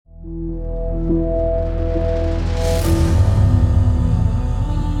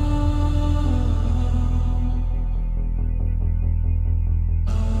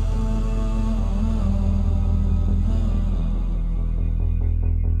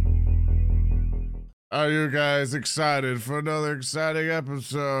Are you guys excited for another exciting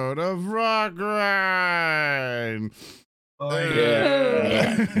episode of Rotgrind? Oh,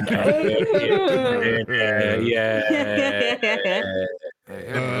 yeah. I can't believe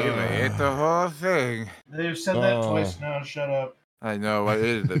I ate the whole thing. They've said that twice now. Shut up. I know, I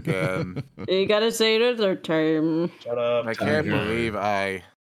ate it again. You gotta say it a third time. Shut up. I can't believe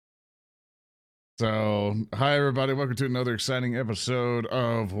So, hi everybody, welcome to another exciting episode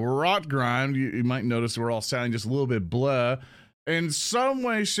of Rotgrind. You might notice we're all sounding just a little bit blah in some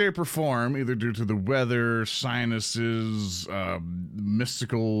way, shape, or form, either due to the weather, sinuses,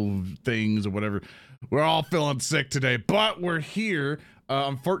 mystical things, or whatever. We're all feeling sick today, but we're here.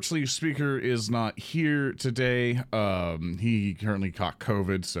 Unfortunately, Speaker is not here today. He currently caught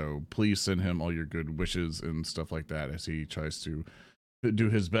COVID, so please send him all your good wishes and stuff like that as he tries to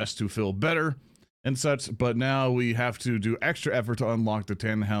do his best to feel better and such. But now we have to do extra effort to unlock the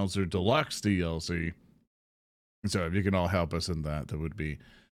Tannhauser Deluxe DLC. So if you can all help us in that, that would be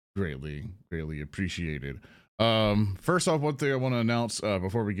greatly appreciated. First off, one thing I want to announce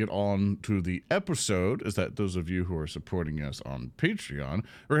before we get on to the episode is that those of you who are supporting us on Patreon,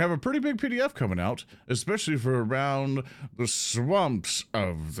 we have a pretty big PDF coming out, especially for Around the Swamps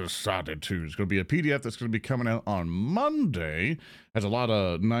of the Solitude. It's going to be a PDF that's going to be coming out on Monday. Has a lot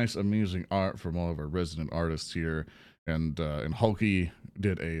of nice, amazing art from all of our resident artists here, and Hulky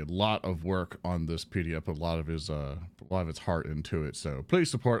did a lot of work on this PDF, a lot of his heart into it. So please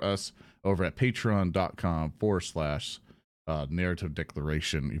support us over at patreon.com/narrative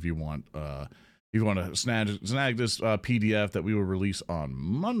declaration if you want to snag this PDF that we will release on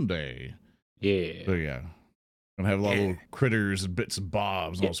Monday. Yeah. So yeah. Gonna have a lot of little critters and bits and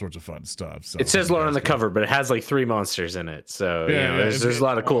bobs and all sorts of fun stuff. So it says Lord on the cover, but it has like 3 monsters in it. So there's a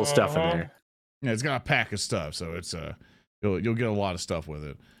lot of cool stuff in there. Yeah, it's got a pack of stuff, so it's you'll get a lot of stuff with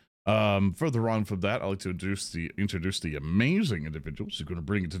it. Further on from that, I'd like to introduce the amazing individuals who are going to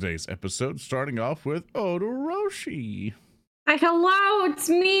bring in today's episode, starting off with Odo Roshi. Hi, hello, it's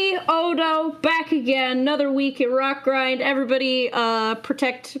me, Odo, back again. Another week at Rotgrind. Everybody,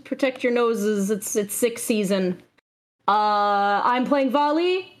 protect your noses. It's sixth season. I'm playing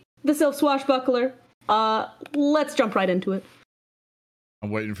Vali, the Sylph Swashbuckler. Let's jump right into it. I'm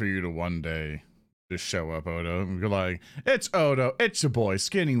waiting for you to one day just show up, Odo. And you're like, it's Odo, it's your boy,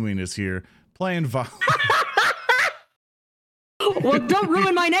 Skinny Ween is here, playing Vali. Well, don't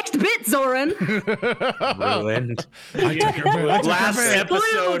ruin my next bit, Zoran. Ruined. Last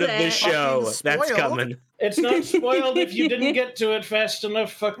episode of the show. That's coming. It's not spoiled if you didn't get to it fast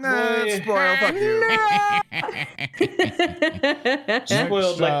enough, fuck boy. it's spoiled. Fuck you.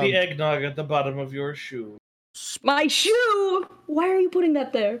 Spoiled like the eggnog at the bottom of your shoe. My shoe! Why are you putting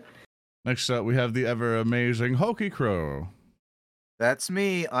that there? Next up, we have the ever amazing Hulky Crow. That's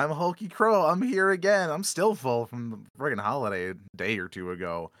me. I'm Hulky Crow. I'm here again. I'm still full from the friggin' holiday a day or two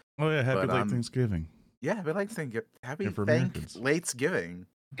ago. Oh yeah, happy late Thanksgiving. Yeah, happy Thanksgiving. Happy for Americans. Thanksgiving.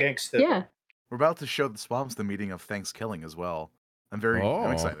 Gangsta. Yeah. We're about to show the swamps the meaning of Thanksgiving as well. I'm very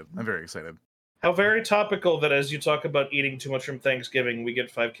excited. I'm very excited. How very topical that as you talk about eating too much from Thanksgiving, we get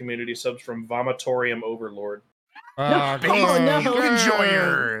 5 community subs from Vomitorium Overlord. Oh, no.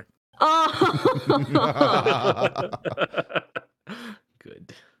 Enjoyer. Oh.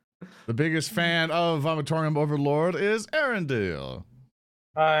 Good. The biggest fan of Vomitorium Overlord is Arendelle.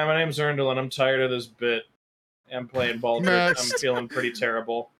 Hi, my name's Erndl, and I'm tired of this bit. I'm playing Baldric. Next. I'm feeling pretty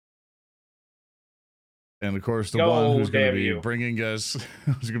terrible. And of course, the one who's going to be bringing us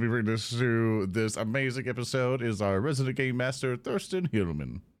through this amazing episode is our resident game master, Thurston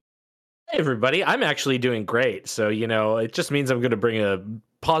Hillman. Hey, everybody. I'm actually doing great. So, it just means I'm going to bring a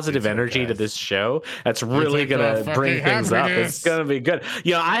positive energy to this show. That's really going to bring things up. It's going to be good.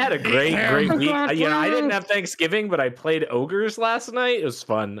 I had a great week. I didn't have Thanksgiving, but I played Ogres last night. It was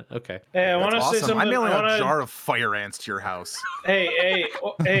fun. Okay. Hey, I want to say something. I'm mailing a jar of fire ants to your house. Hey,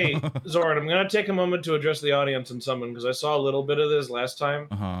 Zoran, I'm going to take a moment to address the audience and someone, because I saw a little bit of this last time.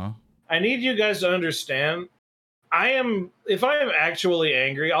 Uh-huh. I need you guys to understand, if I am actually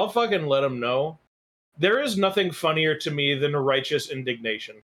angry, I'll fucking let them know. There is nothing funnier to me than righteous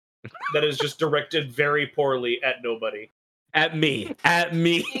indignation that is just directed very poorly at nobody. At me. Yeah.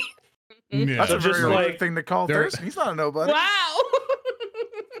 That's a just very like- weird thing to call Thurston. He's not a nobody. Wow.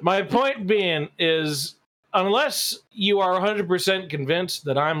 My point being is, unless you are 100% convinced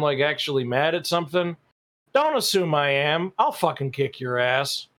that I'm actually mad at something, don't assume I am. I'll fucking kick your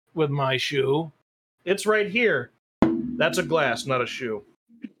ass with my shoe. It's right here. That's a glass, not a shoe.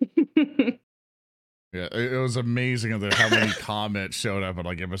 Yeah, it was amazing how many comments showed up on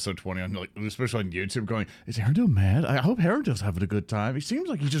like episode 20 on like especially on YouTube going, is Arendelle mad? I hope Arendelle's having a good time. He seems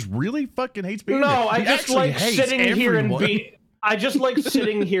like he just really fucking hates being there. I just like sitting here and being I just like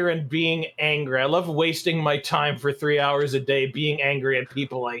sitting here and being angry. I love wasting my time for 3 hours a day being angry at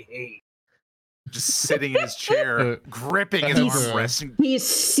people I hate. Just sitting in his chair, gripping his armrest. He's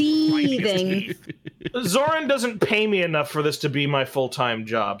seething. Zoran doesn't pay me enough for this to be my full-time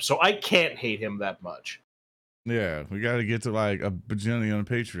job, so I can't hate him that much. Yeah, we got to get to like a bajillion on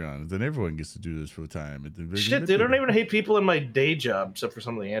Patreon. Then everyone gets to do this full time. Shit, they don't even hate people in my day job, except for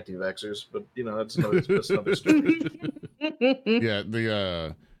some of the anti-vaxxers. But that's another story.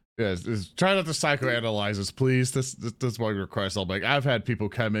 Yeah, try not to psychoanalyze us, please. That's my request. I've had people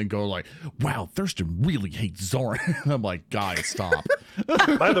come in and go like, wow, Thurston really hates Zoran. I'm like, guys, stop.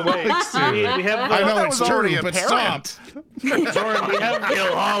 By the way, we have. I know it's true, but stop. Zoran, we have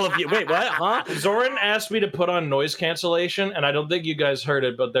Kill all of you. Wait, what? Huh? Zoran asked me to put on noise cancellation, and I don't think you guys heard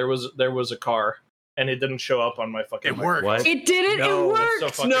it, but there was a car, and it didn't show up on my fucking. It worked. What? It didn't. No, it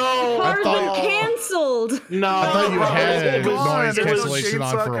worked. So No. Cars were canceled. No, I thought you had Noise noise cancellation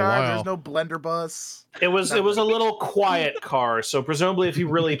on for a while. There's no blender bus. It was a little quiet car, so presumably if he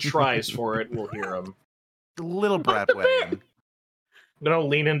really tries for it, we'll hear him. Little brat wagon. I'm gonna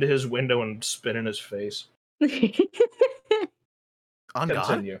lean into his window and spit in his face. On God?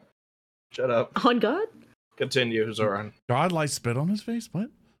 Continue. Shut up. On God? Continue, Zoran. God light spit on his face?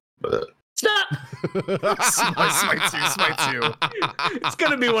 What? Stop. Smite two. It's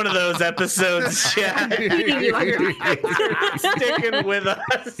gonna be one of those episodes, Chad. Sticking with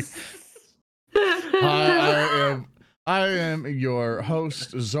us. I am your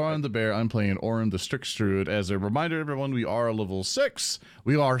host, Zoran the Bear. I'm playing Orin the Strict Druid. As a reminder, everyone, we are level 6.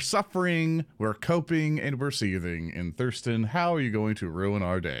 We are suffering, we're coping, and we're seething. And Thurston, how are you going to ruin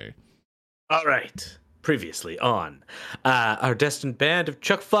our day? All right. Previously on, our destined band of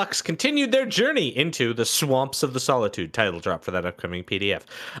Chuck Fucks continued their journey into the swamps of the solitude. Title drop for that upcoming PDF.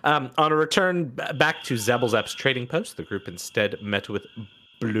 On a return back to Zabblezap's trading post, the group instead met with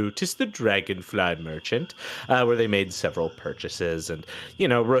Blutus the Dragonfly Merchant, where they made several purchases, and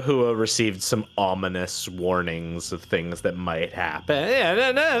Rahua received some ominous warnings of things that might happen.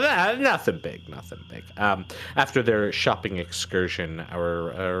 Yeah, nothing big. After their shopping excursion,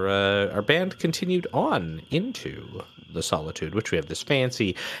 our band continued on into the solitude, which we have this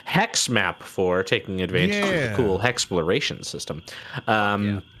fancy hex map for, taking advantage of the cool hexploration system.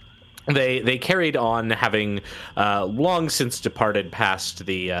 They carried on, having long since departed past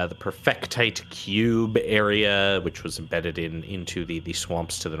the Perfectite Cube area, which was embedded into the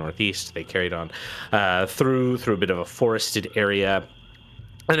swamps to the northeast. They carried on through a bit of a forested area,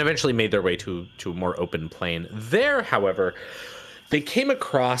 and eventually made their way to a more open plain. There, however, they came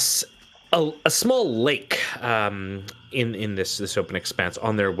across a small lake in this open expanse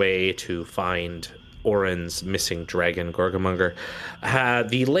on their way to find Orin's missing dragon, Gorgamonger.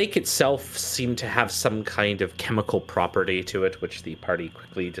 The lake itself seemed to have some kind of chemical property to it, which the party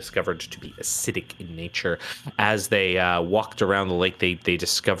quickly discovered to be acidic in nature. As they walked around the lake, they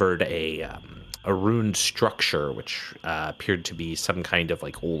discovered a ruined structure, which appeared to be some kind of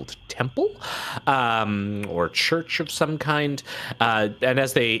like old temple or church of some kind. And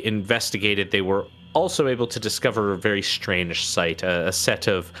as they investigated, they were also able to discover a very strange sight, a set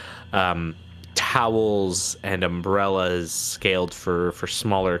of towels and umbrellas scaled for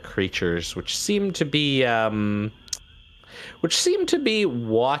smaller creatures, which seemed to be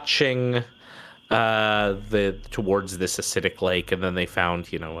watching towards this acidic lake. And then they found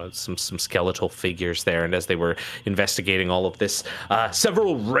some skeletal figures there, and as they were investigating all of this,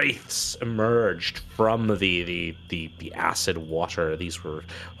 several wraiths emerged from the acid water. These were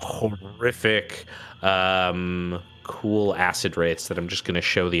horrific cool acid wraiths that I'm just going to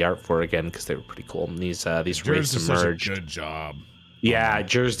show the art for again because they were pretty cool. And these wraiths emerged. Such a good job. Yeah,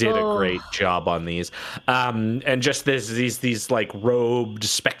 Jers did a great job on these. And just these like robed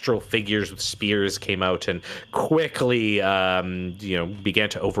spectral figures with spears came out and quickly began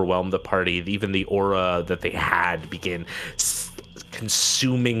to overwhelm the party. Even the aura that they had began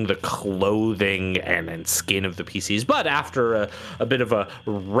consuming the clothing and skin of the PCs. But after a bit of a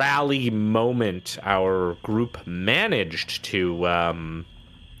rally moment, our group managed to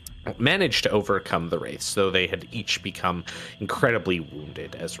overcome the wraiths, though they had each become incredibly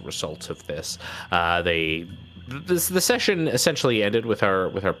wounded as a result of this. The session essentially ended with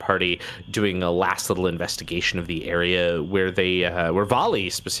our party doing a last little investigation of the area, where where Volley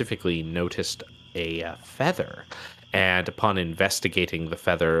specifically noticed a feather. And upon investigating the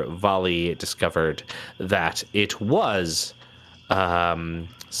feather, Volley discovered that it was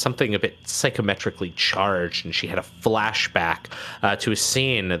something a bit psychometrically charged, and she had a flashback to a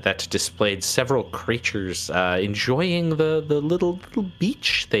scene that displayed several creatures enjoying the little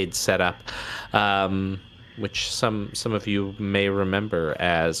beach they'd set up, which some of you may remember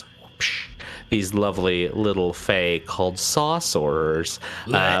as these lovely little fae called saucerers,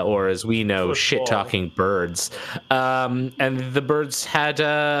 or as we know, shit-talking birds. And the birds had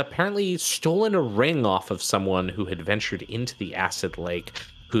apparently stolen a ring off of someone who had ventured into the acid lake,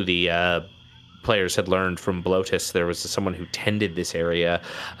 who the players had learned from Blotus there was someone who tended this area,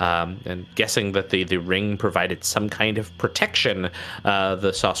 and guessing that the ring provided some kind of protection,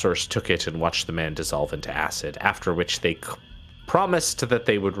 the saucerers took it and watched the man dissolve into acid, after which they promised that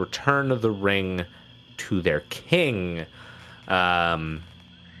they would return the ring to their king,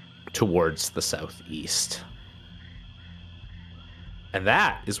 towards the southeast. And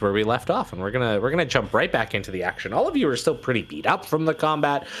that is where we left off, and we're gonna jump right back into the action. All of you are still pretty beat up from the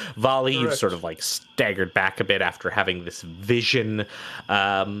combat. Volley, you've sort of like staggered back a bit after having this vision.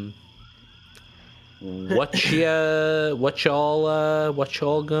 What y'all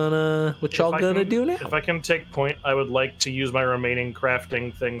gonna do now? If I can take point, I would like to use my remaining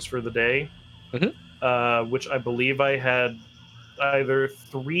crafting things for the day, which I believe I had either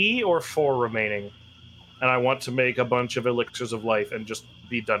 3 or 4 remaining, and I want to make a bunch of elixirs of life and just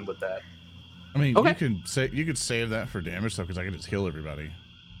be done with that. I mean, you could save that for damage stuff because I can just heal everybody.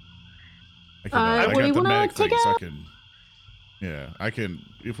 I got the medic thing, so I can. Yeah, I can.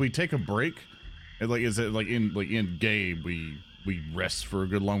 If we take a break. Like, is it like in game we rest for a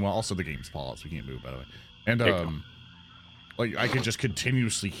good long while? Also, the game's paused. We can't move, by the way. And like I can just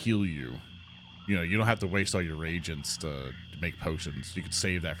continuously heal you. You know, you don't have to waste all your reagents to make potions. You could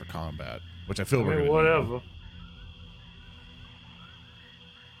save that for combat, which I feel we're gonna whatever. do.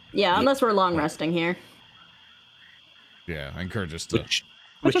 Yeah, unless we're long resting here. Yeah, I encourage us to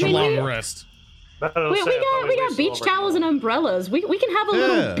Which I mean, long rest. We got beach towels and umbrellas. We can have a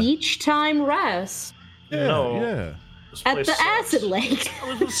little beach time rest. Yeah. At the acid lake.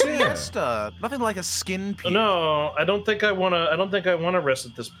 Nothing like a skin peel. No, I don't think I wanna rest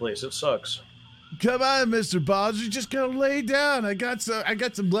at this place. It sucks. Come on, Mr. Bobs, you just gotta lay down. I got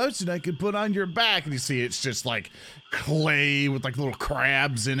some lotion I can put on your back. And you see it's just like clay with like little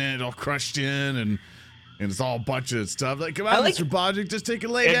crabs in it, all crushed in, and it's all a bunch of stuff. Like, come on, Mr. Bodgick, just take a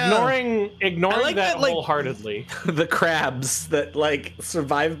lay down. Ignoring that wholeheartedly. The crabs that like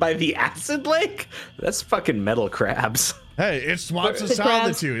survive by the acid lake? That's fucking metal crabs. Hey, it's Swamps of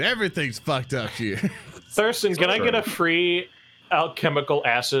Solitude. Everything's fucked up here. Thurston, can I get a free alchemical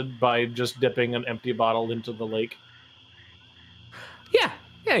acid by just dipping an empty bottle into the lake? Yeah.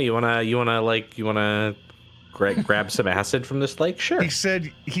 You wanna grab some acid from this lake? Sure. He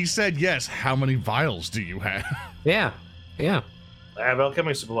said yes. How many vials do you have? Yeah. I have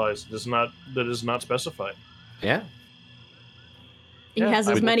alchemy supplies. That is not specified. Yeah. He has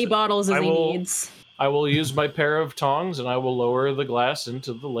as many bottles as he needs. I will use my pair of tongs and I will lower the glass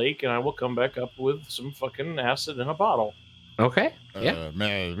into the lake and I will come back up with some fucking acid in a bottle. Okay. Yeah.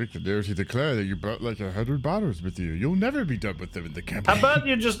 Man, we can dare to declare that you brought like 100 bottles with you. You'll never be done with them in the campaign. How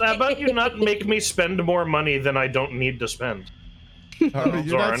about you not make me spend more money than I don't need to spend?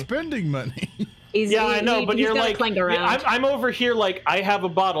 You're not spending money. I know, but you're like, I'm over here like I have a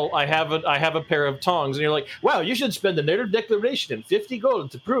bottle, I have a pair of tongs, and you're like, wow, you should spend another declaration and 50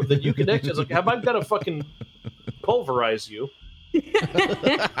 gold to prove that you can actually. Like, have I got to fucking pulverize you?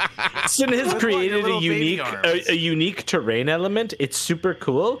 Sin has created a unique terrain element. It's super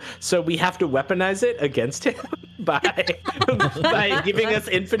cool, so we have to weaponize it against him by giving us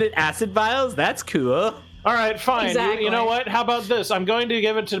infinite acid vials. That's cool. All right, fine. Exactly. You know what? How about this? I'm going to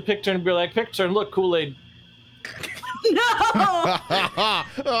give it to Picturn and be like, Picturn, look, Kool-Aid. No!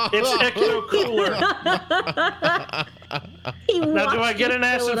 It's Ecto Cooler. Now, do I get an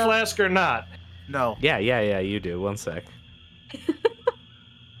acid flask or not? No. Yeah, you do. One sec.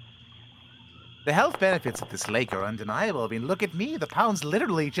 The health benefits of this lake are undeniable. I mean, look at me. The pounds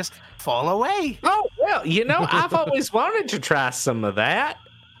literally just fall away. Oh, well, I've always wanted to try some of that.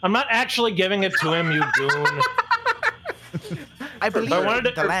 I'm not actually giving it to him, you goon. I believe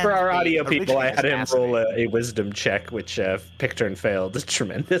for our audio people, I had him roll a wisdom check, which Picturn failed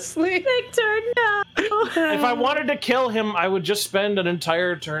tremendously. Picturn, no. If I wanted to kill him, I would just spend an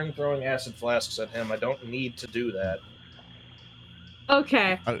entire turn throwing acid flasks at him. I don't need to do that.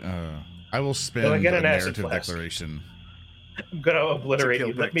 Okay. I will spend a narrative declaration. I'm gonna obliterate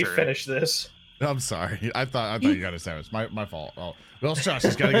you. Let me finish this. I'm sorry. I thought you got a sandwich. My fault. Oh, well, Josh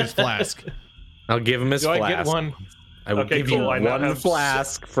has got to get his flask. I'll give him his flask. I get one? I will give you one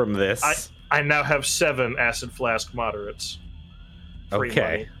flask from this. I now have 7 acid flask moderates. free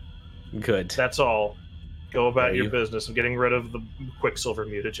Okay. money. Good. That's all. Go about Are your you- business. I'm getting rid of the Quicksilver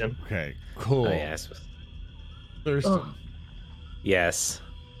mutagen. Okay, cool. Oh, yes. Thurston, Ugh. Yes.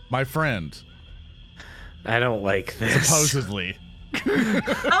 my friend, I don't like this. supposedly.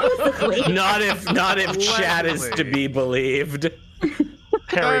 Supposedly. Not if Chad is to be believed.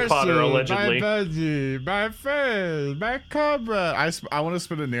 Harry Potter, allegedly. My buddy, my friend, my comrade. I want to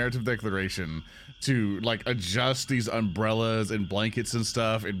spend a narrative declaration to like adjust these umbrellas and blankets and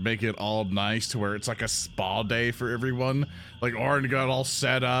stuff and make it all nice to where it's like a spa day for everyone. Like Orin got it all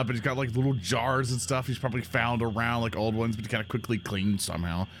set up and he's got like little jars and stuff he's probably found around, like old ones, but he kind of quickly cleaned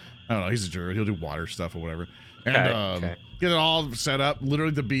somehow. I don't know, he's a druid, he'll do water stuff or whatever. And Okay. get it all set up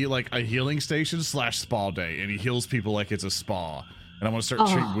literally to be like a healing station / spa day, and he heals people like it's a spa. And I'm gonna start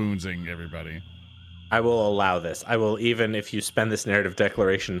woundsing everybody. I will allow this. I will, even if you spend this narrative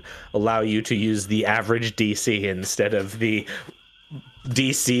declaration, allow you to use the average DC instead of the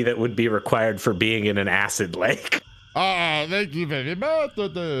DC that would be required for being in an acid lake. Thank you very much.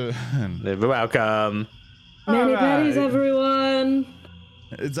 You're welcome. Many All pennies, right. everyone.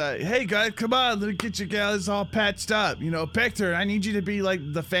 It's like, hey guys, come on, let me get you guys all patched up. You know, Pector, I need you to be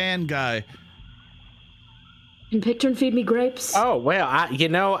like the fan guy. Can Picture and feed me grapes? Oh well, I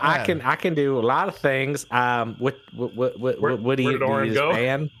can do a lot of things. What do you did Orin do? go?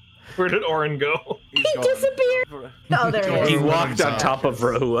 Fan? Where did Orin go? He disappeared. Oh, there he He is. walked on top of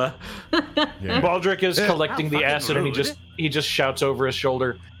Rahua. Yeah. Baldric is collecting the fucking acid, and rude. he just shouts over his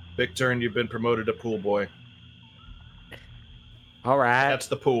shoulder, "Victor, and you've been promoted to pool boy." All right. That's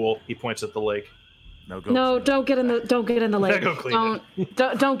the pool. He points at the lake. No, don't get in the lake. Go clean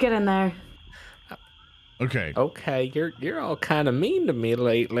Don't get in there. Okay. Okay, you're all kind of mean to me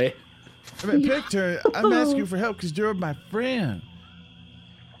lately. I mean, Pector, I'm asking for help because you're my friend.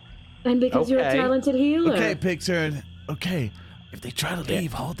 And because you're a Okay. talented healer. Okay, Pector. Okay. If they try to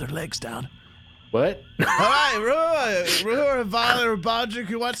leave, hold their legs down. What? All right, Ruhr, Violet, or Baldric,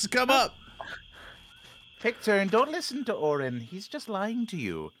 who wants to come up? Picturn, don't listen to Orin. He's just lying to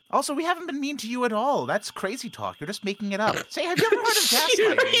you. Also, we haven't been mean to you at all. That's crazy talk. You're just making it up. Say, have you ever heard of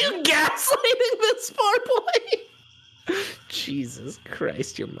gaslighting? You gaslighting this poor boy? Jesus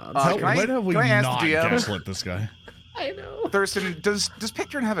Christ, your mom's. Uh, When have we can I ask not the DM? gaslit this guy? I know. Thurston, does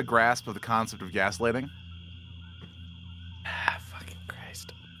Picturn have a grasp of the concept of gaslighting? Fucking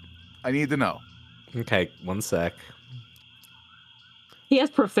Christ. I need to know. Okay, one sec. He has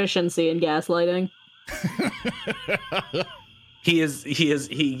proficiency in gaslighting. He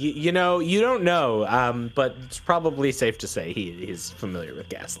you know, you don't know, but it's probably safe to say he is familiar with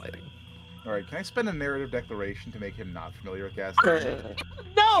gaslighting. All right, can I spend a narrative declaration to make him not familiar with gaslighting?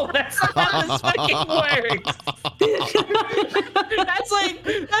 No, that's not how this fucking works. that's like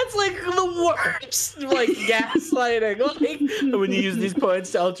the worst, like gaslighting. Like when you use these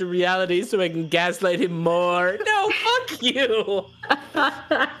points to alter reality so I can gaslight him more. No, fuck you.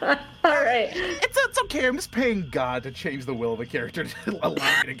 All right. It's okay. I'm just paying God to change the will of a character to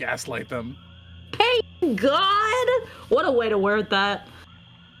allow me to gaslight them. Hey, God! What a way to word that.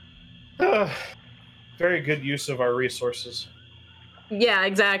 Very good use of our resources. Yeah,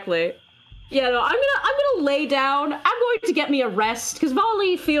 exactly. Yeah, no, I'm gonna lay down. I'm going to get me a rest because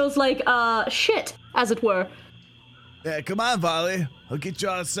Volley feels like shit, as it were. Yeah, come on, Volley. I'll get you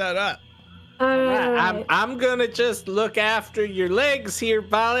all set up. I'm gonna just look after your legs here,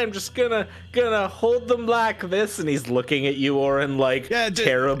 Valley. I'm just gonna hold them like this, and he's looking at you, Orin, like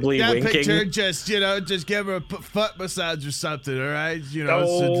terribly winking. Picture, just give her a foot massage or something, all right? You know,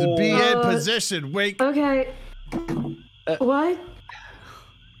 so to be in position. Wink. Okay. What?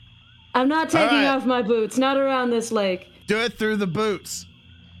 I'm not taking right. off my boots. Not around this lake. Do it through the boots.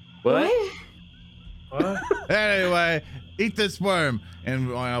 What? What? Anyway, eat this worm,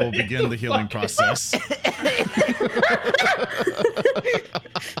 and I will begin the healing process.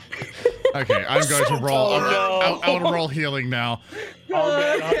 Okay, I'm going to roll. I want to roll healing now.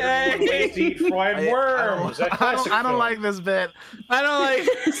 Ways to eat fried worms. I don't like this bit. I don't like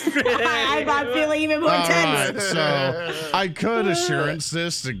this. I'm feeling even more All tense. right, so I could assurance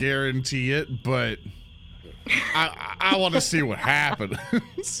this to guarantee it, but I want to see what happens.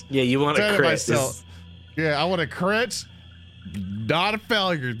 Yeah, you want to Tell crit. myself, yeah, I want to crit, not a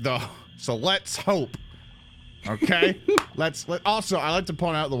failure though. So let's hope. Okay, also, I like to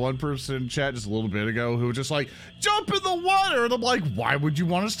point out the one person in chat just a little bit ago who was just like, jump in the water, and I'm like, why would you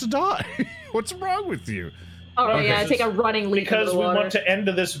want us to die? What's wrong with you? Oh Okay. yeah, I take a running leap Because into the we water. want to end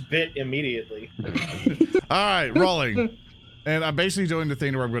this bit immediately. All right, rolling. And I'm basically doing the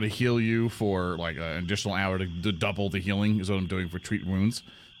thing where I'm going to heal you for like an additional hour to double the healing is what I'm doing for treat wounds.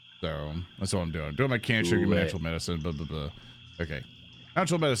 So that's what I'm doing. I'm doing my cancer, Ooh, natural medicine, blah, blah, blah. Okay.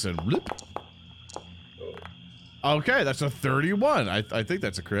 Natural medicine. Bloop. Okay, that's a 31. I think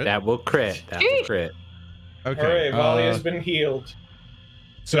that's a crit. That will crit. That will crit. Okay. All right, Volley has been healed.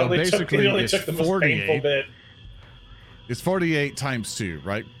 So basically, it only it's took the most painful 48. bit. It's 48 times 2,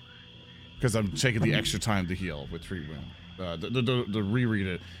 right? Because I'm taking the extra time to heal with 3 wounds. To reread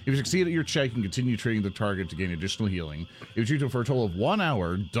it. If you succeed at your check, you can continue treating the target to gain additional healing. If you treat it for a total of 1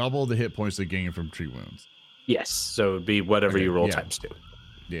 hour, double the hit points they gain from tree wounds. Yes, so it would be whatever you roll times 2.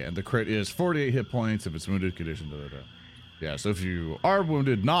 Yeah, and the crit is 48 hit points if it's wounded condition. Yeah, so if you are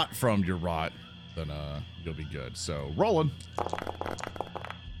wounded not from your rot, then you'll be good. So rolling.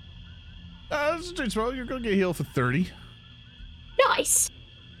 That's a straight roll. You're gonna get healed for 30. Nice.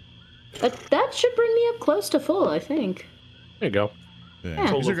 That should bring me up close to full, I think. There you go.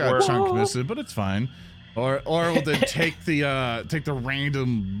 Yeah, you got a chunk missing, but it's fine. Or we'll then take the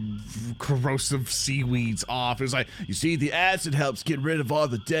random corrosive seaweeds off. It's like, you see, the acid helps get rid of all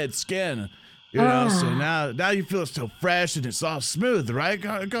the dead skin. You know, so now you feel so fresh and it's all smooth, right?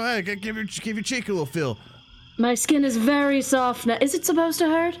 Go ahead, give your cheek a little feel. My skin is very soft now. Is it supposed to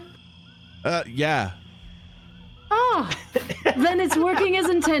hurt? Yeah. Ah, then it's working as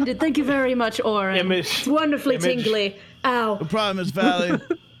intended. Thank you very much, Oren. It's wonderfully tingly. Ow. The problem is, Valley.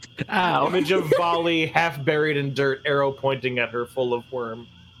 Ow. Image of Volley half buried in dirt, arrow pointing at her, full of worm.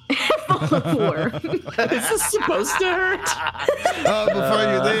 Full of worm. Is this supposed to hurt? Before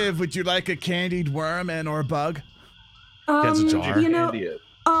you leave, would you like a candied worm and or bug? That's a jar. You know,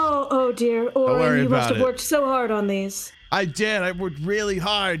 oh dear, Oren, you must have worked so hard on these. I did. I worked really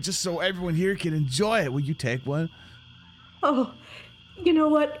hard just so everyone here can enjoy it. Will you take one? Oh, you know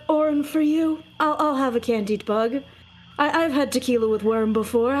what, Oren, for you, I'll have a candied bug. I've had tequila with worm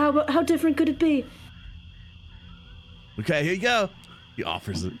before. How different could it be? Okay, here you go. He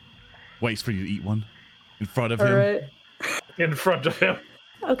offers it. Waits for you to eat one in front of him. All right. In front of him.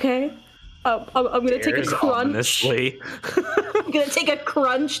 Okay. I'm gonna take a crunch. Ominously. I'm gonna take a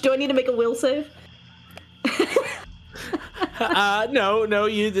crunch. Do I need to make a will save? No,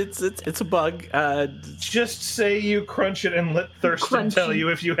 it's a bug. Just say you crunch it and let Thurston tell you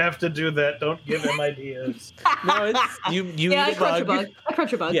if you have to do that. Don't give him ideas. No, it's you eat a bug. I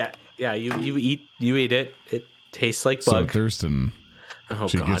crunch a bug. Yeah, you eat it. It tastes like So bug. Thurston, Oh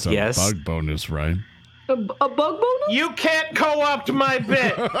she God, gets a yes. bug bonus, right? A bug bonus? You can't co-opt my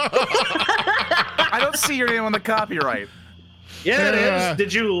bit. I don't see your name on the copyright. Yeah, it is.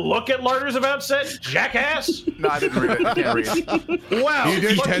 Did you look at Larders of Outset, jackass? No, I didn't read it. I can't read it. Wow. You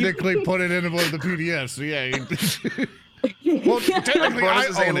did technically put it in one of the PDFs, so yeah. Well, technically I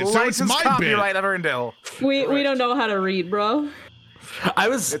own it, so it's my copyright bit. of Erndale. We don't know how to read, bro. I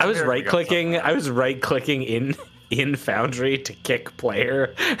was right clicking. I was right clicking in Foundry to kick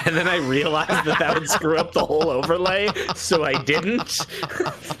player, and then I realized that would screw up the whole overlay, so I didn't.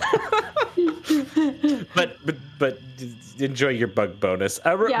 but enjoy your bug bonus.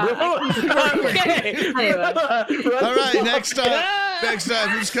 Okay. Anyway. All right, next time,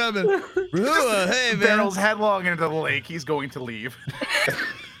 who's coming? Hey, man. Barrels headlong into the lake. He's going to leave.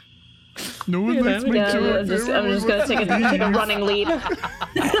 No one lets me do I'm just gonna take a running lead.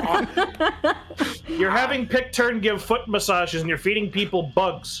 You're having pick turn give foot massages and you're feeding people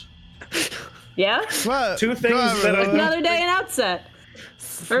bugs. Yeah? What? Two things that Another day in Outset.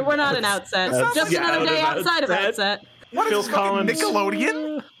 Or we're not in Outset. Just another day outside of Outset. What Phil is this, fucking Collins.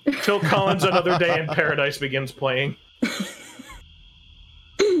 Nickelodeon? Phil Collins' Another Day in Paradise begins playing.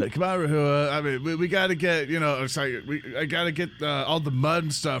 Come on, Rahua. I mean, we gotta get, I gotta get all the mud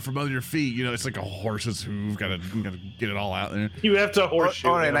and stuff from under your feet. You know, it's like a horse's hoof. Gotta get it all out there. You have to horseshoe.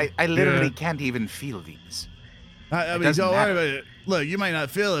 All right, him. I literally can't even feel these. I mean, doesn't don't worry matter. about it. Look, you might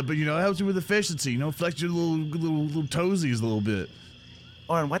not feel it, but it helps you with efficiency. Flex your little toesies a little bit.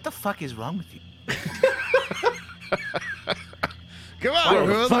 Oren, what the fuck is wrong with you? Come on,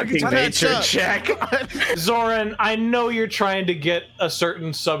 Rahua. Fucking nature check. Zoran, I know you're trying to get a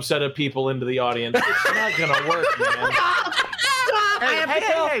certain subset of people into the audience. It's not gonna work, man.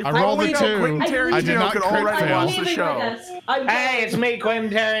 Hey, I rolled a 2. I did not could crit already fail. watch the show. Hey, it's me,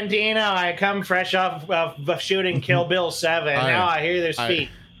 Quentin Tarantino. I come fresh off of shooting Kill Bill 7. Now I hear there's feet.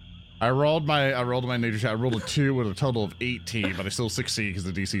 I rolled my nature check. I rolled a 2 with a total of 18, but I still succeed because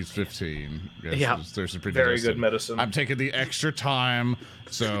the DC is 15. Yes, Yeah. there's a pretty Very decent. good medicine. I'm taking the extra time,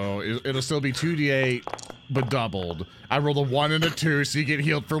 so it'll still be 2d8, but doubled. I rolled a 1 and a 2, so you get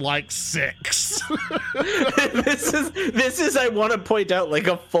healed for like 6. This is I want to point out like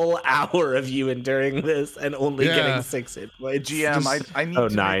a full hour of you enduring this and only getting 6 hit points. GM, I need to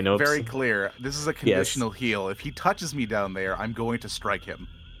nine, make oops. very clear. This is a conditional heal. If he touches me down there, I'm going to strike him.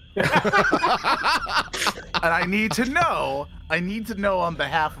 And I need to know on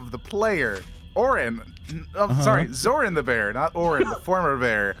behalf of the player, Orin, sorry, Zoran the bear, not Orin, the former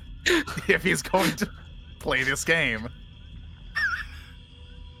bear, if he's going to play this game.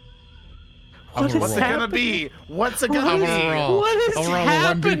 What's it gonna be? What's it gonna be? What is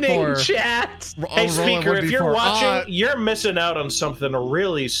happening, chat? Hey, Speaker, if you're watching, you're missing out on something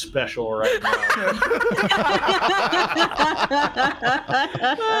really special right now.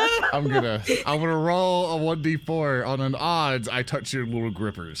 I'm gonna roll a 1d4 on an odds. I touch your little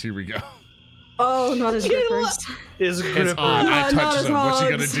grippers. Here we go. Oh, not his grippers. Is It's on. I touch them. What you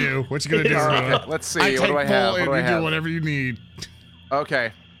gonna do? What you gonna do? Okay, let's see. I What do I have? and What do I you have? do whatever you need.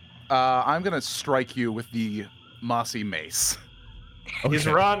 Okay. I'm gonna strike you with the mossy mace. He's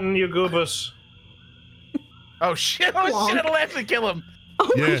rotten, you goobus. Oh shit! Oh shit! It'll actually kill him. Oh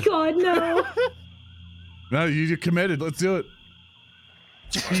my god, no. No, you committed. Let's do it.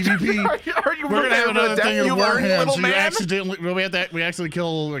 PvP. Are you We're gonna have another thing in Warhammer. little So man? we actually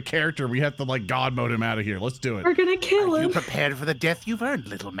kill a character. We have to like God mode him out of here. Let's do it. We're gonna kill Are you him. prepared for the death you've earned,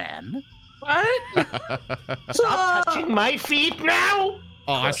 little man? What? Stop touching my feet now!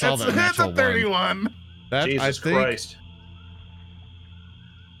 Oh, I saw that. That's a natural 31. one. That, Jesus I think, Christ.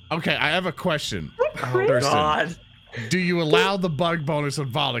 Okay, I have a question. Chris? Thurston, God. do you allow the bug bonus on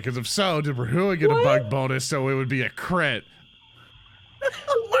Vala? Because if so, did Rahua get a bug bonus so it would be a crit?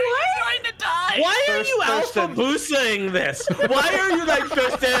 Why are you alpha boosting this? Why are you like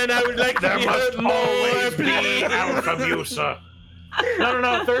Thurston? I would like There to must hear more, always be please. alpha busa.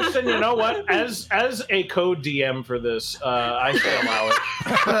 No, Thurston, you know what? As a co-DM for this, I say allow it.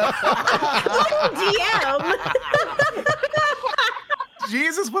 DM.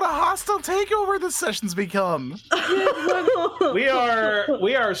 Jesus, what a hostile takeover this session's become. We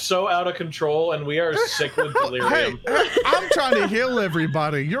are so out of control, and we are sick with delirium. Hey, I'm trying to heal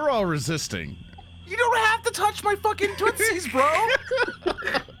everybody. You're all resisting. You don't have to touch my fucking tootsies, bro.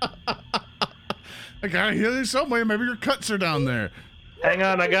 I gotta heal you some way. Maybe your cuts are down there. Hang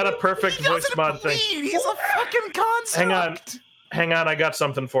on, I got a perfect He voice doesn't mod thing. bleed. He's a fucking construct. Hang on, I got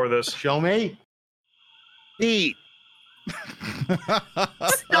something for this. Show me. Eat. Stop.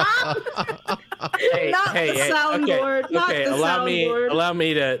 Hey, Not hey, the hey, soundboard. Okay, Not okay. the soundboard. Allow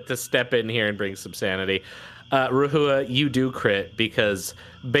me to step in here and bring some sanity. Rahua, you do crit because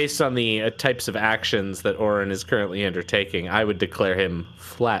based on the types of actions that Orin is currently undertaking, I would declare him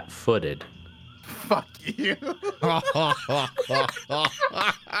flat-footed. Fuck you.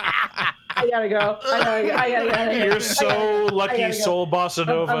 I gotta go. I gotta go. You're so lucky gotta go. Soul Bossa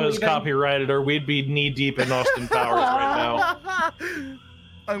Nova I'm is leaving. copyrighted, or we'd be knee-deep in Austin Powers right now.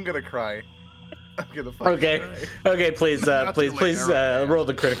 I'm gonna cry. I'm gonna fucking Okay, cry. okay. Please, Not too please, late, alright. roll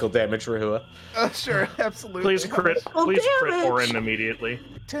the critical damage, Rahua. Sure, absolutely. Please crit Oh, crit damage. Orin immediately.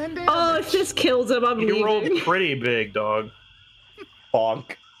 10 damage. Oh, if this kills him, I'm You leaving. rolled pretty big, dog.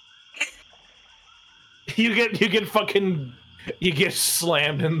 Bonk. You get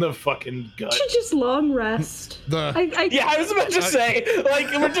slammed in the fucking gut. Should just long rest. Yeah, I was about to say, like,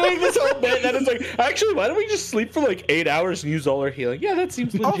 we're doing this whole bit, and it's like, actually, why don't we just sleep for like 8 hours and use all our healing? Yeah, that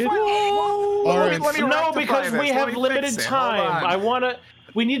seems legit. fine. All right. Let me No, rectify because this. we Let have me limited fix it. Hold time. on.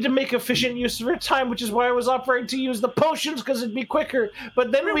 We need to make efficient use of our time, which is why I was offering to use the potions because it'd be quicker.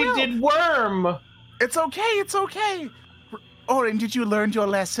 But then we will. did worm. It's okay. It's okay. Orin, did you learn your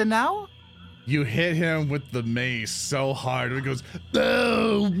lesson now? You hit him with the mace so hard. It goes,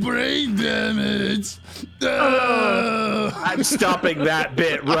 no, brain damage. No. I'm stopping that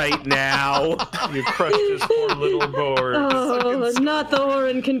bit right now. You crushed his poor little board. Oh, not the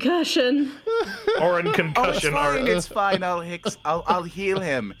Orin concussion. Orin Oh, it's concussion. fine. It's fine. I'll heal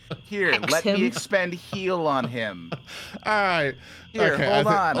him. Here, let me him. expend heal on him. All right. Here, okay, hold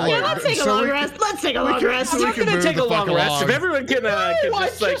on. look, Yeah, let's take a so long we- rest. Let's take a long rest. we I'm can gonna move take the a long fuck rest. along. If everyone can I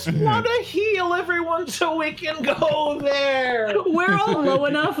just like, just want to heal everyone so we can go there. We're all low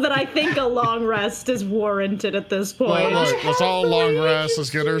enough that I think a long rest is warranted at this Well, point. look, let's all long rest. Let's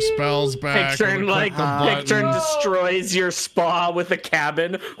get our spells back. Picturn and like click the Picturn button. destroys your spa with a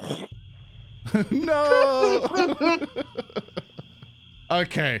cabin. No.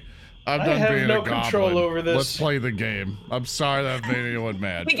 Okay. I'm I done have being no a goblin. control over this. Let's play the game. I'm sorry that made anyone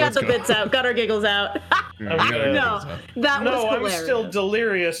mad. We got Let's the go. bits out. Got our giggles out. Yeah, we got our No, giggles out. that No, was I'm hilarious. still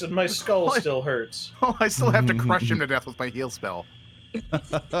delirious and my skull still hurts. Oh, I still have to crush him to death with my heal spell.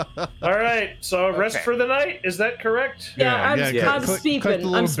 All right, so rest Okay. for the night. Is that correct? Yeah, I'm click speaking. the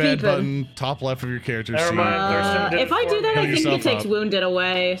little I'm bed speaking. button, top left of your character Never sheet. mind. Thurston did If I it do for that, me. I think Heal it yourself takes up. wounded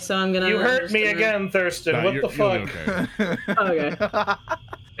away. So I'm gonna. You hurt just me gonna- again, Thurston. No, what you'll the be fuck? okay. Okay.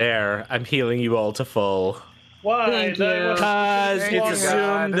 There, I'm healing you all to full. Why? Thank you. Because Thank it's you,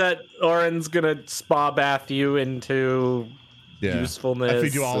 assumed God. that Oren's gonna spa bath you into usefulness. I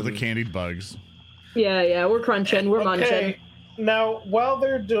feed you all the and- candied bugs. Yeah, we're crunching, we're munching. Okay. Now, while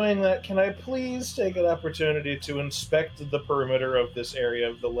they're doing that, can I please take an opportunity to inspect the perimeter of this area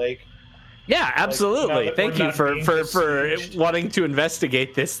of the lake? Yeah, absolutely. that Thank we're you not for being for besieged. wanting to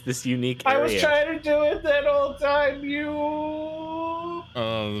investigate this unique I area. was trying to do it that whole time, you...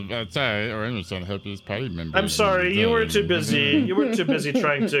 Oh, that's all right. Or I'm trying to help his party member. I'm sorry, you were too busy. You were too busy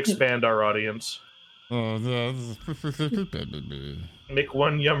trying to expand our audience. Oh, Make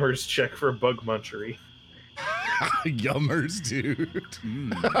one Yummers check for bug munchery. Yummers, dude.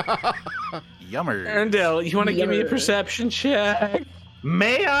 Yummer. Erndale, you want to give me a Yummer. perception check,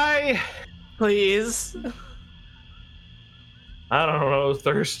 May I? please? I don't know,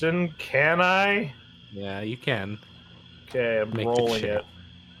 Thurston. Can I? Yeah, you can. Okay, I'm Make the rolling check. it.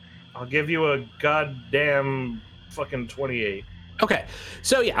 I'll give you a goddamn fucking 28. Okay,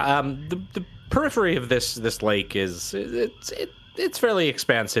 so yeah, the periphery of this lake is it's fairly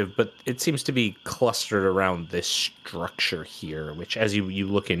expansive, but it seems to be clustered around this structure here, which, as you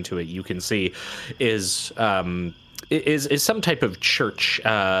look into it, you can see is some type of church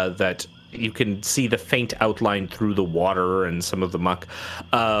that. You can see the faint outline through the water and some of the muck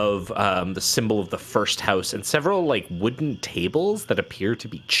of the symbol of the first house and several like wooden tables that appear to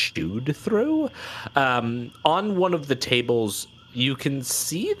be chewed through. On one of the tables, you can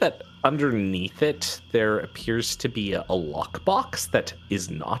see that underneath it there appears to be a lockbox that is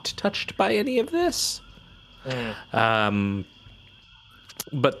not touched by any of this.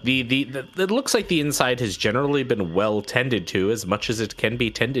 But it looks like the inside has generally been well tended to, as much as it can be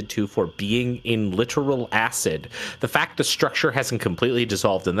tended to for being in literal acid. The fact the structure hasn't completely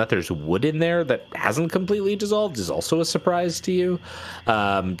dissolved and that there's wood in there that hasn't completely dissolved is also a surprise to you,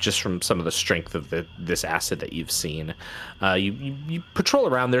 just from some of the strength of this acid that you've seen. You patrol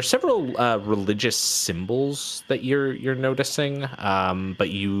around. There's several religious symbols that you're noticing, but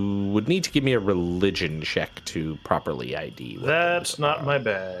you would need to give me a religion check to properly ID. That's not my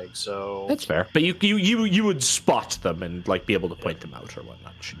bag, so... That's fair. But you would spot them and like be able to point them out or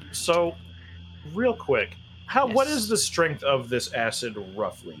whatnot. So, real quick, Yes. what is the strength of this acid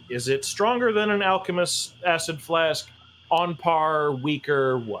roughly? Is it stronger than an alchemist's acid flask? On par,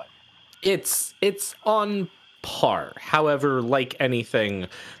 weaker, what? It's on par. However, like anything,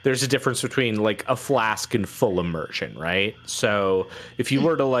 there's a difference between like a flask and full immersion, right? So if you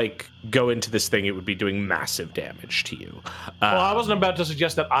were to like go into this thing, it would be doing massive damage to you. Well, I wasn't about to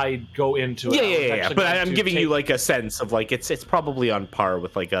suggest that I go into it. I was Yeah. actually But going I'm to giving take- you like a sense of like it's probably on par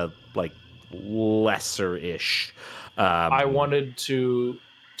with like a lesser-ish. I wanted to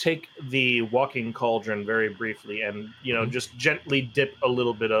take the walking cauldron very briefly and, just gently dip a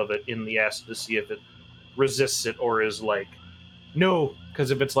little bit of it in the acid to see if it resists it or is like, no.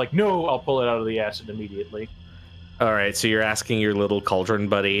 Because if it's like, no, I'll pull it out of the acid immediately. All right, so you're asking your little cauldron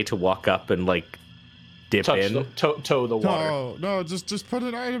buddy to walk up and like dip Touch in. toe the water. No, just put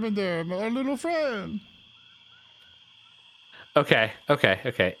an item in there, my little friend. Okay.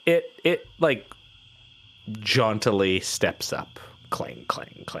 It like jauntily steps up, clang,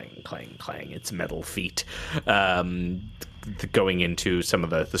 clang, clang, clang, clang. Its metal feet, going into some of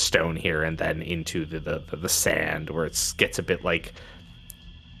the stone here, and then into the sand, where it gets a bit like.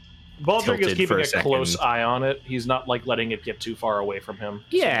 Baldric is tilted for keeping a a close second. eye on it. He's not like letting it get too far away from him.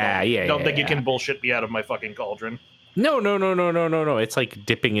 Yeah. Don't think you yeah. can bullshit me out of my fucking cauldron. No. It's like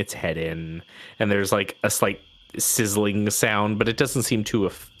dipping its head in, and there's like a slight sizzling sound, but it doesn't seem to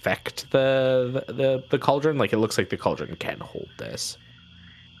affect the cauldron. Like it looks like the cauldron can hold this.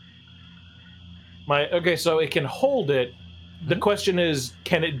 Okay, so it can hold it. The question is,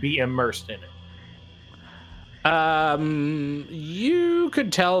 can it be immersed in it? You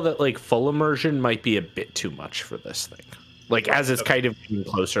could tell that like full immersion might be a bit too much for this thing. Like as it's kind of getting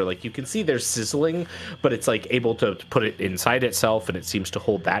closer, like you can see there's sizzling, but it's like able to put it inside itself, and it seems to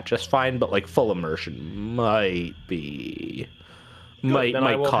hold that just fine. But like full immersion might Then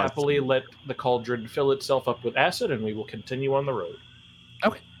I will cause. happily let the cauldron fill itself up with acid, and we will continue on the road.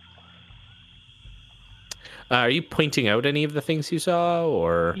 Okay. Are you pointing out any of the things you saw,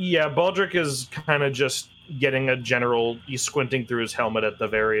 or? Yeah, Baldric is kind of just getting a general. He's squinting through his helmet at the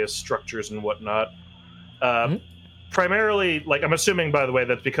various structures and whatnot. Primarily, like I'm assuming, by the way,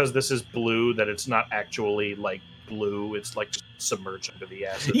 that because this is blue, that it's not actually like blue. It's like just submerged under the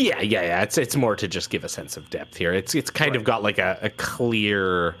acid. Yeah. It's more to just give a sense of depth here. It's kind of got like a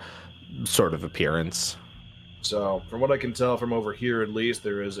clear sort of appearance. So, from what I can tell from over here, at least,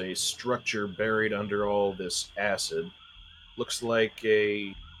 there is a structure buried under all this acid. Looks like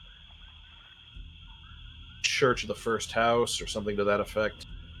a church of the first house or something to that effect.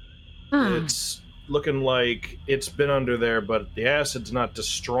 Ah. It's looking like it's been under there, but the acid's not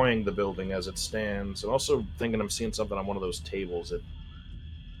destroying the building as it stands. I'm also thinking I'm seeing something on one of those tables. It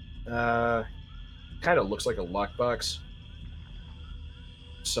kind of looks like a lockbox.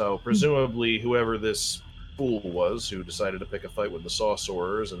 So presumably whoever this fool was who decided to pick a fight with the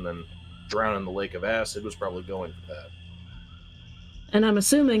sorcerers and then drown in the lake of acid was probably going for that. And I'm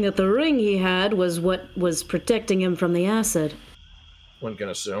assuming that the ring he had was what was protecting him from the acid. One can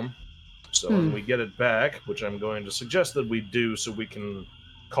assume. So when we get it back, which I'm going to suggest that we do so we can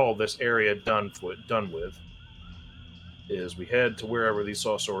call this area done with, is we head to wherever these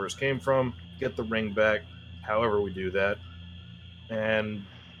sorcerers came from, get the ring back, however we do that. And,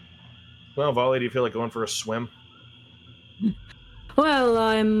 well, Volley, do you feel like going for a swim? Well,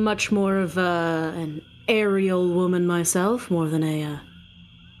 I'm much more of an aerial woman myself, more than a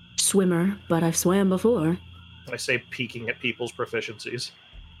swimmer, but I've swam before. I say peeking at people's proficiencies.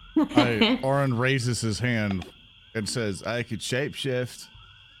 Oren raises his hand and says, I could shapeshift.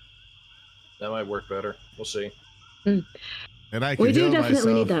 That might work better. We'll see. And I can We do heal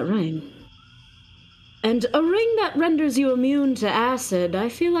definitely myself. need that ring. And a ring that renders you immune to acid, I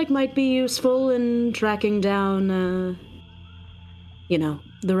feel like might be useful in tracking down,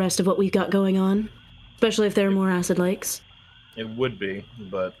 the rest of what we've got going on. Especially if there are more acid lakes. It would be,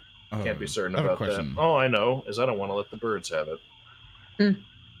 but can't be certain I have a about that. question. All I know is I don't want to let the birds have it.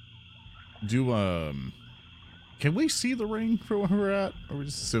 Can we see the ring for where we're at? Or are we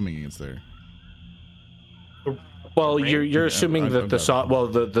just assuming it's there? Well, you're assuming I'm that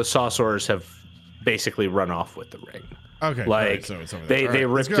the sorcerers have basically run off with the ring. Okay. Like right, so it's over they there. All right,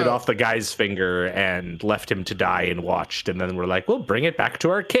 ripped let's it go. off the guy's finger and left him to die and watched, and then we're like, we'll bring it back to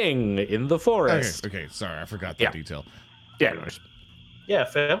our king in the forest. Okay, sorry, I forgot that Yeah. detail. Yeah, anyways. Yeah,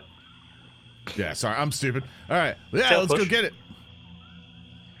 fail. Yeah, sorry, I'm stupid. All right, yeah, Tail let's go push. get it.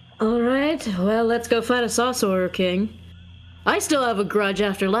 All right, well, let's go fight a sorcerer king. I still have a grudge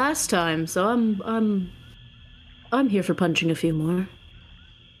after last time, so I'm here for punching a few more.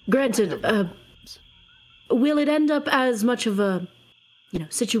 Granted, will it end up as much of a,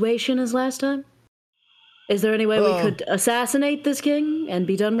 situation as last time? Is there any way we could assassinate this king and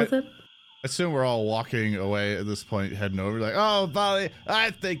be done with it? I assume we're all walking away at this point, heading over, like, oh, Volley,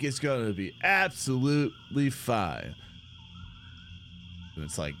 I think it's going to be absolutely fine. And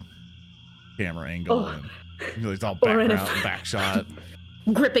it's like camera angle and it's all background, back shot.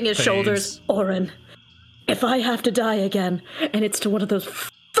 Gripping his Fades. shoulders. Oren, if I have to die again, and it's to one of those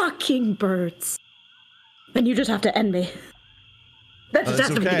fucking birds, then you just have to end me. That just That's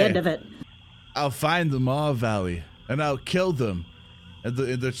has to be the okay. end of it. I'll find them all, Valley, and I'll kill them. And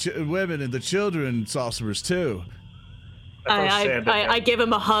the women and the children sorcerers, too. I give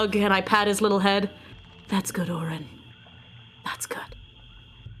him a hug and I pat his little head. That's good, Oren. That's good.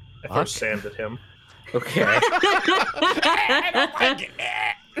 I throw sand at him. Okay. Give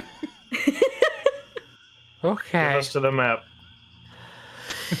Okay. us to the map.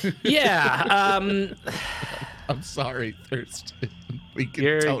 Yeah. I'm sorry, Thurston. We can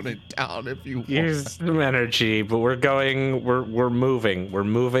You're- tone it down if you want. Here's some energy, but we're moving. We're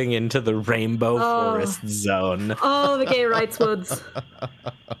moving into the Rainbow Forest Zone. Oh, the gay rights woods.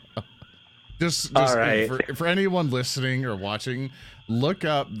 Just All right. for anyone listening or watching, look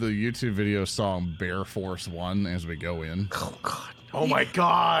up the YouTube video song Bear Force 1 as we go in. Oh God. Oh my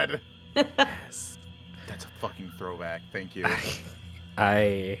god! That's a fucking throwback. Thank you.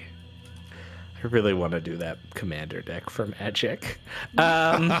 I really want to do that commander deck for Magic.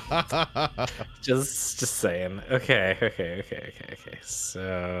 Just saying. Okay.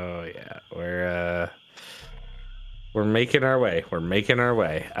 So yeah, we're making our way.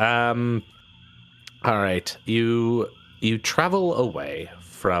 All right. You travel away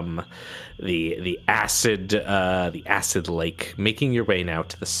from the acid lake, making your way now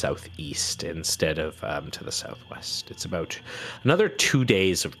to the southeast instead of to the southwest. It's about another 2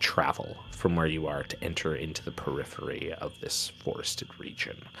 days of travel from where you are to enter into the periphery of this forested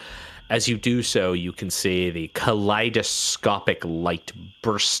region. As you do so, you can see the kaleidoscopic light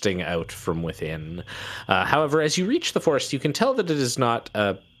bursting out from within. However, as you reach the forest, you can tell that it is not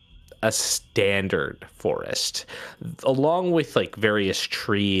a standard forest. Along with like various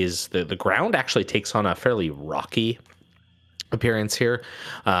trees, the ground actually takes on a fairly rocky appearance here.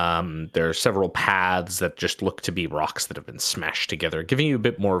 There are several paths that just look to be rocks that have been smashed together, giving you a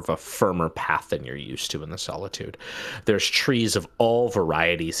bit more of a firmer path than you're used to in the Solitude. There's trees of all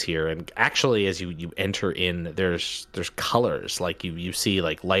varieties here, and actually as you enter in, there's colors, like you see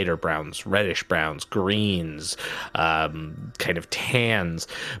like lighter browns, reddish browns, greens, kind of tans.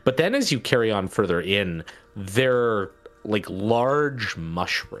 But then as you carry on further in, there are like large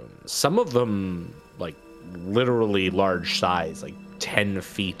mushrooms, some of them like literally large size, like 10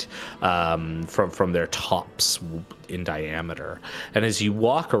 feet from their tops in diameter. And as you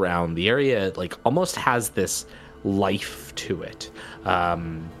walk around, the area like almost has this life to it,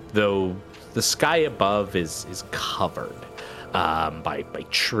 though the sky above is covered by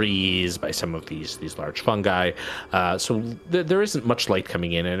trees, by some of these large fungi, so there isn't much light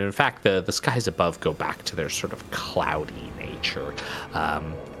coming in, and in fact the skies above go back to their sort of cloudy nature.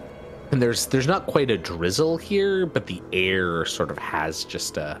 And there's not quite a drizzle here, but the air sort of has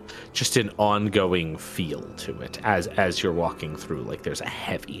just an ongoing feel to it as you're walking through. Like there's a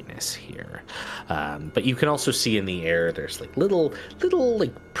heaviness here, but you can also see in the air there's like little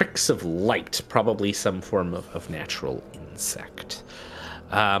like pricks of light, probably some form of natural insect.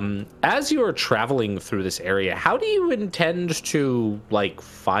 As you are traveling through this area, how do you intend to like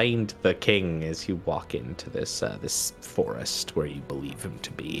find the king as you walk into this this forest where you believe him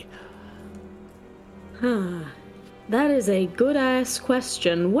to be? That is a good-ass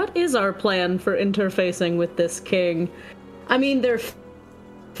question. What is our plan for interfacing with this king? I mean, they're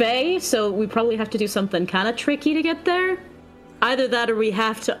Fae, so we probably have to do something kind of tricky to get there. Either that or we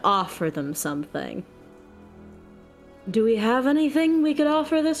have to offer them something. Do we have anything we could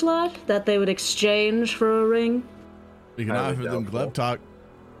offer this lot that they would exchange for a ring? We can offer them glove talk.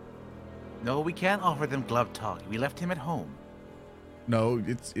 No, we can't offer them glove talk. We left him at home. No,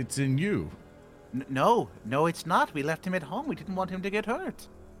 it's in you. No, it's not. We left him at home. We didn't want him to get hurt.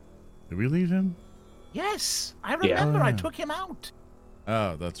 Did we leave him? Yes, I remember. Yeah. I took him out.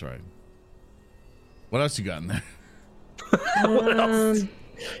 Oh, that's right. What else you got in there? What else?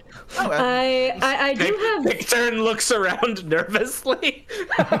 I do have. Victor looks around nervously.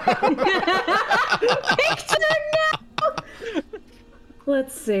 Victor, no!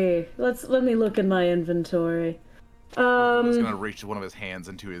 Let's see. Let me look in my inventory. He's gonna reach one of his hands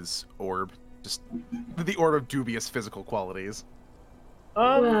into his orb. Just the orb of dubious physical qualities.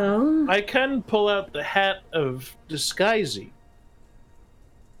 Well, I can pull out the hat of disguising.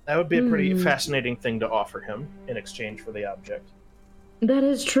 That would be a pretty fascinating thing to offer him in exchange for the object. that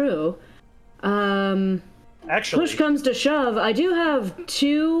is true. Actually, Push comes to shove, I do have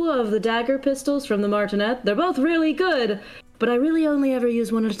 2 of the dagger pistols from the Martinet. They're both really good, but I really only ever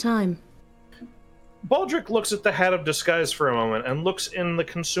use one at a time. Baldric looks at the hat of disguise for a moment and looks in the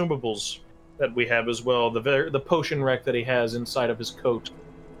consumables that we have as well, the potion rack that he has inside of his coat.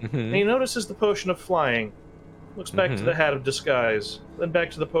 Mm-hmm. And he notices the potion of flying. Looks back to the hat of disguise, then back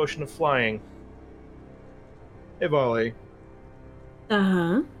to the potion of flying. Hey, Volley.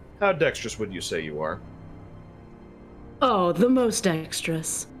 Uh-huh. How dexterous would you say you are? Oh, the most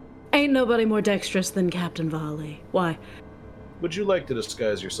dexterous. Ain't nobody more dexterous than Captain Volley. Why? Would you like to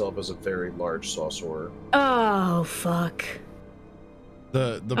disguise yourself as a very large sorcerer? Oh, fuck.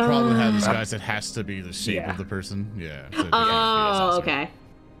 The problem with this guys, it has to be the shape of the person. Yeah. So Oh, okay.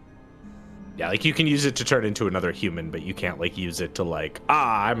 Yeah, like you can use it to turn into another human, but you can't like use it to like,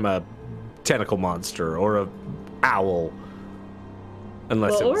 I'm a tentacle monster or a owl.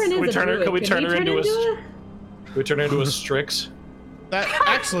 Unless Well, Orin it's... is a druid. Can we turn her into a a... Strix? That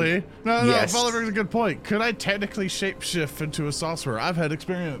actually, no, Yes. Volley brings a good point. Could I technically shapeshift into a sorcerer? I've had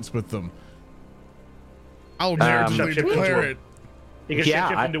experience with them. I'll narratively declare it. You can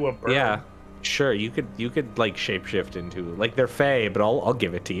shift into a bird. Yeah, sure. You could like shapeshift into like they're Fae, but I'll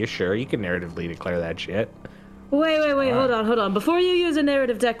give it to you. Sure, you can narratively declare that shit. Wait, hold on. Before you use a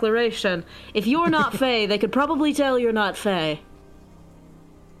narrative declaration, if you're not Fae, they could probably tell you're not Fae.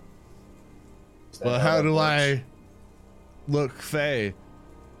 Well, how do I look Fae?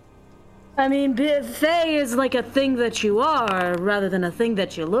 I mean, Fae is like a thing that you are, rather than a thing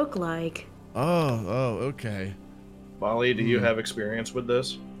that you look like. Oh, okay. Molly, do you have experience with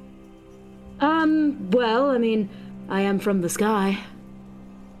this? Well, I mean, I am from the sky.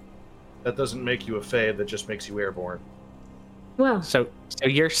 That doesn't make you a fae, that just makes you airborne. Well, So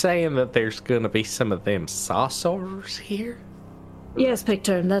you're saying that there's gonna be some of them sorcerers here? yes,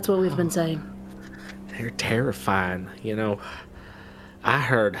 Picturn, that's what we've been saying. They're terrifying. You know, I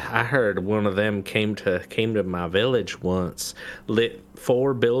heard one of them came to my village once, lit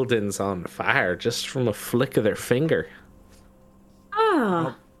 4 buildings on fire just from a flick of their finger. I Ah,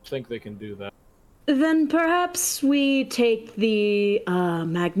 don't think they can do that. Then perhaps we take the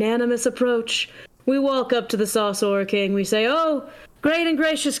magnanimous approach. We walk up to the Saucer King. We say, "Oh, great and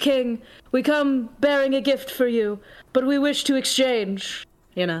gracious King, we come bearing a gift for you, but we wish to exchange."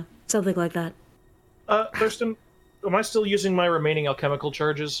 You know, something like that. Thurston, am I still using my remaining alchemical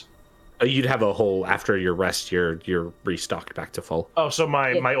charges? You'd have a whole after your rest. You're restocked back to full. Oh, so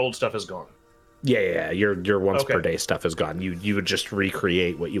my old stuff is gone. Yeah. Your once Okay. per day stuff is gone. You would just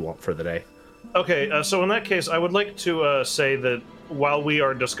recreate what you want for the day. Okay, so in that case, I would like to say that while we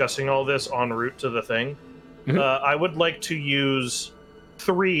are discussing all this en route to the thing, I would like to use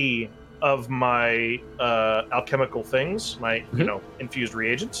 3 of my alchemical things, my infused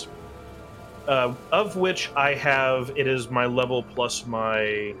reagents, of which I have. It is my level plus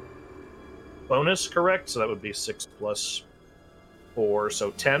my bonus, correct? So that would be 6 plus 4,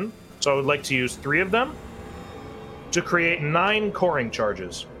 so 10. So I would like to use 3 of them to create 9 coring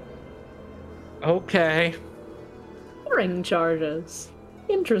charges. Okay. Ring charges.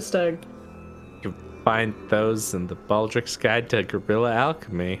 Interesting. You find those in the Baldric's Guide to Guerrilla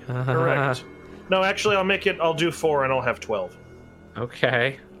Alchemy. Correct. No, actually, I'll do 4 and I'll have 12.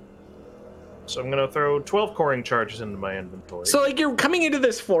 Okay. So I'm going to throw 12 coring charges into my inventory. So, like, you're coming into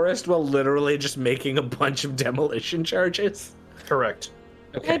this forest while literally just making a bunch of demolition charges? Correct.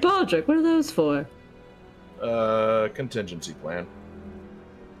 Okay. Hey, Baldric, what are those for? Contingency plan.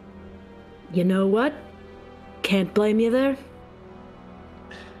 You know what? Can't blame you there.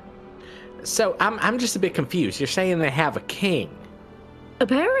 So, I'm just a bit confused. You're saying they have a king.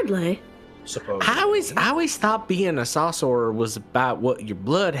 Apparently. Suppose. I always thought being a sorcerer was about what your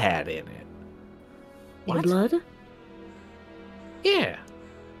blood had in it. Your What? blood? Yeah.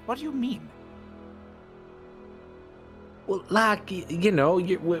 What do you mean? Well, like, you know,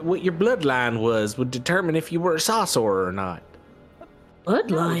 what your bloodline was would determine if you were a sorcerer or not.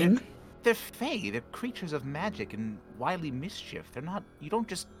 Bloodline? No, they're fey. They're creatures of magic and wily mischief. They're not. You don't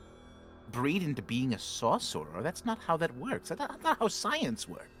just breed into being a sorcerer. That's not how that works. That's not how science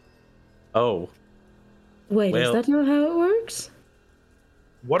works. Oh. Wait, Well- is that not how it works?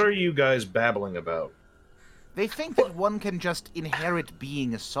 What are you guys babbling about? They think that one can just inherit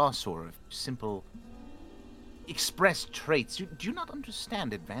being a sorcerer. Simple, expressed traits. Do you not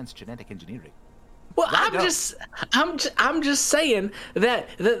understand advanced genetic engineering? Well, Right I'm just saying that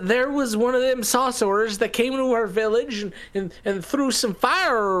there was one of them sorcerers that came into our village and threw some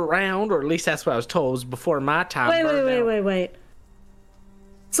fire around, or at least that's what I was told. It was before my time. Wait.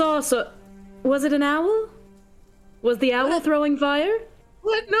 So, was it an owl? Was the owl throwing fire?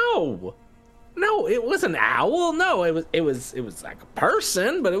 What? No, it was an owl. No, it was like a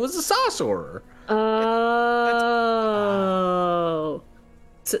person, but it was a sorcerer. Oh.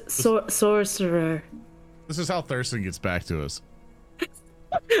 Sorcerer. This is how Thurston gets back to us.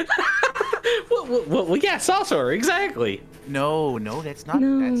 Well, yeah, sorcerer, exactly. No, that's not.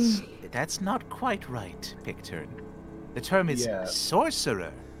 No. That's not quite right, Picturn. The term is Yeah.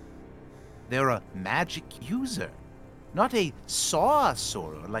 sorcerer. They're a magic user, not a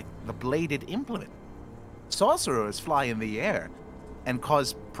sorcerer like the bladed implement. Sorcerers fly in the air and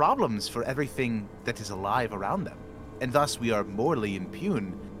cause problems for everything that is alive around them, and thus we are morally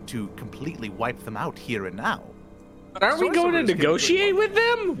impune to completely wipe them out here and now. But aren't we going to Sorcerers can do negotiate with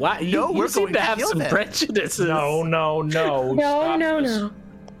them? Why? No, You we're seem going to to have kill some them. prejudices. No. No. Stop this. No.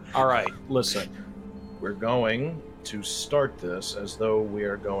 All right, listen. We're going to start this as though we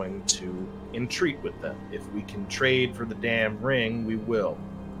are going to entreat with them. If we can trade for the damn ring, we will.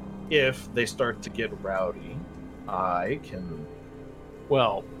 If they start to get rowdy, I can...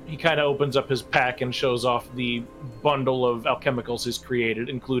 Well, he kind of opens up his pack and shows off the bundle of alchemicals he's created,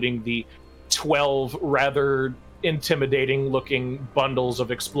 including the 12 rather intimidating-looking bundles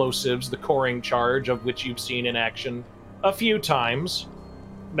of explosives, the coring charge, of which you've seen in action a few times,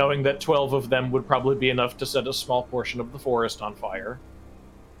 knowing that 12 of them would probably be enough to set a small portion of the forest on fire.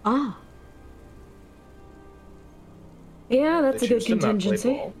 Ah. Yeah, that's They a good choose to not play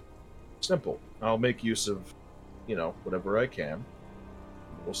contingency. ball. Simple. I'll make use of, whatever I can.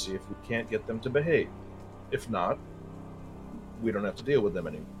 We'll see if we can't get them to behave. If not, we don't have to deal with them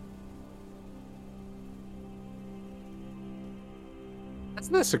anymore. As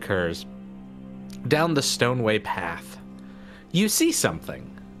this occurs, down the stoneway path, you see something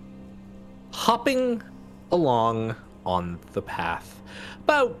hopping along on the path,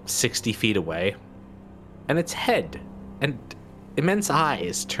 about 60 feet away, and its head and immense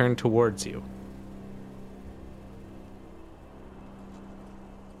eyes turn towards you.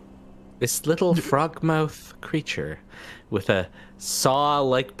 This little frog-mouth creature with a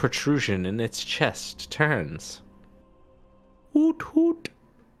saw-like protrusion in its chest turns. Hoot hoot.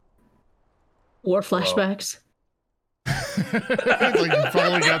 War flashbacks. Like you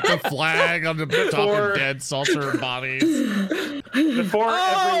finally got the flag on the top of dead saucer bodies. Before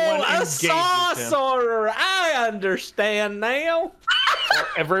everyone a engages him. saucer! I understand now.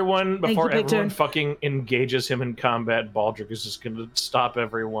 Before Victor. everyone fucking engages him in combat, Baldric is just gonna stop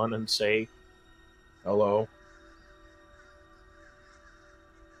everyone and say, "Hello."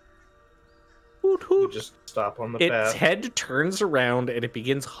 Hoot, You hoot. just stop on the Its path. head turns around and it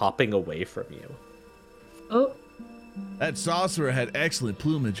begins hopping away from you. Oh, That saucer had excellent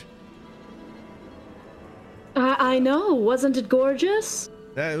plumage. I know. Wasn't it gorgeous?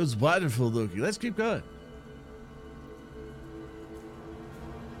 That was wonderful looking. Let's keep going.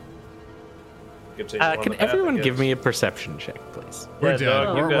 Continue on Can the path, I everyone guess. give me a perception check, please? We're Yeah, dead.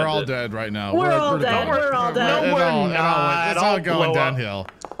 Doug, you We're got all it. dead right now. We're all good. dead. We're all dead. No, we're It's not. all I'll going blow up. downhill.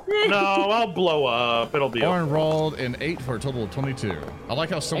 No, I'll blow up. It'll be Oren okay. rolled an 8 for a total of 22. I like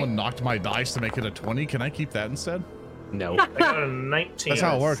how someone knocked my dice to make it a 20. Can I keep that instead? No, I got a 19. That's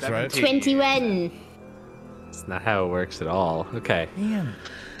how it works, right? 21. it's not how it works at all. Okay. Damn.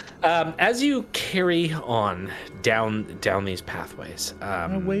 As you carry on down these pathways,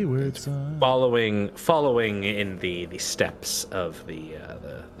 A wayward son. following in the steps of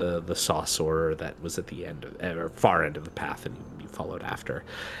the saucer that was at the end of, or far end of the path, and you followed after.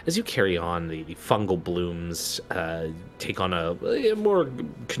 As you carry on, the fungal blooms take on a more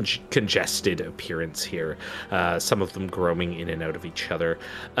congested appearance here. Some of them growing in and out of each other.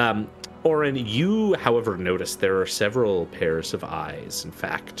 Oren, you, however, notice there are several pairs of eyes. In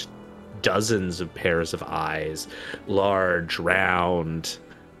fact, dozens of pairs of eyes, large, round,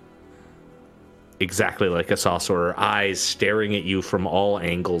 exactly like a saucer, eyes staring at you from all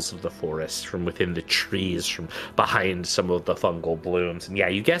angles of the forest, from within the trees, from behind some of the fungal blooms. And yeah,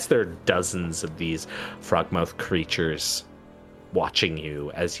 you guess there are dozens of these frogmouth creatures watching you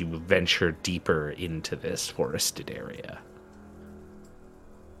as you venture deeper into this forested area.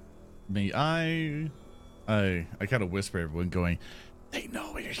 I kind of whisper everyone going, they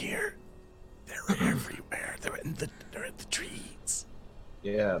know we're here. They're everywhere. They're in the trees.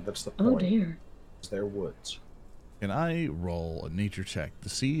 Yeah, that's the Oh point. dear. It's their woods. Can I roll a nature check to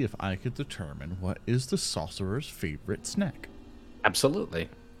see if I could determine what is the sorcerer's favorite snack? Absolutely.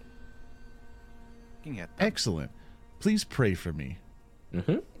 Looking at them. Excellent. Please pray for me.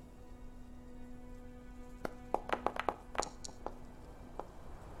 Mm-hmm.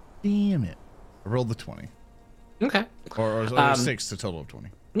 Damn it. I rolled the 20. Okay. Or 6 to total of 20.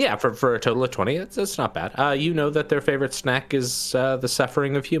 Yeah, for a total of 20, it's not bad. You know that their favorite snack is the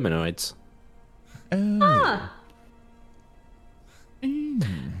suffering of humanoids. Oh. Ah,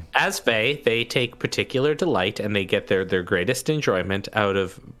 As Fae, they take particular delight and they get their greatest enjoyment out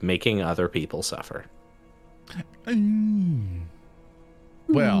of making other people suffer.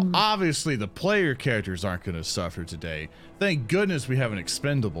 Well, obviously the player characters aren't going to suffer today. Thank goodness we have an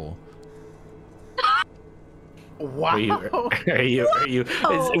expendable. Wow. Are you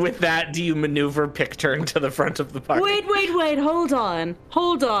with that, do you maneuver Picturn to the front of the party? wait. Hold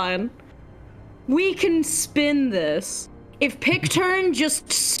on. We can spin this. If Picturn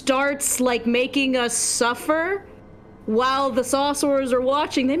just starts like making us suffer while the sorcerers are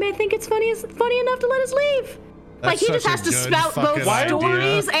watching, they may think it's funny enough to let us leave. Like he just such has a to good spout both fucking idea.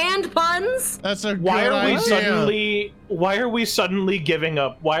 stories and puns. That's a Why good are we idea. Why are we suddenly giving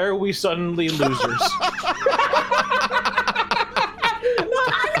up? Why are we suddenly losers? I'm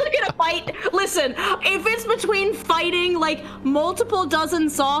not gonna fight. Listen, if it's between fighting like multiple dozen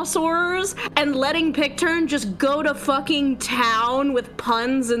sorcerers and letting Picturn just go to fucking town with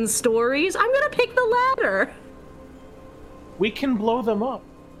puns and stories, I'm gonna pick the latter. We can blow them up.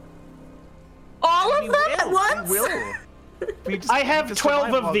 All of them at once? We will. I have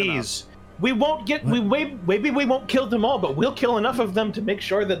 12 of these. We won't get. Maybe we won't kill them all, but we'll kill enough of them to make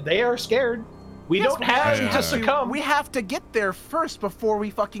sure that they are scared. We Yes, don't we have have to to- succumb. We have to get there first before we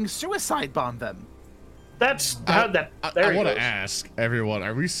fucking suicide bomb them. That's how that. There I he want goes. to ask everyone,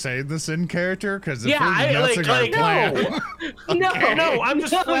 are we saying this in character? Because if Yeah, we're I- messing our like, plan. No, No, I'm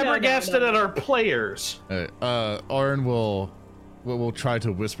just No, flabbergasted no. at our players. Oren will try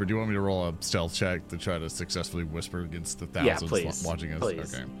to whisper. Do you want me to roll a stealth check to try to successfully whisper against the Yeah, thousands please. watching us?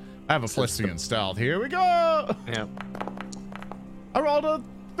 Please. Okay. I have a +2 in stealth. Here we go. Yeah. I rolled a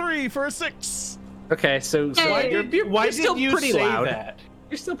 3 for a 6. Okay, so Why you're still did you pretty say loud. that?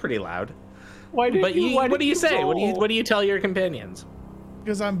 You're still pretty loud. Why did But you? Why what did do you say? roll? What do you tell your companions?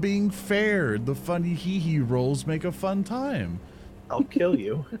 Because I'm being fair. The funny hee-hee rolls make a fun time. I'll kill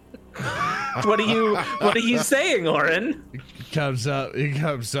you. What are you saying, Oren? He comes up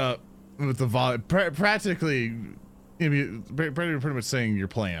with the volume. Practically, pretty much saying your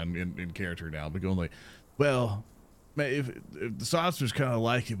plan in character now, but going like, well, if the saucers kind of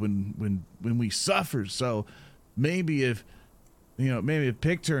like it when we suffer, so maybe if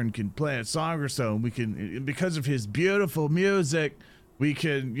Picturn can play a song or so, and we can, because of his beautiful music, we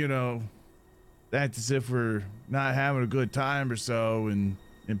can act as if we're not having a good time or so, and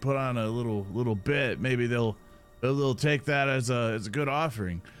put on a little bit. Maybe they'll take that as a good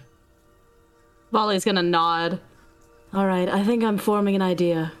offering. Volley's gonna nod. All right, I think I'm forming an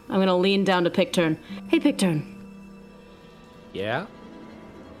idea. I'm gonna lean down to Picturn. Hey, Picturn. Yeah?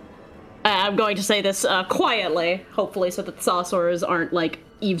 I'm going to say this quietly, hopefully, so that the Saucerers aren't,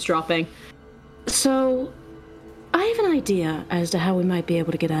 eavesdropping. So, I have an idea as to how we might be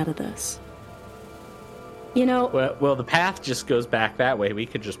able to get out of this. Well, the path just goes back that way. We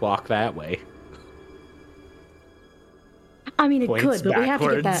could just walk that way. I mean, it Points could, but we have to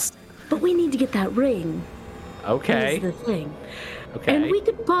get that. backwards. But we need to get that ring. Okay. That's the thing. Okay. And we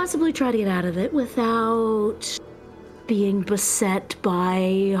could possibly try to get out of it without being beset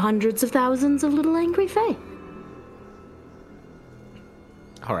by hundreds of thousands of little angry fae.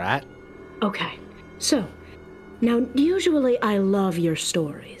 All right. Okay. So, now, usually I love your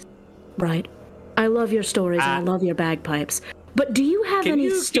stories, right? I love your stories and I love your bagpipes. But do you have any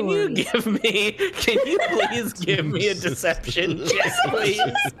stories? Can you please give me a deception check, please?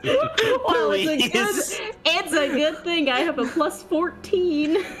 Well, it's a good thing I have a plus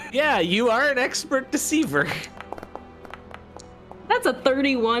 14. Yeah, you are an expert deceiver. That's a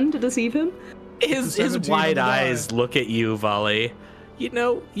 31 to deceive him. His wide eyes look at you, Volley.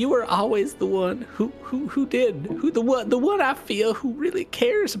 You were always the one the one I feel who really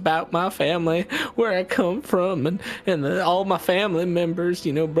cares about my family, where I come from, and all my family members,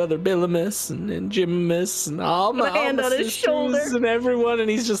 Brother Billamus and Jimus and all my sisters and everyone, and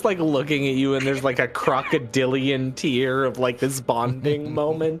he's just looking at you, and there's a crocodilian tear of this bonding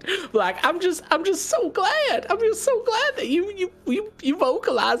moment. I'm just so glad. I'm just so glad that you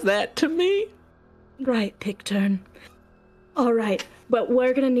vocalized that to me. Right, Picturn. All right. But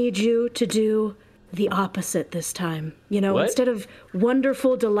we're going to need you to do the opposite this time. What? Instead of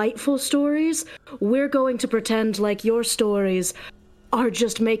wonderful, delightful stories, we're going to pretend like your stories are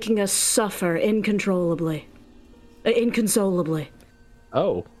just making us suffer inconsolably.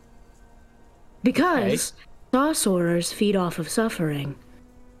 Oh. Because saucerers feed off of suffering.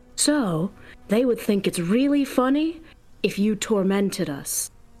 So, they would think it's really funny if you tormented us.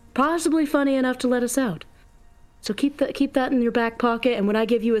 Possibly funny enough to let us out. So keep that in your back pocket, and when I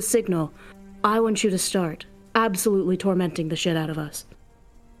give you a signal, I want you to start absolutely tormenting the shit out of us.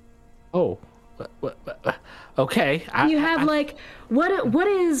 Oh, okay. You have what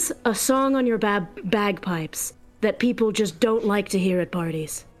is a song on your bagpipes that people just don't like to hear at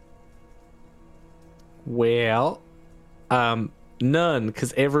parties? Well, none,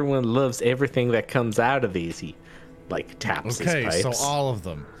 because everyone loves everything that comes out of these. He taps his pipes. Okay, so all of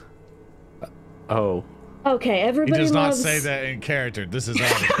them. Oh. Okay, everybody He does not loves... say that in character. This is all.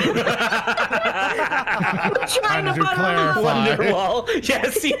 trying to clarify. Wonderwall.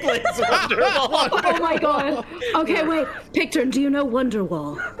 Yes, he plays Wonderwall. Oh my god. Okay, wait. Picturn, do you know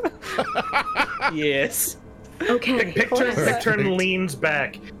Wonderwall? Yes. Okay. Picturn leans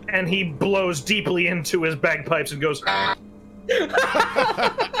back and he blows deeply into his bagpipes and goes.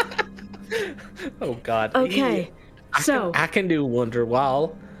 Oh god. Okay. I can do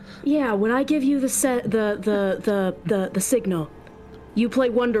Wonderwall. Yeah, when I give you the signal, you play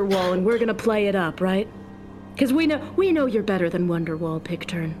Wonderwall, and we're gonna play it up, right? Because we know you're better than Wonderwall,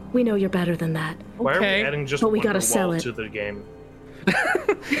 Picturn. We know you're better than that. Why are we adding just But we gotta sell Wonderwall it. to the game?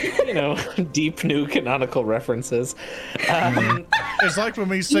 Deep new canonical references. It's like when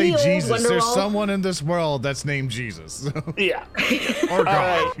we say Jesus. There's Wonderwall. someone in this world that's named Jesus. Yeah. Or God.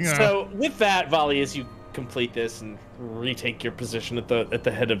 All right. So with that, Volley, as you complete this and retake your position at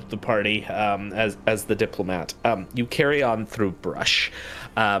the head of the party as the diplomat, you carry on through brush,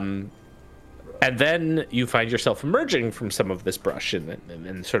 and then you find yourself emerging from some of this brush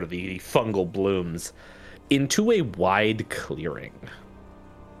and sort of the fungal blooms into a wide clearing.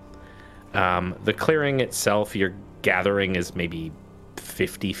 The clearing itself, you're gathering, is maybe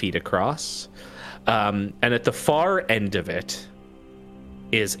 50 feet across, and at the far end of it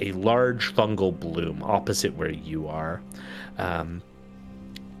is a large fungal bloom opposite where you are. And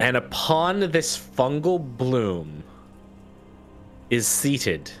upon this fungal bloom is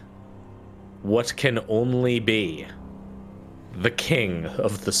seated what can only be the king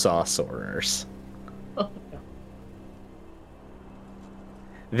of the Saucerers.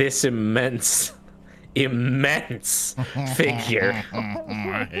 This immense immense figure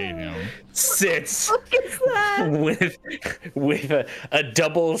I hate him. sits What is that? with a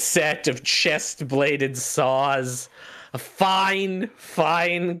double set of chest-bladed saws, a fine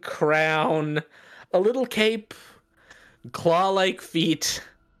crown, a little cape, claw-like feet,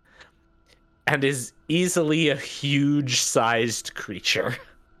 and is easily a huge-sized creature.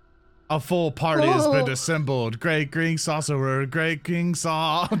 A full party has been Oh. assembled. Great King Sorcerer, Great King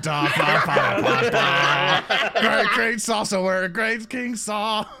Saw. Da, da, da, da, da. Great Sorcerer, Great King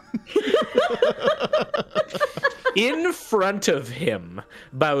Saw. In front of him,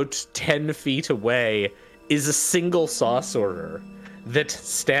 about 10 feet away, is a single sorcerer that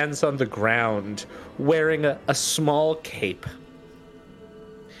stands on the ground wearing a small cape.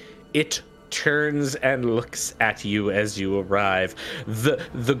 It turns and looks at you as you arrive.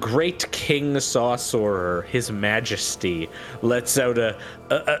 The great King Sorcerer, His Majesty, lets out a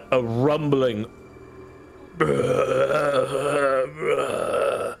rumbling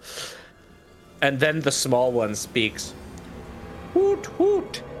and then the small one speaks. Hoot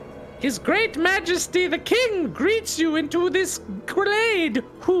hoot! His Great Majesty the King greets you into this glade.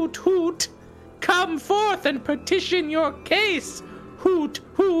 Hoot hoot! Come forth and petition your case. Hoot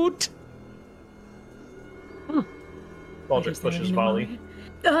hoot! Baldric pushes Volley.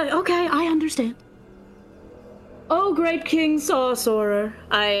 Okay, I understand. Oh, great King Sorcerer,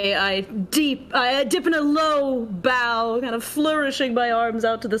 I dip in a low bow, kind of flourishing my arms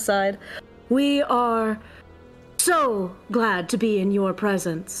out to the side. We are so glad to be in your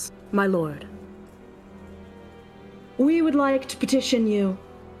presence, my lord. We would like to petition you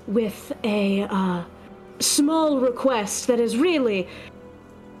with a small request that is really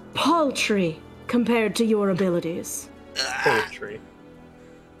paltry compared to your abilities. Poetry.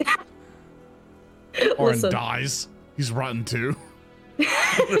 Orin Listen. dies. He's rotten too.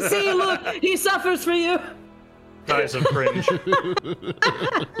 See, look, he suffers for you. Dies of cringe.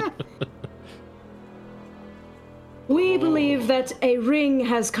 We believe that a ring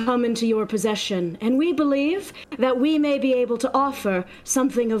has come into your possession, and we believe that we may be able to offer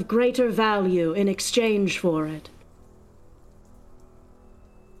something of greater value in exchange for it.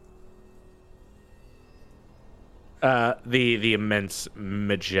 The immense,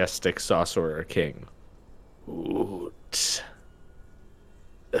 majestic Sorcerer King. Hoot.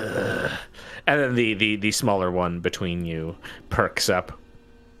 And then the smaller one between you perks up.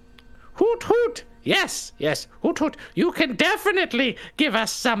 Hoot hoot! Yes, hoot hoot! You can definitely give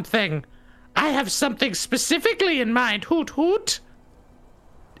us something. I have something specifically in mind. Hoot hoot!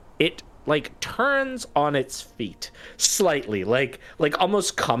 It turns on its feet slightly, like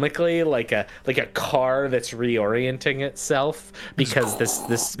almost comically, like a car that's reorienting itself because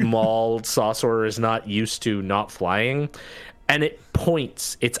this small sorcerer is not used to not flying, and it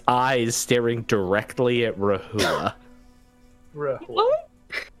points its eyes staring directly at Rahua.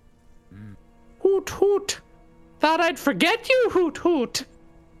 Hoot hoot! Thought I'd forget you, hoot hoot!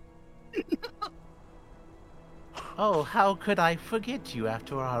 Oh, how could I forget you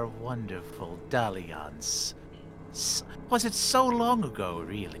after our wonderful dalliance? Was it so long ago,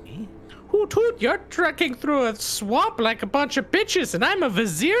 really? Hoot hoot, you're trekking through a swamp like a bunch of bitches, and I'm a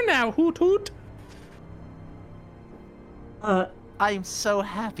vizier now, hoot hoot! I'm so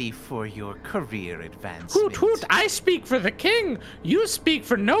happy for your career advancement. Hoot hoot, I speak for the king! You speak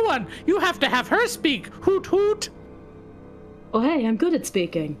for no one! You have to have her speak! Hoot hoot! Oh, hey, I'm good at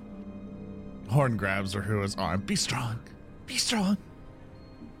speaking. Horn grabs Rahua's arm. Be strong. Be strong.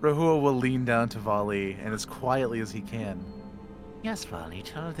 Rahua will lean down to Volley and as quietly as he can. Yes, Volley,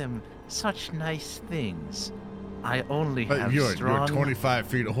 tell them such nice things. I only But have you're strong... 25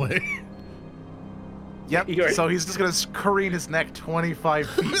 feet away. Yep, You're- so he's just gonna careen his neck 25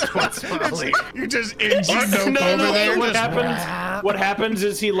 feet towards Volley. You just inching over there. What just- happens? What happens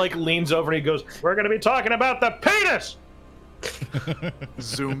is he leans over and he goes, "We're gonna be talking about the penis."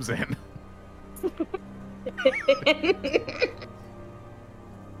 Zooms in.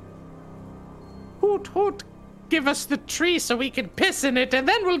 Hoot hoot, give us the tree so we can piss in it, and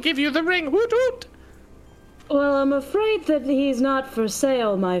then we'll give you the ring, hoot hoot! Well, I'm afraid that he's not for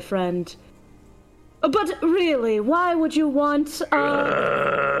sale, my friend. But really, why would you want, All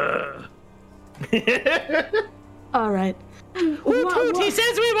right. Hoot hoot, he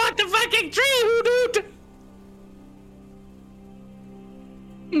says we want the fucking tree, hoot hoot!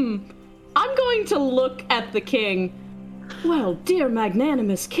 I'm going to look at the king. Well, dear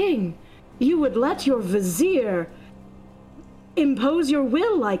magnanimous king, you would let your vizier impose your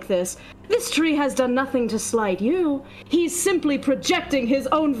will like this. This tree has done nothing to slight you. He's simply projecting his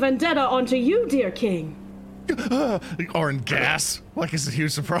own vendetta onto you, dear king. Orin gas. Like it's a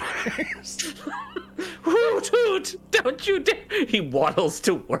huge surprise. Hoot, hoot! Don't you dare! He waddles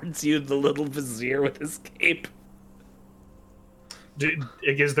towards you, the little vizier with his cape.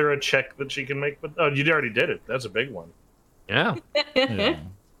 Is there a check that she can make? Oh, you already did it. That's a big one. Yeah. Yeah.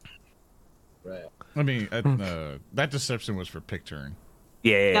 Right. I mean, that deception was for pick turn.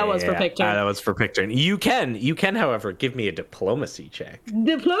 Yeah, That was for pick turn. That was for pick turn. You can, however, give me a diplomacy check.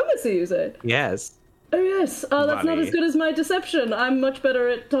 Diplomacy, you said? Yes. Oh, yes. That's not Money. as good as my deception. I'm much better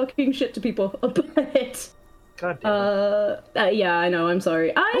at talking shit to people. But, God damn it. yeah, I know. I'm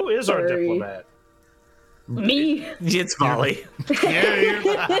sorry. Who is our diplomat? Me. It's Molly. Yeah,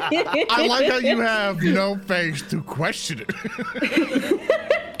 I like how you have no face to question it.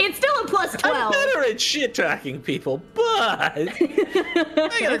 It's still a plus 12. I'm better at shit talking people, but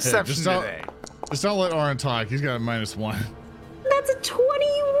Make an exception just don't- today. Just don't let Oren talk. He's got a -1. That's a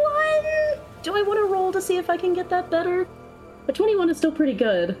 21. Do I want to roll to see if I can get that better? A 21 is still pretty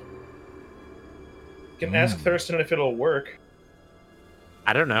good. You can ask Thurston if it'll work.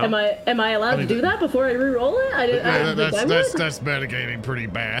 I don't know. Am I allowed to do that before I re-roll it? I didn't think I would. That's mitigating pretty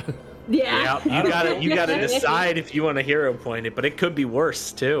bad. Yeah. Yeah, you gotta decide if you want to hero point it, but it could be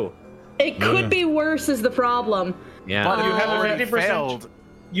worse too. It could be worse is the problem. Yeah. But You have a already 50%. failed.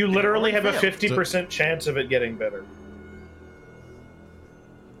 You literally have a failed. 50% chance of it getting better.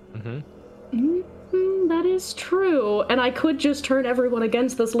 That is true. And I could just turn everyone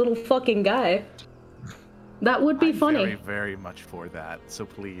against this little fucking guy. That would be I'm funny. very, very much for that. So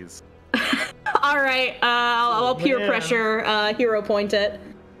please. All right, I'll peer man. pressure hero point it.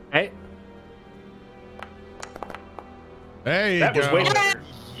 Hey, Hey, That was way better.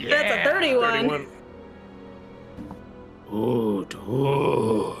 That's a 31. Hoot,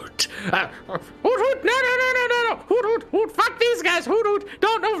 hoot. Hoot, hoot, no. Hoot, hoot, hoot. Fuck these guys. Hoot, hoot.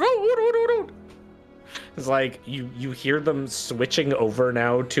 Don't, no, hoot, hoot, hoot, hoot. It's like you hear them switching over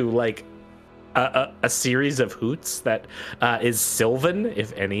now to like a series of hoots that is Sylvan,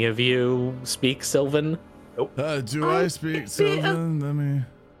 if any of you speak Sylvan. do I speak Sylvan? Let me.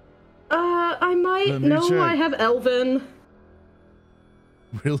 I might. Let me No, check. I have Elven.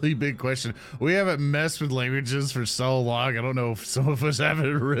 Really big question. We haven't messed with languages for so long. I don't know if some of us have it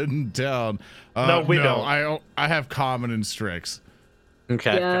written down. No, we don't. I have Common and Strix.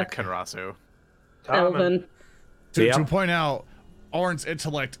 Okay. Yeah, Karasu. Elven. To point out, Oren's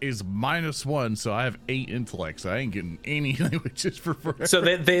intellect is -1, so I have 8 intellect. So I ain't getting any languages for forever. So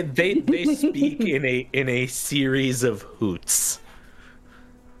they speak in a series of hoots.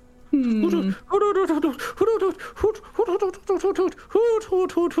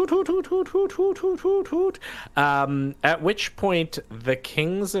 At which point the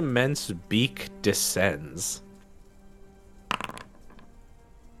king's immense beak descends.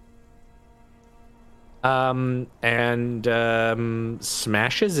 And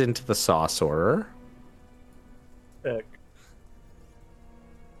smashes into the sorcerer. Heck.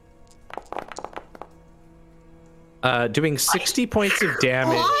 Doing 60 points of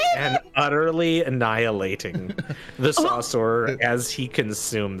damage and utterly annihilating the sorcerer as he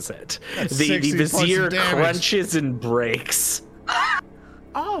consumes it. The 60 points of vizier damage. crunches and breaks.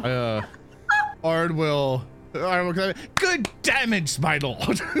 Oren will. Good damage, my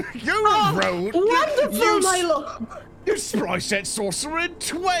lord. You rogue. Wonderful, my lord. You spliced that sorcerer in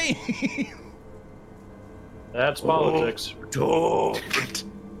twain. That's politics. Don't.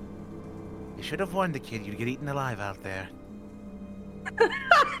 You should have warned the kid you'd get eaten alive out there.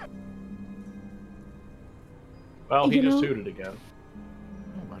 Well, he You just know- hooted again.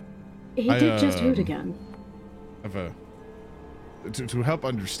 He I, did just hoot again. To help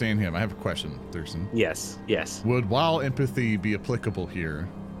understand him, I have a question, Thurston. Yes. Would wild empathy be applicable here?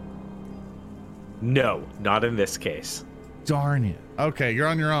 No, not in this case. Darn it. Okay, you're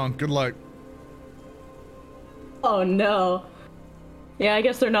on your own. Good luck. Oh no. Yeah, I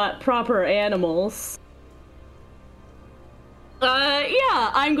guess they're not proper animals.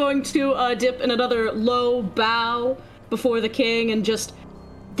 Yeah, I'm going to dip in another low bow before the king and just.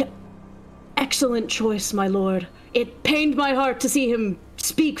 Excellent choice, my lord. It pained my heart to see him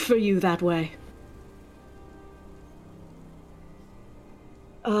speak for you that way.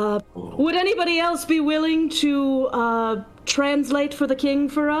 Would anybody else be willing to translate for the king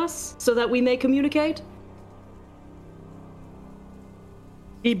for us so that we may communicate?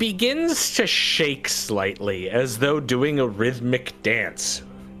 He begins to shake slightly as though doing a rhythmic dance.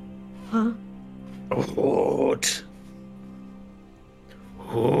 Huh? Hoot.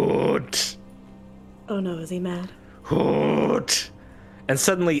 Hoot. Oh no, is he mad? Hoot. And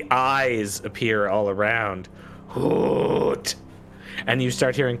suddenly eyes appear all around. Hoot. and you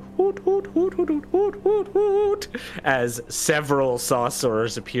start hearing hoot, hoot, hoot, hoot, hoot, hoot, hoot, hoot, as several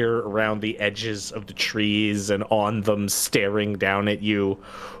saucers appear around the edges of the trees and on them, staring down at you.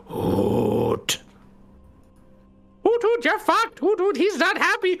 Hoot. Hoot, hoot, you're fucked. Hoot, hoot, he's not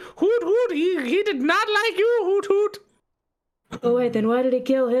happy. Hoot, hoot, he did not like you. Hoot, hoot. Oh, wait, then why did he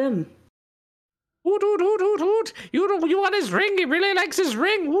kill him? Hoot, hoot, hoot, hoot, hoot. You want his ring? He really likes his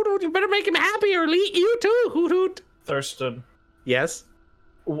ring. Hoot, hoot, you better make him happy or he'll eat you too. Hoot, hoot. Thurston. Yes?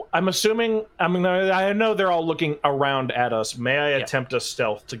 I'm assuming, I know they're all looking around at us. May I attempt a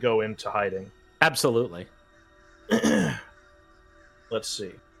stealth to go into hiding? Absolutely. Let's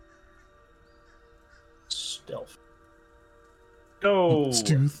see. Stealth. Go!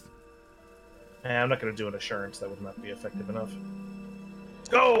 Stooth. I'm not going to do an assurance. That would not be effective enough.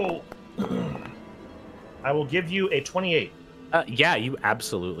 Go! I will give you a 28. Yeah, you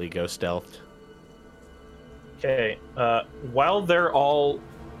absolutely go stealthed. Okay. While they're all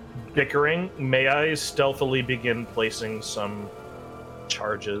bickering, may I stealthily begin placing some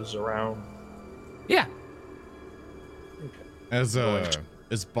charges around? Yeah. As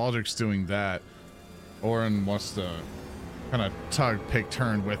Baldric's doing that, Orin wants to kind of pick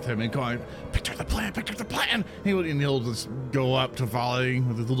turn with him and going, picture the plan. And he'll just go up to volley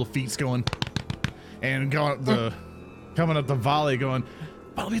with his little feet going, and coming up the volley going,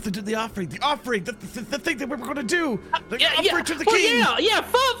 well, we have to do the offering, the thing that we're going to do, offering to the king.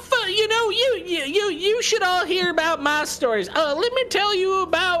 You should all hear about my stories. Let me tell you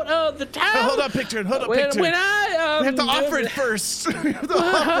about the time. Hold up, Picturn. When I we have to offer it first. We have to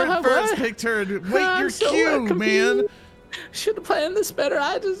offer it first, Picturn. Wait your cue, man. Should have planned this better.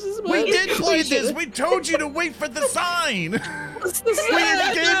 We did play this. We told you to wait for the sign. What's the sign? We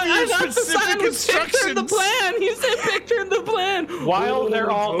gave you specific instructions. Picture the plan. You said picture the plan. While they're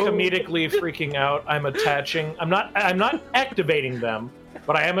all comedically freaking out, I'm not activating them,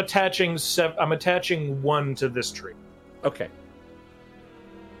 but I am attaching one to this tree. Okay.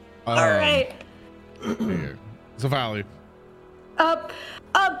 All right. Zavali.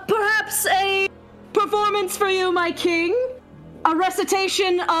 Perhaps a performance for you, my king. A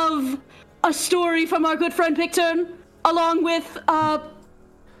recitation of a story from our good friend Picturn, along with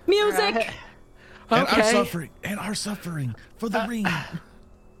music. And our suffering for the ring.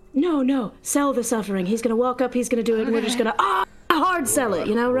 No, sell the suffering. He's gonna walk up, he's gonna do it, and we're just gonna hard sell it,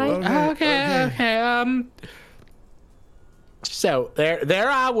 you know, right? Okay. So there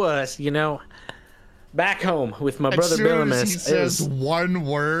I was, back home with my brother Billamus. As he says one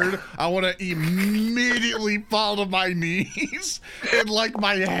word, I want to immediately fall to my knees, and like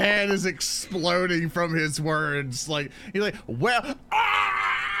my head is exploding from his words. Like he's like, well,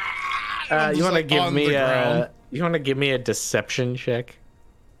 you want to give me a deception check?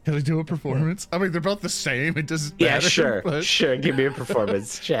 Can I do a performance? I mean, they're both the same. It doesn't matter. Yeah, sure. Give me a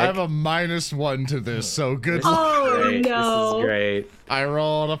performance check. I have a -1 to this, so good. Oh great. no! This is great. I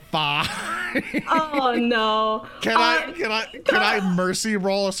rolled a 5. Oh no! Can I mercy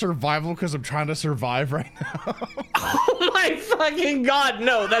roll a survival because I'm trying to survive right now? Oh my fucking god!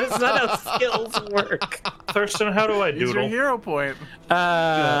 No, that is not how skills work. Thurston, how do I doodle? Use your hero point.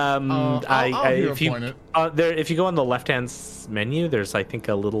 If you go on the left-hand menu, there's I think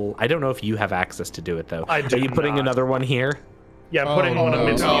a little. I don't know if you have access to do it though. Are you putting another one here? Yeah, I'm putting one of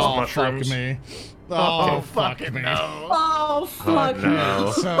Mitzi's mushrooms. Fuck me. Oh, fuck me. Oh, fuck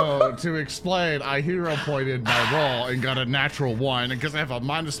no. So, to explain, I hero pointed my roll and got a natural 1, and because I have a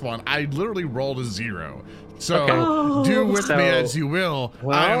 -1, I literally rolled a 0. So, do with me as you will.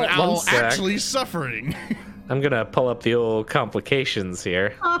 Well, I'm actually suffering. I'm gonna pull up the old complications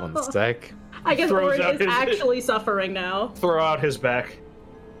here. One sec. I guess Orin is actually suffering now. Throw out his back.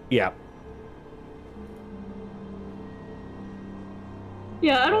 Yeah.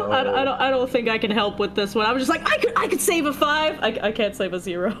 Yeah, I don't think I can help with this one. I was just like, I could save a 5. I can't save a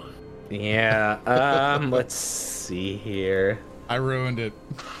 0. Yeah. Let's see here. I ruined it.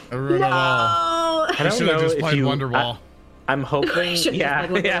 I ruined it all. I don't should have know just if played you. Wonderwall. I'm hoping. Yeah.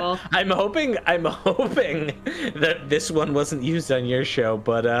 I'm hoping that this one wasn't used on your show,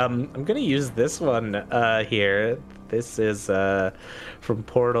 but I'm gonna use this one here. This is from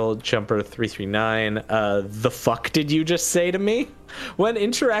Portal Jumper 339. The fuck did you just say to me? When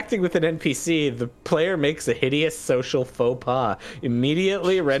interacting with an NPC, the player makes a hideous social faux pas,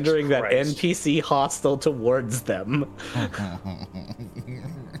 immediately rendering that NPC hostile towards them.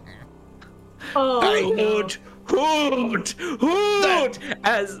 Hoot!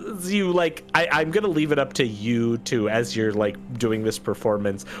 As you I'm gonna leave it up to you two as you're doing this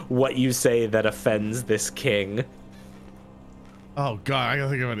performance, what you say that offends this king. Oh god, I gotta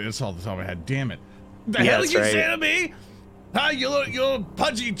think of an insult off the top of my head. Damn it. The hell did you say to me? Huh, you little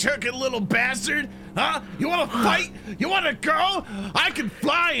pudgy turkey little bastard? Huh? You wanna fight? You wanna go? I can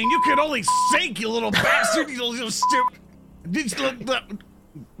fly and you can only sink, you little bastard, you little stupid.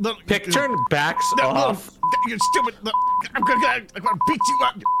 Picturne backs off. You stupid. I'm gonna beat you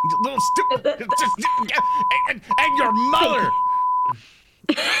up, you little stupid. And your mother.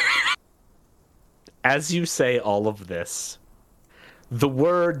 As you say all of this, the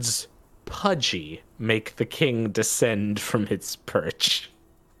words pudgy make the king descend from his perch.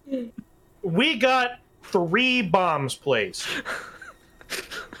 We got 3 bombs placed.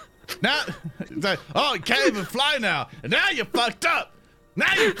 Now, oh, you can't even fly now. And now you fucked up.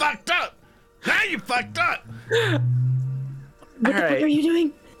 Now you fucked up. Now you fucked up. What the fuck are you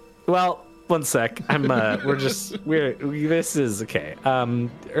doing? Well, one sec. This is okay.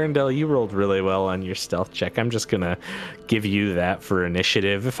 Erndel, you rolled really well on your stealth check. I'm just gonna give you that for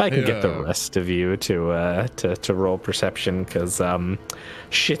initiative. If I can get the rest of you to roll perception, because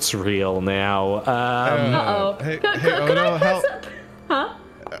shit's real now. Hey, Can I pass up? Huh?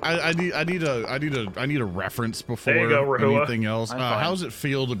 I need a reference before There you go, Rahua. anything else. How does it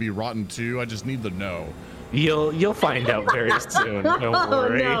feel to be rotten 2? I just need to know. You'll find out very soon. Don't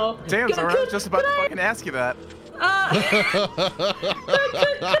worry. No. Damn, Zora, I was just about to fucking ask you that. Can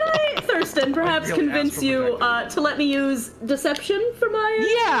I, Thurston, perhaps Really convince ask for you to let me use deception for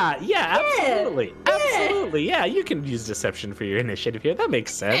my... Yeah, absolutely. Absolutely. Yeah, you can use deception for your initiative here. That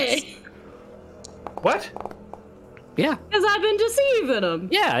makes sense. What? Yeah. Because I've been deceiving him.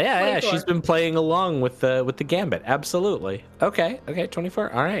 Yeah. 24. She's been playing along with the gambit. Absolutely. Okay,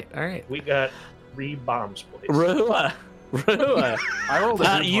 24. All right. We got 3 bombs placed. Rahua. I rolled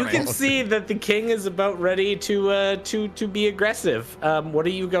a You 20. can see that the king is about ready to be aggressive. What are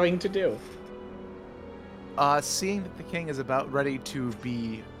you going to do? Seeing that the king is about ready to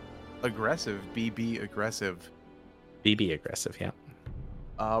be aggressive, be aggressive, Be aggressive, yeah.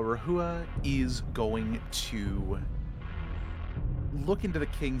 Rahua is going to look into the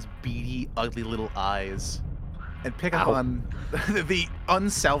king's beady, ugly little eyes and pick up on the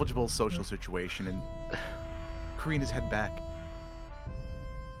unsalvageable social situation and careen his head back.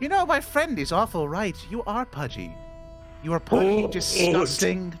 You know, my friend is awful right. You are pudgy. You are pudgy,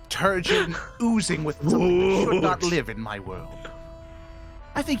 disgusting, turgid, and oozing with something that should not live in my world.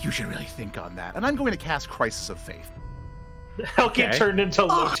 I think you should really think on that, and I'm going to cast Crisis of Faith. Helki turned into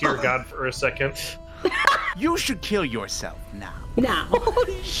low tier god for a second. You should kill yourself now. Now.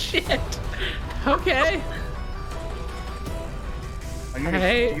 Holy shit. Okay. I'm gonna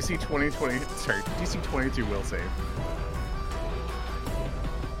Hey. DC 22 will save.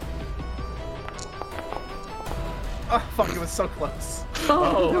 Oh, fuck, it was so close.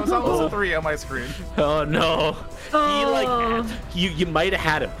 Oh, It was almost a 3 on my screen. Oh no. Oh. You might have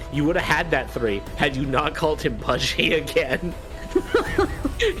had him. You would have had that 3 had you not called him pudgy again.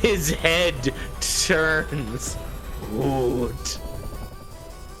 His head turns wood.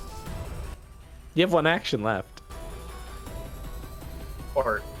 You have 1 action left.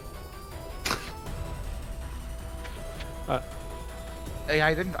 Or Hey,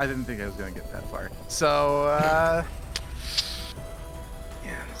 I didn't think I was gonna get that far. So,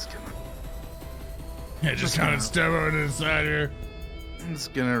 yeah, Just kind of step over to the side here. I'm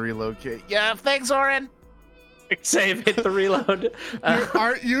just gonna relocate. Yeah, thanks, Oren. Save, hit the reload.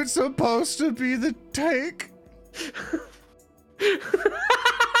 Aren't you supposed to be the tank?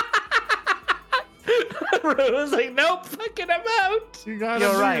 was like, nope, fucking I'm out. You gotta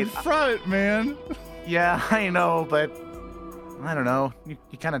You're be right. in front, man. Yeah, I know, but I don't know. You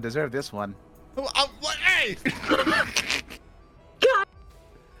kind of deserve this one. Hey!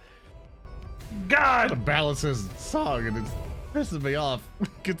 God! To balance his song and it's pissing me off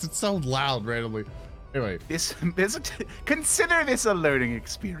because it's so loud randomly. Anyway, Consider this a learning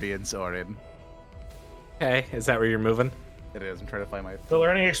experience, Oren. Okay, is that where you're moving? It is. I'm trying to find my. The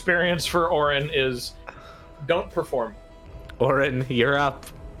learning experience for Oren is don't perform. Oren, you're up.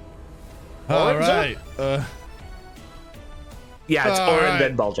 all Oren's right. Yeah, it's All Oren, right.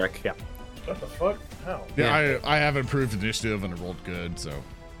 then Baldric. Yeah. What the fuck? How? Yeah, I have improved initiative and I rolled good, so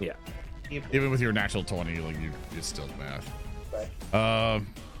Yeah. even with your natural 20, like you still math. Right. Oh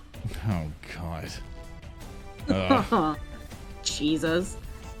god. Jesus.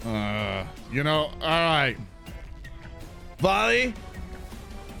 You know, all right. Volley,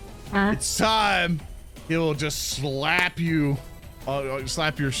 it's time. He will just slap you,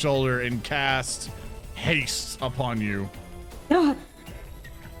 slap your shoulder and cast haste upon you. And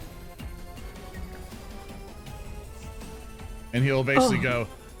he'll basically go,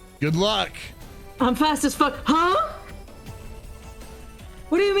 good luck. I'm fast as fuck. Huh?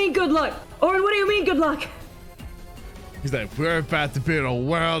 What do you mean good luck? Oren, what do you mean good luck? He's like, we're about to be in a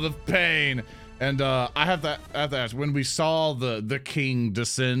world of pain. And I have to ask, when we saw the king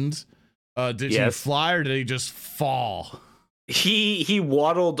descend, did he fly or did he just fall? He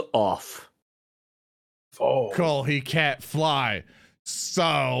waddled off. Oh, Cool, he can't fly.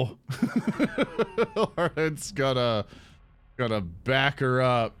 So Lauren's gotta back her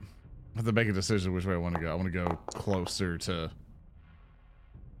up. I have to make a decision which way I want to go. I want to go closer to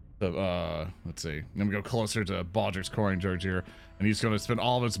the let's see. I'm gonna go closer to Baldrick's coring charge here, and he's gonna spend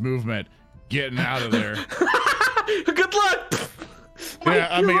all of his movement getting out of there. Good luck. Yeah,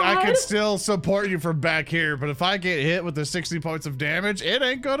 I mean, I can still support you from back here, but if I get hit with the 60 points of damage, it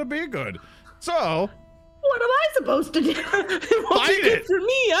ain't gonna be good. So What am I supposed to do? It won't be good for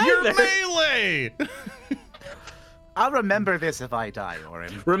me either. You're melee. I'll remember this if I die,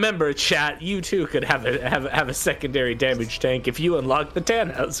 Orin. Remember, chat, you too could have a secondary damage tank if you unlock the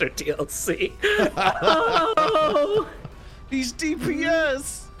Tannhauser DLC. Oh. He's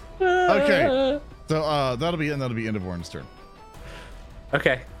DPS. Okay, so that'll be end of Orin's turn.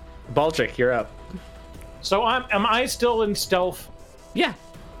 Okay, Baldrick, you're up. so am I still in stealth? Yeah.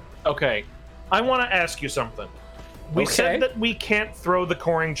 Okay, I want to ask you something. We said that we can't throw the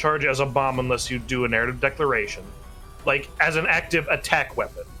coring charge as a bomb unless you do a narrative declaration, like as an active attack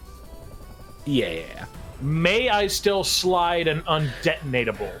weapon. Yeah. May I still slide an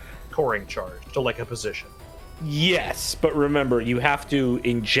undetonatable coring charge to like a position? Yes, but remember, you have to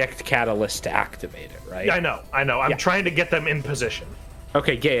inject catalyst to activate it, right? I know. I'm trying to get them in position.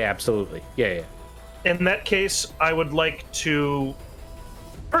 Okay, yeah, absolutely. Yeah. In that case, I would like to...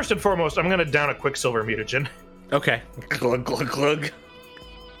 First and foremost, I'm going to down a Quicksilver mutagen. Okay. Glug, glug, glug.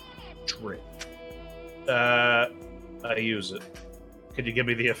 Drip. I use it. Could you give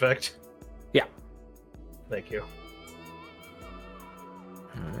me the effect? Yeah. Thank you.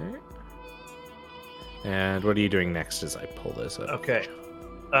 Alright. And what are you doing next as I pull this up? Okay.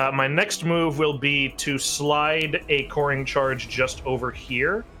 My next move will be to slide a coring charge just over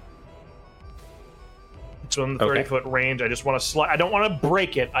here. So in the 30-foot range, I just want to slide. I don't want to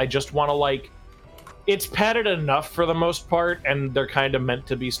break it. I just want to, like... It's padded enough for the most part, and they're kind of meant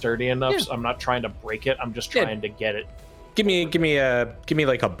to be sturdy enough, so I'm not trying to break it. I'm just trying to get it. Give me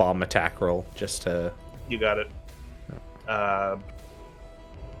like a bomb attack roll, just to... You got it.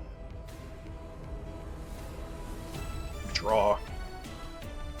 Draw.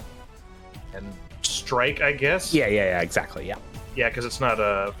 And strike, I guess? Yeah, exactly, yeah. Yeah, because it's not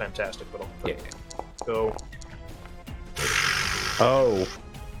fantastic, but I'll go. Oh.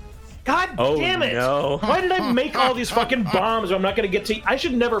 God damn it! No. Why did I make all these fucking bombs? I'm not going to get to... I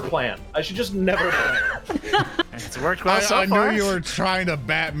should never plan. I should just never plan. It's worked well so I far. knew you were trying to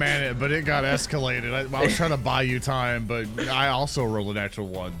Batman it, but it got escalated. I was trying to buy you time, but I also rolled a natural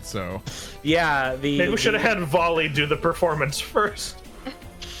one, so... Yeah, Maybe we should have had Volley do the performance first.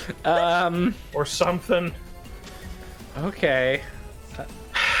 Or something. Okay.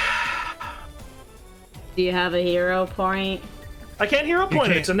 Do you have a hero point? I can't hero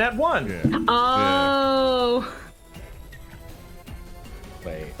point. It's a net one. Yeah. Oh.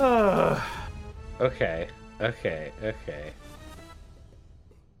 Wait. Yeah. Okay. Okay,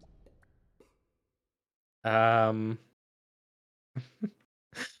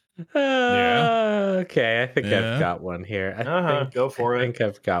 I think I've got one here. Go for it. I think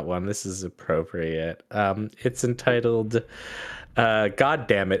I've got one. This is appropriate. It's entitled God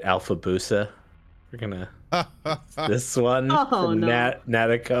Damn It, Alpha Busa. We're gonna this one from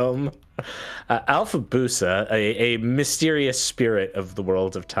Natacombe. Alpha Busa, a mysterious spirit of the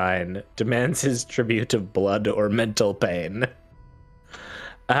world of Tyne, demands his tribute of blood or mental pain.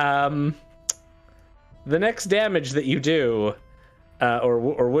 The next damage that you do,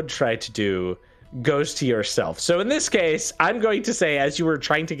 or would try to do, goes to yourself. So in this case, I'm going to say, as you were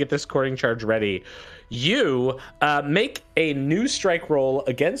trying to get this coring charge ready, you make a new strike roll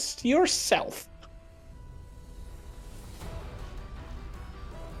against yourself.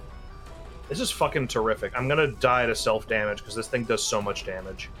 This is fucking terrific. I'm gonna die to self-damage because this thing does so much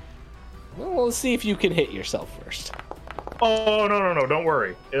damage. Well, let's see if you can hit yourself first. Oh, no, don't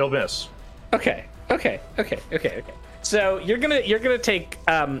worry. It'll miss. Okay. So you're gonna take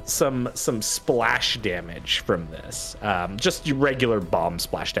some splash damage from this. Just your regular bomb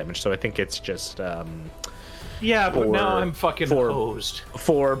splash damage. So I think it's just Yeah, but now I'm fucking hosed.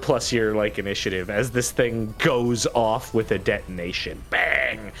 4 plus your like initiative as this thing goes off with a detonation.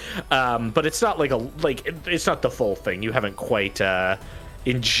 Bang! But it's not it's not the full thing. You haven't quite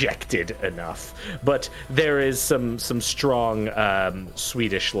injected enough. But there is some strong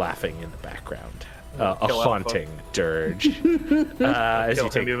Swedish laughing in the background. A haunting dirge. As Kill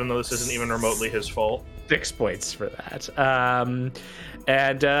you take him, even though this isn't even remotely his fault. 6 points for that.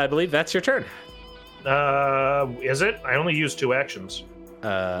 And I believe that's your turn. Is it? I only used 2 actions.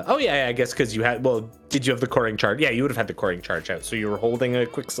 Oh yeah, I guess because you had. Well, did you have the coring charge? Yeah, you would have had the coring charge out. So you were holding a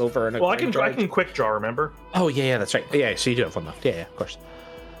Quicksilver and a. Well, I coring charge. can quick draw. Remember? Oh yeah, that's right. Yeah, so you do have one left. Yeah, of course.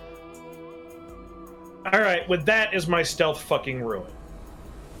 All right. With that is my stealth fucking ruin.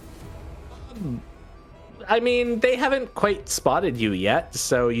 I mean, they haven't quite spotted you yet,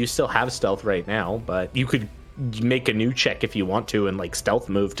 so you still have stealth right now. But you could make a new check if you want to, and like stealth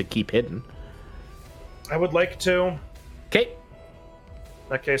move to keep hidden. I would like to. Okay. In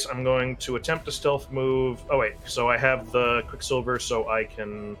that case, I'm going to attempt a stealth move. Oh wait, so I have the Quicksilver, so I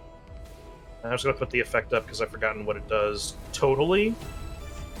can. I was going to put the effect up because I've forgotten what it does totally.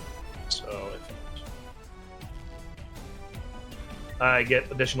 So I get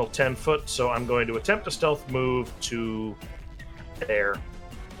additional 10 foot, so I'm going to attempt a stealth move to there.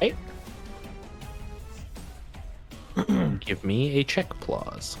 Hey. Give me a check,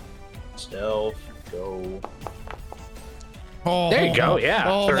 applause. Stealth, go. Oh, There you go. Yeah,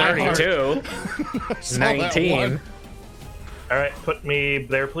 oh, 32, I saw that 19. one. All right, put me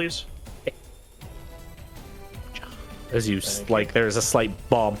there, please. As you like, there's a slight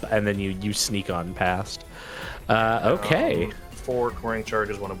bump, and then you sneak on past. Okay. 4 coring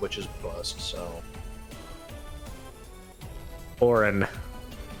charges, one of which is bust. So Orin,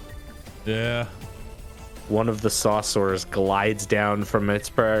 Yeah. one of the saucers glides down from its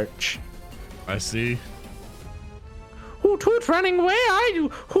perch. I see. Hoot hoot, running away, are you?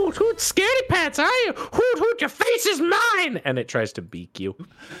 Hoot hoot, scaredy pants, are you? Hoot hoot, your face is mine! And it tries to beak you.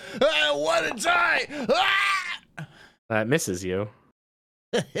 What a die! Ah! That misses you.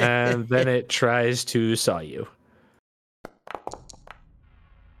 And then it tries to saw you.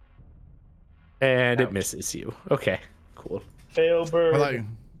 And it misses you. Okay, cool. fail bird.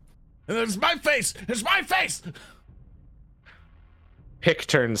 And it's my face! It's my face! Pick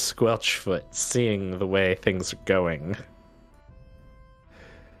turns Squelchfoot, seeing the way things are going.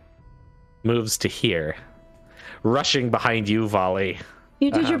 Moves to here. Rushing behind you, Volley.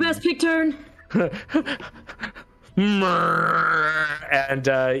 You did your best, Pick Turn. And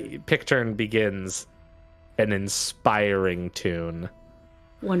Pickturn begins an inspiring tune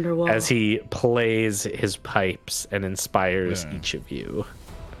Wonderwall. as he plays his pipes and inspires Yeah. each of you.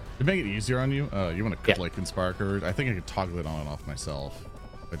 To make it easier on you, you want to Yeah. click Inspire Courage? I think I could toggle it on and off myself.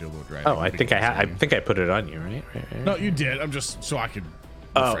 If I do a little drag. Oh, I think I think I put it on you, right? Right. No, you did. I'm just so I could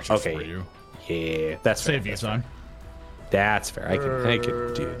Oh, refresh it okay. for you. Yeah, that's Save fair. you time. That's fair. I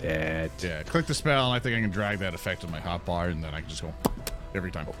can do that. Yeah, click the spell, and I think I can drag that effect on my hotbar, and then I can just go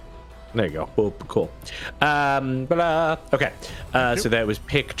every time. There you go. Boop. Cool. Okay. So that was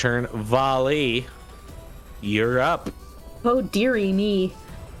pick turn. Volley, you're up. Oh dearie me.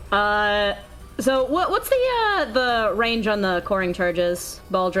 So what's the range on the coring charges,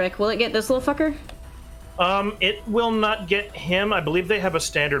 Baldric? Will it get this little fucker? It will not get him. I believe they have a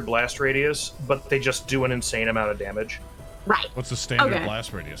standard blast radius, but they just do an insane amount of damage. Right. What's the standard Okay.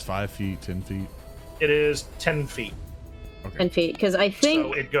 blast radius? 5 feet, 10 feet? It is 10 feet. 10 feet, because I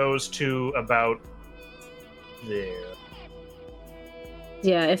think So it goes to about there.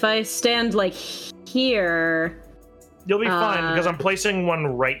 yeah, if I stand like here, You'll be fine because I'm placing one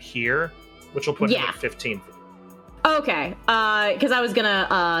right here, which will put him Yeah. at 15 feet. okay, because I was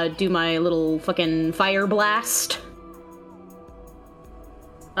gonna do my little fucking fire blast.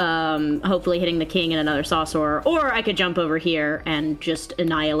 Hopefully hitting the king and another saucer, or I could jump over here and just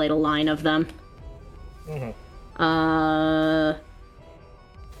annihilate a line of them.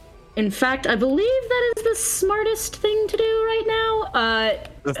 In fact, I believe that is the smartest thing to do right now.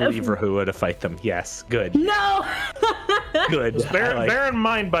 Just leave Rahua to fight them. Yes. Good. No! Good. Bear in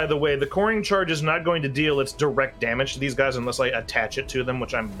mind, by the way, the coring charge is not going to deal its direct damage to these guys unless I attach it to them,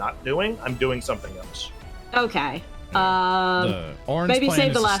 which I'm not doing. I'm doing something else. Okay. The orange maybe plan save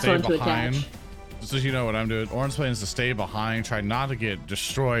is the to last stay one to behind. attach. Just so you know what I'm doing. Orange plan is to stay behind, try not to get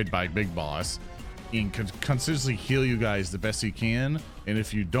destroyed by Big Boss. He can consistently heal you guys the best he can, and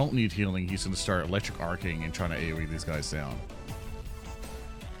if you don't need healing, he's going to start electric arcing and trying to AoE these guys down.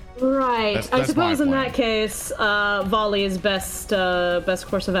 Right. That's I suppose my in plan. that case, Volley's best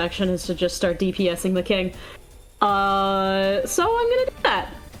course of action is to just start DPSing the king. So I'm gonna do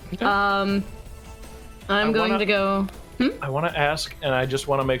that. I'm going to go. I want to ask, and I just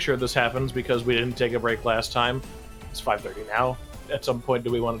want to make sure this happens because we didn't take a break last time. It's 5:30 now. At some point,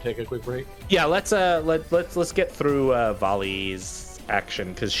 do we want to take a quick break? Yeah. Let's get through Volley's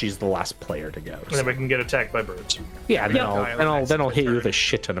action because she's the last player to go. And then we can get attacked by birds. Yeah. And then Yep. I'll hit you with a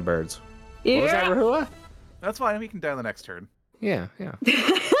shit ton of birds. Yeah. What was that, Rahua? That's fine. We can die on the next turn. Yeah. Yeah.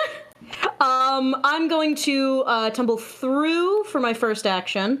 I'm going to tumble through for my first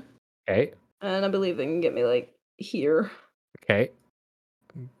action. Okay. And I believe they can get me like here. Okay.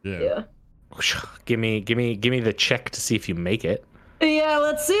 Yeah. Give me the check to see if you make it. Yeah,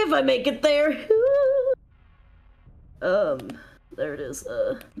 let's see if I make it there. There it is.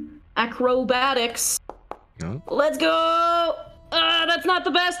 Acrobatics. No. Let's go. That's not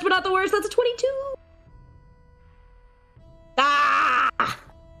the best, but not the worst. That's a 22. Ah!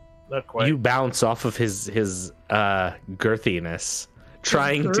 Not quite. You bounce off of his girthiness,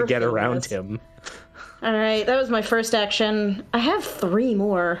 trying to get around him. All right, that was my first action. I have 3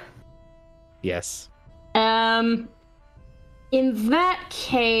 more. Yes. In that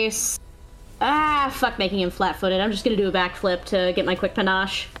case, fuck making him flat-footed. I'm just gonna do a backflip to get my quick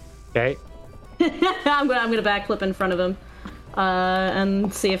panache. Okay. I'm gonna backflip in front of him,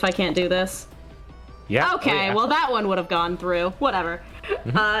 and see if I can't do this. Yeah. Okay, oh, yeah. well that one would have gone through. Whatever.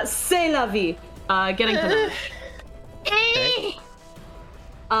 C'est la vie. Getting panache. Okay.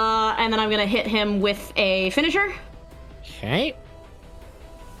 And then I'm gonna hit him with a finisher. Okay.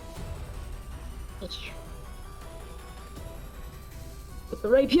 With the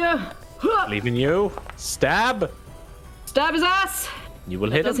rapier. Leaving you. Stab. Stab his ass. You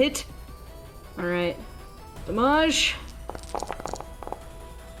will hit Does him. hit. Alright. Damage.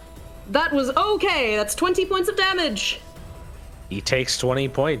 That was okay. That's 20 points of damage. He takes 20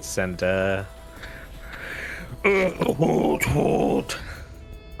 points and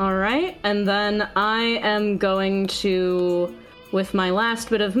Alright, and then I am going to, with my last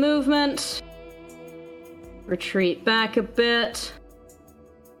bit of movement, retreat back a bit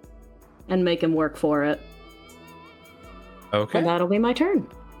and make him work for it. Okay. And that'll be my turn.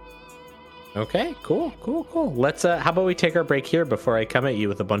 Okay, cool. Let's how about we take our break here before I come at you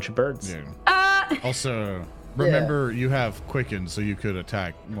with a bunch of birds? Yeah. Also, remember you have quicken, so you could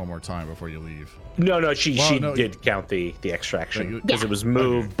attack one more time before you leave. No, she did count the extraction because it was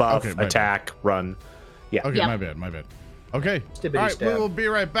move, buff, attack, run. Yeah. Okay, my bad. Okay. Stibbity All right, stab. we'll be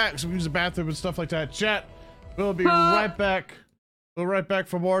right back. So we use the bathroom and stuff like that. Chat. We'll be right back. We'll be right back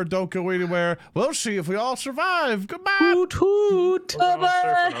for more. Don't go anywhere. We'll see if we all survive. Goodbye. Hoot hoot. Hold on,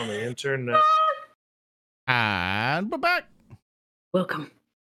 I'm surfing on the internet. And we're back. Welcome.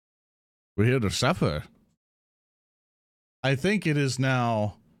 We're here to suffer. I think it is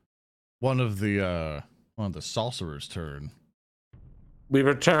now one of the sorcerer's turn. We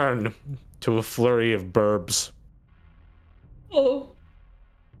return to a flurry of burbs. Oh.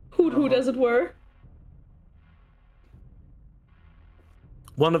 Hoot, as it were.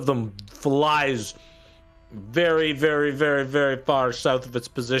 One of them flies very, very, very, very far south of its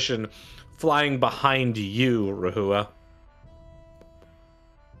position, flying behind you, Rahua.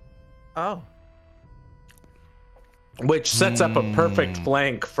 Oh. Which sets up a perfect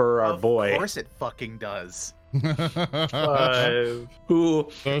flank for our boy. Of course it fucking does. Who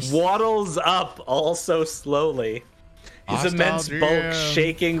waddles up also slowly. His immense bulk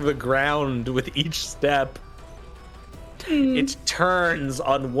shaking the ground with each step. It turns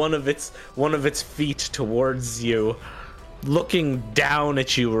on one of its feet towards you, looking down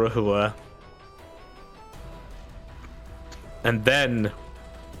at you, Rahua. And then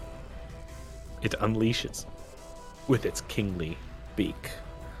it unleashes with its kingly beak.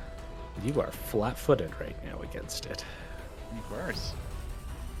 You are flat-footed right now against it. Of course.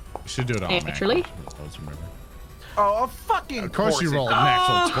 You should do it all Naturally. Oh, fucking Of course you it rolled a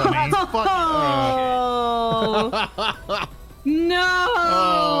does. natural 20. Oh.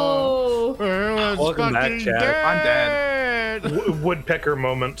 No. Welcome back, Chad. I'm dead. Woodpecker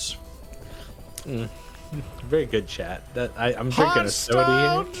moments. Very good chat. I'm drinking a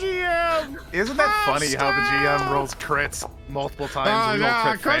soda here. Isn't that funny how the GM rolls crits multiple times? We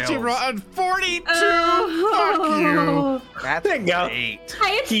roll crit fails. Rolled 42. Oh. Fuck you. That's There you go. great.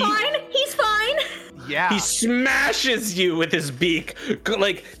 Hey, it's fine. He's fine. Yeah. He smashes you with his beak,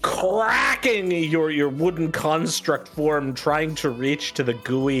 like cracking your wooden construct form, trying to reach to the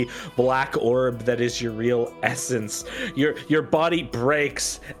gooey black orb that is your real essence. Your body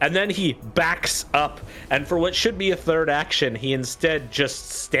breaks, and then he backs up, and for what should be a third action, he instead just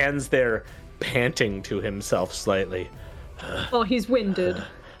stands there, panting to himself slightly. Oh, he's winded.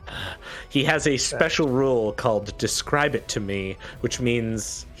 He has a special rule called Describe It to Me, which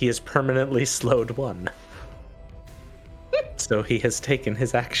means he is permanently slowed one. So he has taken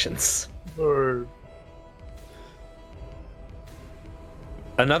his actions. Or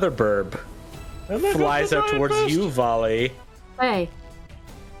Another burb flies out towards you, Volley. Hey.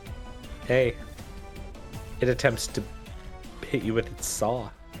 Hey. It attempts to hit you with its saw.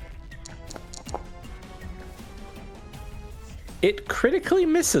 It critically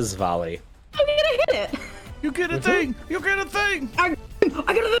misses, Volley. You get a thing! You get a thing! I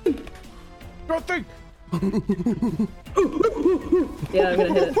got a thing! Go thing! Yeah, I'm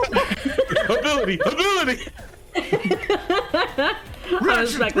gonna hit it. Ability! I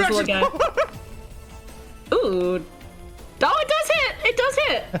respect this little guy. Ooh. Oh, it does hit! It does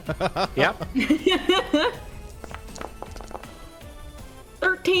hit! Yep.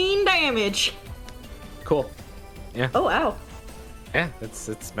 13 damage. Cool. Yeah. Oh, wow. Yeah,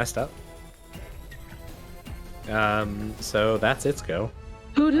 it's messed up. So that's its go.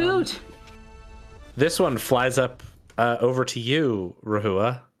 Hoot hoot. This one flies up over to you,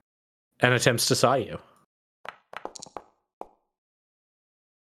 Rahua, and attempts to saw you.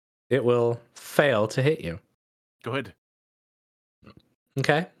 It will fail to hit you. Good.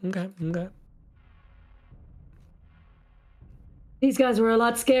 Okay. These guys were a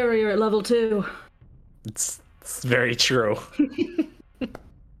lot scarier at level 2. It's very true.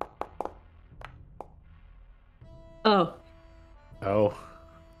 Oh. Oh.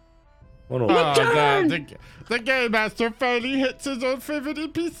 What a The Game Master finally hits his own favorite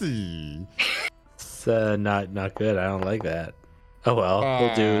NPC. It's not good. I don't like that. Oh well,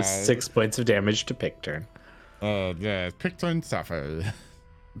 we'll do 6 points of damage to Picturn. Oh, yeah, Picturn suffered.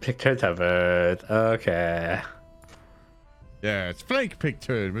 Picturn suffered. Okay. Yeah, it's flank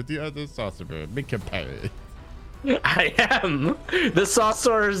Picturn with the other sorcerer. Make him pay. I am. The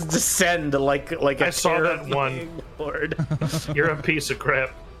sorcerers descend like a I saw that one. Lord. You're a piece of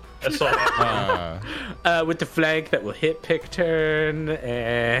crap. I saw that. With the flank that will hit Picturn.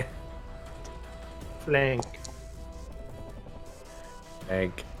 Flank.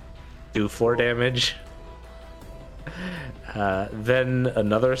 Flank. Do 4 damage. Then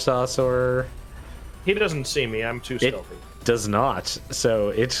another sorcerer. He doesn't see me. I'm too stealthy. Does not. So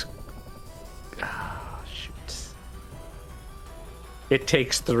it. Shoot. It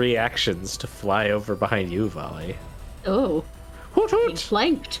takes 3 actions to fly over behind you, Volley. Oh. Hoot Being hoot.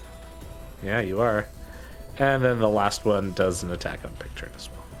 flanked. Yeah, you are. And then the last one does an attack on Picturn as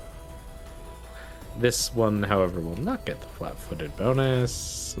well. This one, however, will not get the flat-footed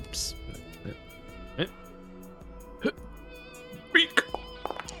bonus. Oops.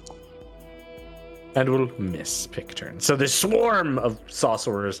 And will miss Picturn. So this swarm of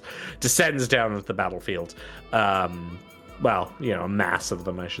sorcerers descends down at the battlefield. Well, a mass of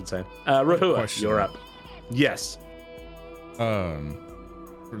them, I should say. Rahua, you're up. Yes.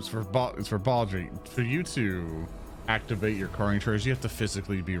 It's for Baldry. For you to activate your calling charge, you have to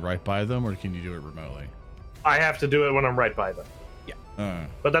physically be right by them, or can you do it remotely? I have to do it when I'm right by them. Yeah.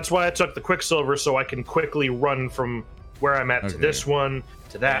 But that's why I took the Quicksilver, so I can quickly run from where I'm at to this one,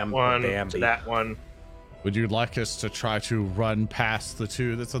 to that one, to that one. Would you like us to try to run past the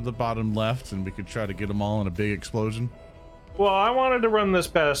 2 that's on the bottom left, and we could try to get them all in a big explosion? Well, I wanted to run this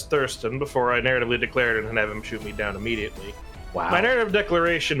past Thurston before I narratively declared it and have him shoot me down immediately. Wow. My narrative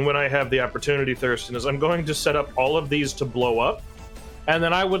declaration, when I have the opportunity, Thurston, is I'm going to set up all of these to blow up, and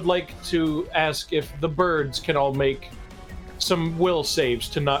then I would like to ask if the birds can all make some will saves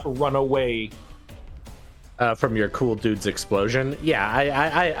to not run away. From your cool dude's explosion. Yeah,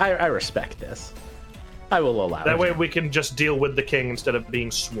 I respect this. I will allow That it. way we can just deal with the king instead of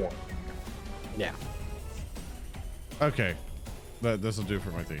being swarmed. Yeah. Okay. This will do for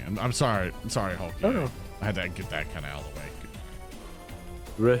my thing. I'm sorry. I'm sorry, Hulk. Oh. I had to get that kind of out of the way.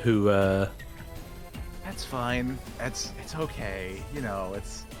 Rahua. That's fine. It's okay.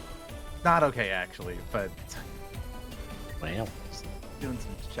 It's not okay actually, but Wow. just doing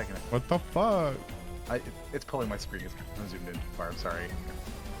some checking it. What the fuck? It's pulling my screen. I'm zoomed in too far. I'm sorry.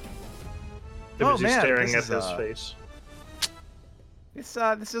 Busy staring this at is, his face.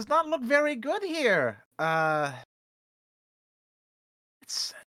 This does not look very good here.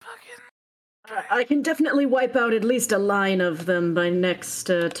 It's fucking. I can definitely wipe out at least a line of them by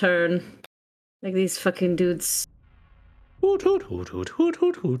next turn. Like these fucking dudes. Hoot hoot hoot hoot hoot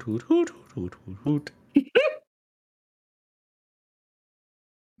hoot hoot hoot hoot hoot hoot hoot.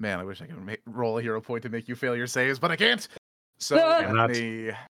 Man, I wish I could roll a hero point to make you fail your saves, but I can't. So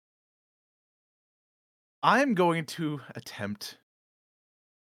I'm going to attempt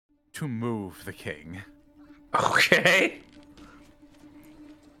to move the king. Okay.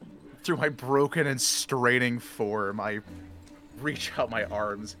 Through my broken and straining form, I reach out my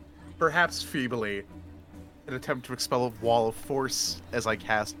arms, perhaps feebly, and attempt to expel a wall of force as I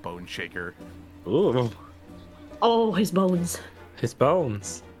cast Bone Shaker. Ooh. Oh, his bones. His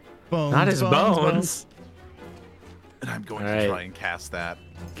bones. Bones, Not his bones. And I'm going All to right. try and cast that.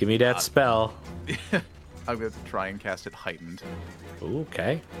 Give me that spell. I'm going to try and cast it heightened. Ooh,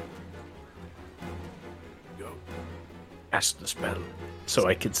 okay. Go. Cast the spell so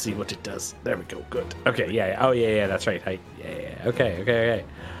I can see what it does. There we go. Good. Okay. Yeah. Oh yeah. That's right. Yeah. Okay.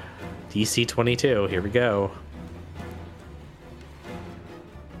 DC 22. Here we go.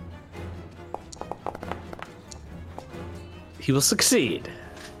 He will succeed,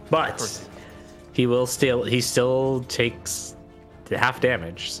 but he still takes half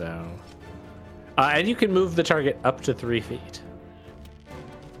damage. So, and you can move the target up to 3 feet,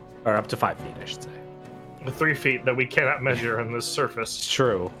 or up to 5 feet, I should say. The 3 feet that we cannot measure on this surface.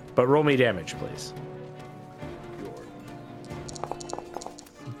 True, but roll me damage, please.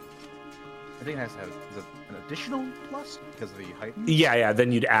 I think it has to have an additional plus because of the height. Yeah.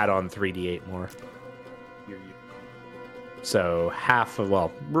 Then you'd add on 3d8 more. Here you. So half of,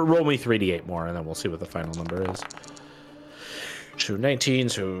 well, roll me 3d8 more, and then we'll see what the final number is. So 19,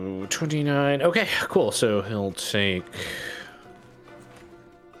 so 29. Okay, cool. So he'll take...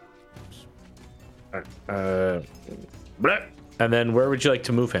 and then where would you like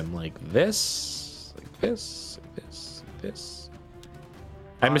to move him? Like this? Like this? Like this? Like this?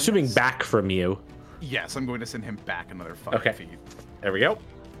 I'm assuming back from you. Yes, I'm going to send him back another 5 feet. There we go.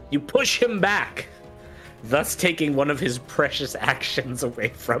 You push him back, thus taking one of his precious actions away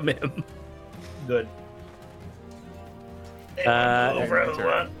from him. Good.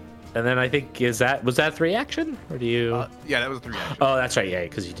 And then I think was that 3 action, or do you? Yeah, that was a 3 action. Oh, that's right. Yeah,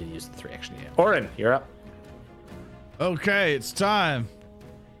 because you did use the 3 action. Yeah. Orin, you're up. Okay, it's time.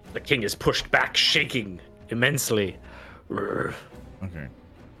 The king is pushed back, shaking immensely. Okay.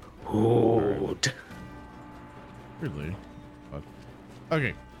 Good. Really?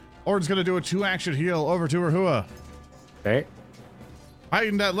 Okay. Orin's gonna do a 2-action heal over to Rahua. Okay.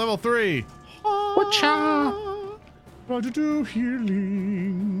 Heightened at level 3. Whatcha? About to do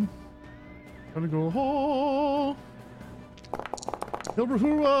healing. Gonna go heal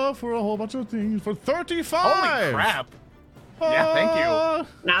Rahua for a whole bunch of things for 35. Holy crap! Yeah, thank you.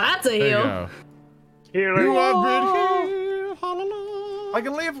 Now that's a There you heal. go. Healer. You have been healed. Hallelujah. I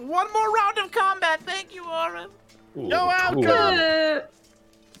can live one more round of combat. Thank you, Orin. You're welcome.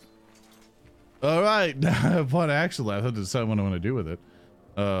 All right, now I have 1 action left. I have to decide what I want to do with it.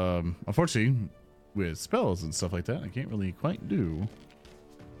 Unfortunately, with spells and stuff like that, I can't really quite do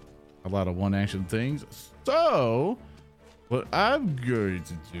a lot of 1-action things. So, what I'm going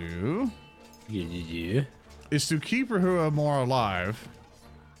to do is to keep Rahua more alive.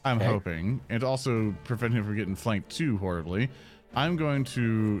 I'm hoping, and also prevent him from getting flanked too horribly. I'm going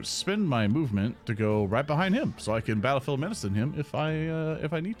to spend my movement to go right behind him, so I can battlefield medicine him if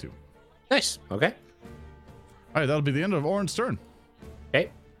I need to. Nice. Okay. All right, that'll be the end of Orin's turn.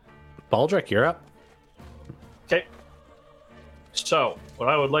 Okay. Baldric, you're up. Okay. So, what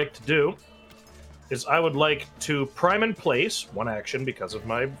I would like to do is I would like to prime and place 1 action because of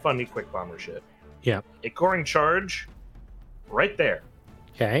my funny quick bomber shit. Yeah. A coring charge right there.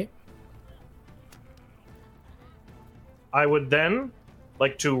 Okay. I would then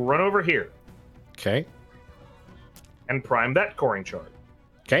like to run over here Okay. and prime that coring charge.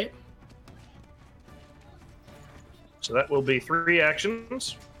 Okay. So that will be 3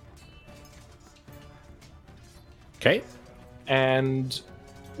 actions. Okay. And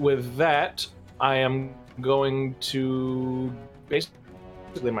with that, I am going to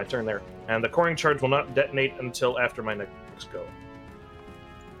basically my turn there. And the coring charge will not detonate until after my next go.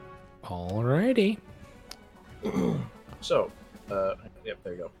 Alrighty. So, yep,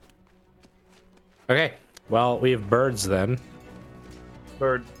 there you go. Okay. Well, we have birds then.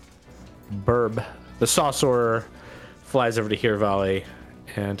 Bird. Burb. The Sawsor flies over to here, Valley,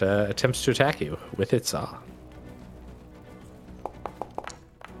 and attempts to attack you with its saw.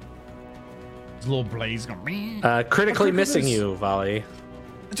 This little blaze going. Critically missing you, Valley.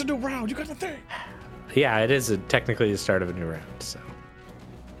 It's a new round. You got the thing. Yeah, it is technically the start of a new round. So,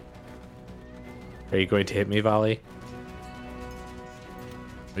 are you going to hit me, Valley?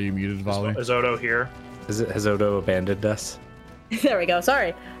 Are you muted, Volley? Is Odo here? Has Odo abandoned us? There we go.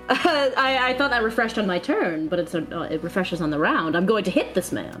 Sorry. I thought that refreshed on my turn, but it refreshes on the round. I'm going to hit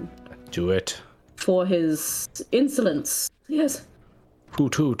this man. Do it. For his insolence. Yes.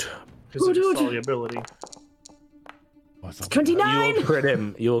 Hoot hoot. His insolubility. 29! You will crit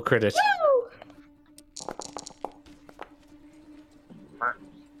him. You will crit it. Woo!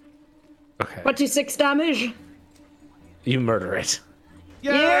 Okay. 26 damage. You murder it.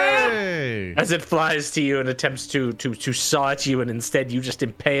 Yay! As it flies to you and attempts to saw at you, and instead you just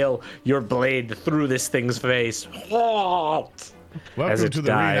impale your blade through this thing's face. Welcome it to the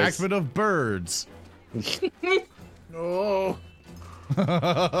dies. reenactment of birds.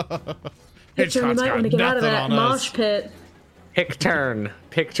 Hitcher, you might want to get out of that mosh pit. Pickturn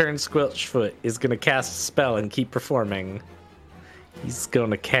Squelchfoot is gonna cast a spell and keep performing. He's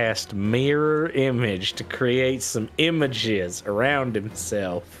gonna cast Mirror Image to create some images around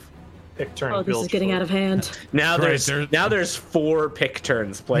himself. Pickturn. Oh, this is getting out of hand. Now Right, there's 4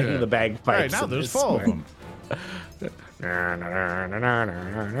 Pickturns playing the bagpipes. Right, now there's 4 of them.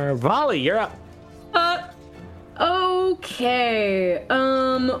 Volley, you're up. Okay.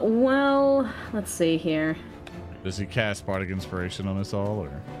 Well, let's see here. Does he cast Bardic Inspiration on us all,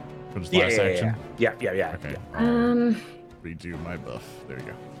 or for his last action? Yeah. Okay. Redo my buff. There you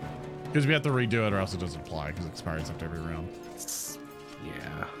go. Because we have to redo it, or else it doesn't apply, because it expires after every round.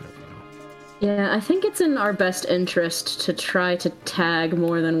 Yeah. Yeah, I think it's in our best interest to try to tag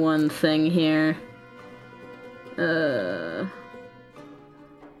more than one thing here.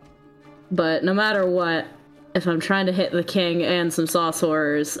 But no matter what, if I'm trying to hit the king and some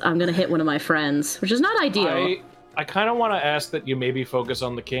sorcerers, I'm gonna hit one of my friends, which is not ideal. I kind of want to ask that you maybe focus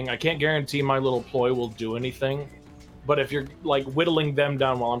on the king. I can't guarantee my little ploy will do anything, but if you're like whittling them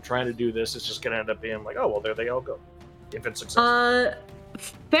down while I'm trying to do this, it's just gonna end up being like, oh well, there they all go. If it's successful.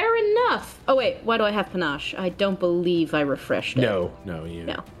 Fair enough. Oh wait, why do I have panache? I don't believe I refreshed it. No, No,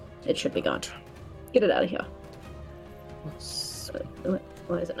 it should be gone. Get it out of here.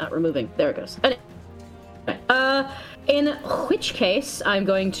 Why is it not removing? There it goes. Anyway, in which case, I'm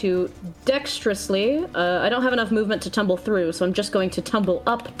going to dexterously. I don't have enough movement to tumble through, so I'm just going to tumble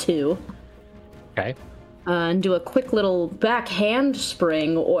up 2. Okay. And do a quick little backhand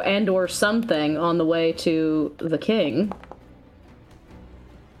spring or something on the way to the king.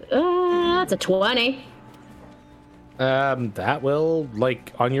 That's a 20. That will,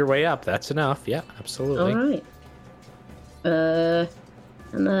 like, on your way up. That's enough. Yeah, absolutely. All right.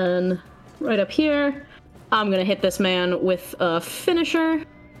 And then right up here, I'm gonna hit this man with a finisher.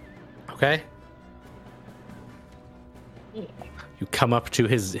 Okay. You come up to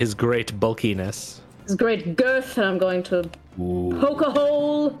his great bulkiness. His great girth, and I'm going to poke a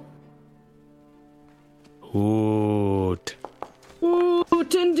hole. Oot.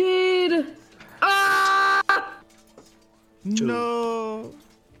 Oot, indeed. Ah! No.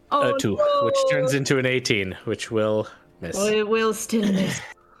 Oh, 2, no. which turns into an 18, which will miss. Oh, it will still miss.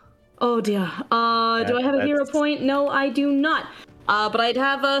 Oh dear. Do I have a hero point? No, I do not. But I'd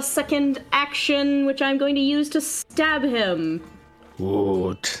have a second action, which I'm going to use to stab him.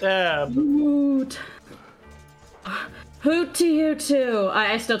 Oot. Hoot. Hoot to you too.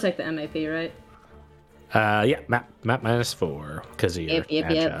 I still take the MAP, right? Yeah, map -4 because of your Yep.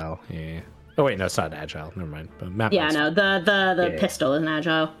 agile. Yeah. Oh wait, no, it's not agile. Never mind. But map. Yeah, no, the Yeah. pistol isn't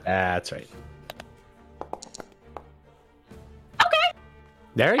agile. That's right. Okay.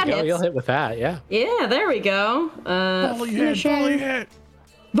 There you That go. hits. You'll hit with that. Yeah. Yeah, there we go. Volley hit, finisher. volley hit.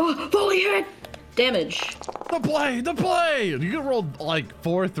 Volley hit. Damage. The play. You can roll like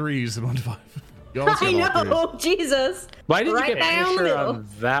 4 3s in 1 5. You almost I got all know, Jesus. Why did Right you get down the finisher middle. on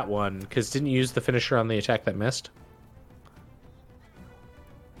that one? Because didn't you use the finisher on the attack that missed?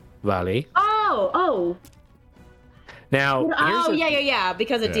 Valley. Oh. Now. here's Oh, a- yeah,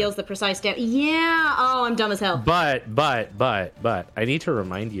 because it Yeah. deals the precise damage. Yeah. Oh, I'm dumb as hell. But I need to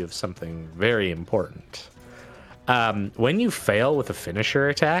remind you of something very important. When you fail with a finisher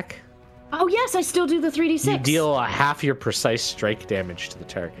attack, Oh, yes, I still do the 3d6. you deal a half your precise strike damage to the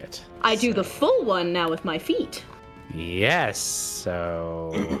target. I do the full one now with my feet. Yes.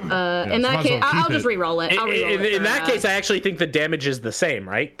 So In so that might as case, well I'll keep just it. re-roll it. I'll re-roll it in for, that case, I actually think the damage is the same,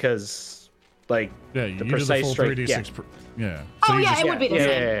 right? Because like Yeah, you the do the precise full strike. 3d6. Yeah. Yeah. Oh, you yeah, just- it would be the same.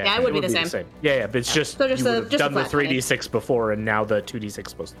 Yeah, it would be the same. Yeah, but it's just So just you the- would have just a done the flat 20. 3d6 before, and now the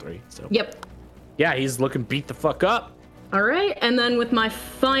 2d6 plus 3. So Yep. yeah, he's looking beat the fuck up. All right, and then with my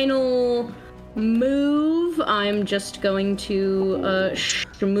final move, I'm just going to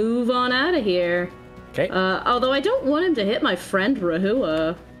move on out of here. Okay. Although I don't want him to hit my friend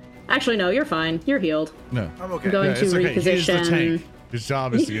Rahua. Actually, no, you're fine. You're healed. No. I'm I'm okay. going Yeah, to it's okay. He's the reposition. tank. His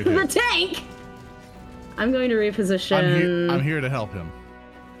job is to get the hit. tank. I'm going to reposition. I'm here to help him.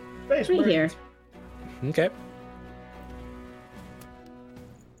 Space right here. Okay.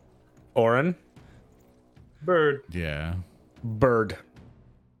 Oren. Bird. Yeah. Bird.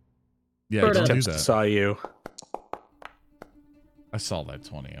 Yeah, Bird don't up. do Just that. saw you. I saw that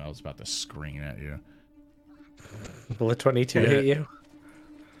 20 and I was about to scream at you. Will a 22 hit you?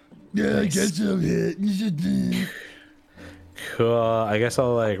 Yeah, I guess I'm hit. Cool. I guess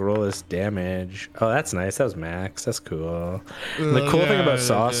I'll like roll this damage. Oh, that's nice. That was max. That's cool. And the cool thing about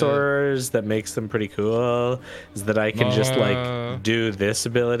sorcerers that makes them pretty cool is that I can just like do this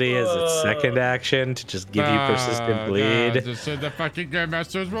ability as its second action to just give you persistent bleed. The fucking game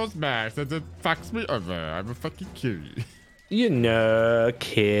masters rolls max. That fucks me over. I'm a fucking kill you. You know,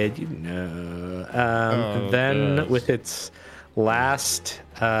 kid, you know. Then gosh. with its last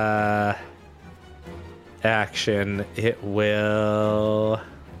action, it will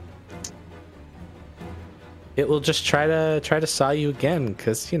just try to saw you again,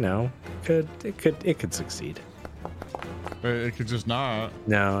 because it could succeed. It could just not.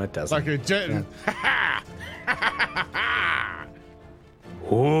 No, it doesn't. Like a jet.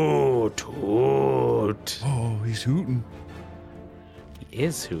 Hoot, hoot. Oh, he's hooting. He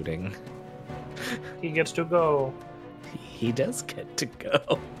is hooting. He gets to go. He does get to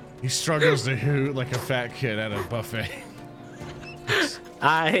go. He struggles to hoot like a fat kid at a buffet.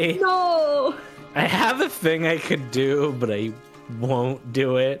 No. I have a thing I could do, but I won't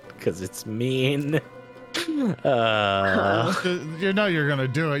do it because it's mean. You know you're gonna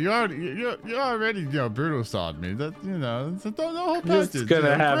do it. You already brutal sawed me. That it's the whole package. Just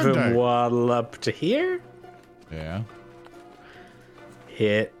gonna have him waddle up to here. Yeah.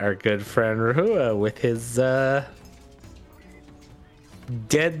 Hit our good friend Rahua with his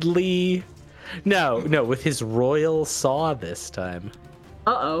deadly. No, with his royal saw this time.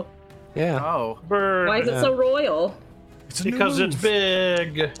 Uh-oh. Yeah. Oh. Bird. Why is it so royal? It's a Because new it's move.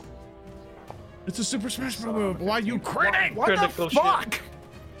 big. It's a Super Smash Bros. Move. Why you critting? What the Critical shit. fuck?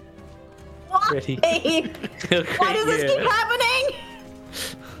 Pretty. Hey, why does this keep happening?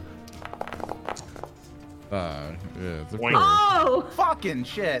 Yeah, it's Wink. Oh, Fucking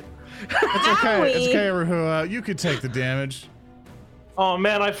shit. okay. It's okay, Rahua. You could take the damage. Oh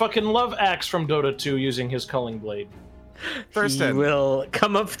man, I fucking love Axe from Dota 2 using his culling blade. He Thurston. will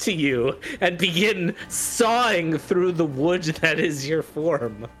come up to you and begin sawing through the wood that is your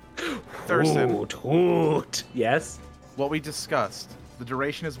form. Thurston. Hoot, hoot. Yes. What we discussed. The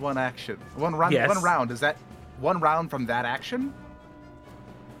duration is one action. One round. Yes. One round. Is that one round from that action?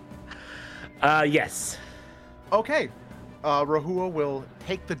 Yes. Okay. Rahua will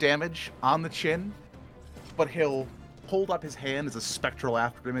take the damage on the chin, but he'll hold up his hand as a spectral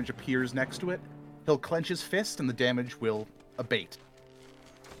afterimage appears next to it. He'll clench his fist and the damage will abate.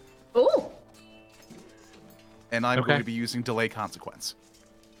 oh, And I'm Okay. going to be using delay consequence.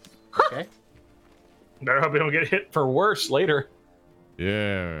 Okay. Better hope we don't get hit for worse later.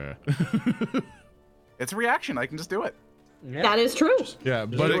 Yeah. It's a reaction. I can just do it. Yeah. that is true. Yeah,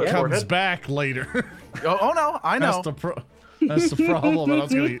 but do it it, comes Forehead. back later. Oh no, I know. That's the problem. I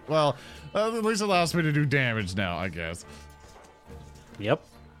was gonna. Well, at least it allows me to do damage now, I guess. Yep.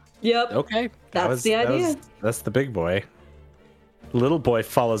 Yep. Okay. That's the idea. That's the big boy. Little boy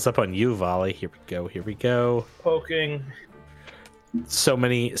follows up on you, Volley. Here we go. Here we go. Poking. So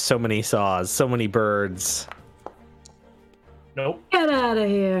many saws. So many birds. Nope. Get out of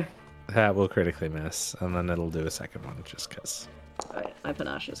here. That will critically miss, and then it'll do a second one just because All right, my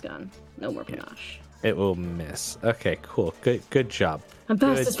panache is gone. No more panache. it will miss. Okay, cool. Good job. I'm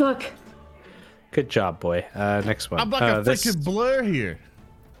fast Good. as fuck. Good job, boy. Next one. I'm like a this, freaking blur here.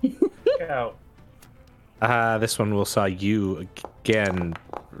 Out. this one will saw you again.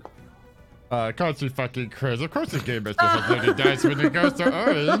 Of course he fucking crazy. Of course the game master has loaded dice when it goes to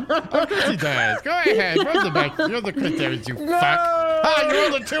Owen. Of course he does. Go ahead. Run the back. You're the crit damage, you fuck. Ah, you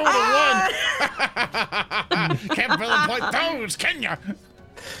rolled a 2 and a 1. Can't fill and point those, can ya?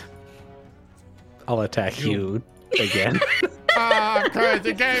 I'll attack you again. Ah, of course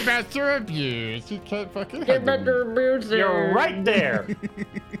the game master abused. You can't fucking have him. You're right there.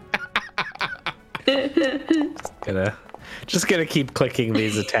 Just gonna keep clicking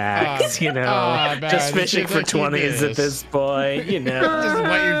these attacks, man, just you fishing should for have keep 20s at this. this point, Just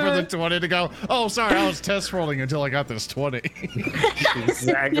waiting for the 20 to go. Oh, sorry, I was test rolling until I got this 20.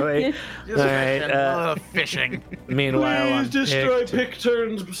 Exactly. Just All right. fishing. Meanwhile, on Please destroy Pict-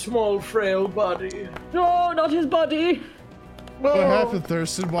 Picturn's small, frail body. No, not his body. What happened,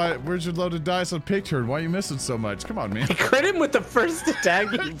 Thurston? Where's your loaded dice on Picturn? Why are you missing so much? Come on, man. crit him with the first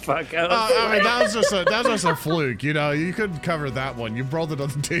attack, you fuck. I mean, that was just a fluke. You know, you couldn't cover that one. You rolled it on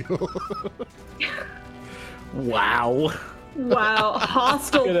the table. Wow. Wow,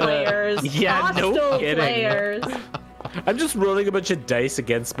 hostile players. Yeah, no hostile kidding. players. I'm just rolling a bunch of dice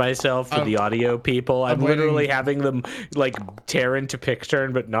against myself for the audio people. I'm I'm waiting- literally having them like tear into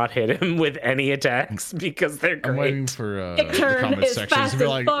Picturn but not hit him with any attacks because they're I'm waiting great. for the Turn comment is section fast to be as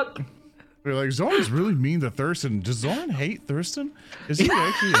like, fuck. they're like, Zoran's really mean to Thurston. Does Zoran hate Thurston? Is he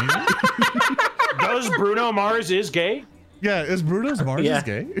actually angry? Does Bruno Mars is gay? Yeah, is Bruno's Mars Yeah. is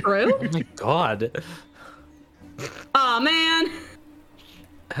gay? True? Oh my god. Aw, man.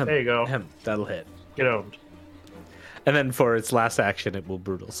 There you go. That'll hit. Get owned. And then for its last action, it will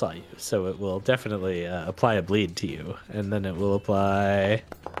brutal saw you. So it will definitely apply a bleed to you. And then it will apply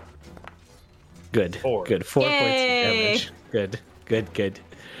Good. 4. Good. 4 points of Yay. damage. Good.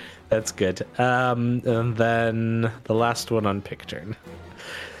 That's good. And then the last one on pick turn.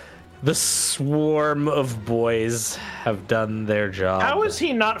 The swarm of boys have done their job. How is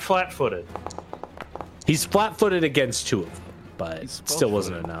he not flat-footed? He's flat-footed against 2 of them, but He's still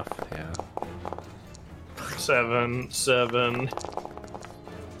wasn't both-footed. enough. Yeah. 7.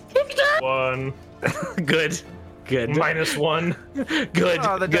 1. Good. -1. Good.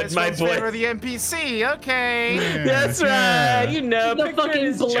 Oh, the Good, dice my rolls boy. favor the NPC. Okay. That's right. You know, The pick turn fucking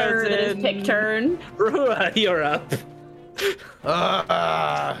is blur that is chosen. pick turn. Rua, you're up.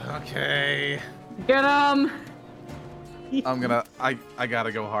 Okay. Get him. I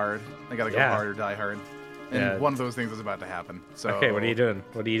gotta go hard. I gotta go Yeah. hard or die hard. And Yeah. one of those things is about to happen. So Okay, what are you doing?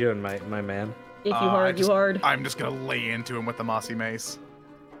 What are you doing, my man? If you I hard, you just- hard. I'm just gonna lay into him with the mossy mace.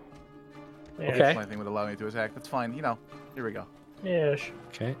 Yeah. Okay. My thing would allow me to attack. That's fine. You know. Here we go. Yes.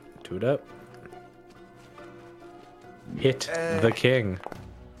 Okay, 2 it up. Hit Eh. the king.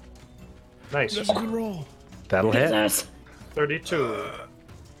 Nice. That's a good roll. That'll hit. Jesus. 32.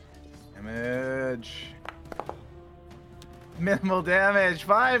 Damage. Minimal damage.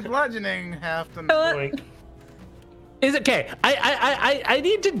 5 bludgeoning. Half the. Boink. Is it okay? I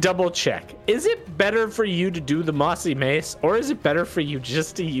need to double check. Is it better for you to do the mossy mace, or is it better for you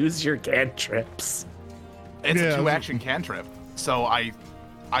just to use your cantrips? It's Yeah. a 2-action cantrip, so I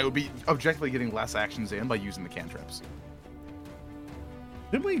would be objectively getting less actions in by using the cantrips.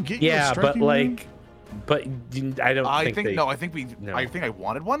 Didn't we get you a Yeah, but striking ring? but I don't I think think they, no. I think we. No. I think I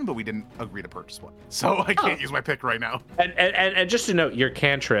wanted one, but we didn't agree to purchase one, so I can't use my pick right now. And just to note, your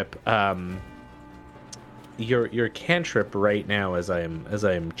cantrip, your cantrip right now, as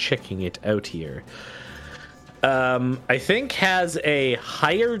I'm checking it out here, I think has a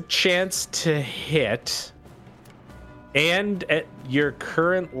higher chance to hit, and at your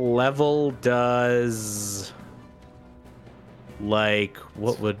current level does like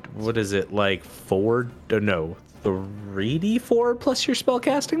what is it like 3d4 plus your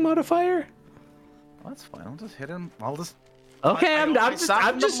spellcasting modifier? Well, that's fine. I'll just hit him. I'll just. Okay, I I'm just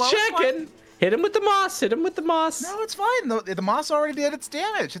softened the blow, checking. Hit him with the moss. Hit him with the moss. No, it's fine. The moss already did its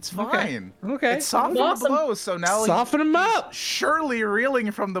damage. It's fine. Okay. It's softened the Awesome. blow, so now Soften him he's up. surely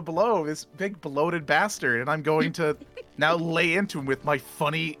reeling from the blow, this big bloated bastard, and I'm going to now lay into him with my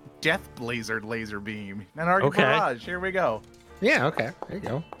funny death laser beam. And Argue Okay. Barrage. Here we go. Yeah. Okay. There you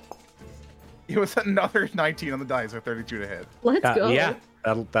go. It was another 19 on the dice, with 32 to hit. Let's go. Yeah.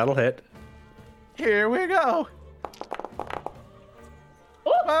 That'll hit. Here we go.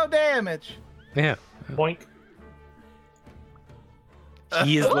 12 damage. Yeah. Boink.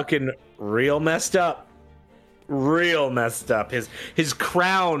 He is looking real messed up. Real messed up. His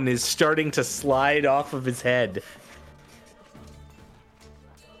crown is starting to slide off of his head.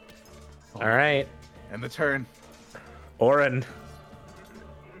 All right, And the turn. Oren.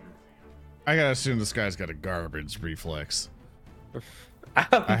 I gotta assume this guy's got a garbage reflex.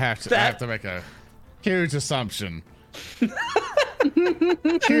 I have to make a huge assumption.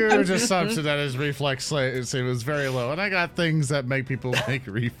 Huge assumption that his reflex save was very low, and I got things that make people make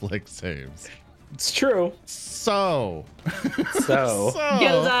reflex saves. It's true. So, So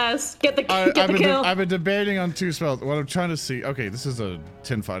Get his ass. Get the kill. I've been debating on 2 spells. What I'm trying to see. Okay, this is a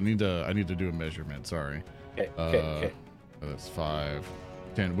 10-5. I need to do a measurement. Sorry. okay. That's 5,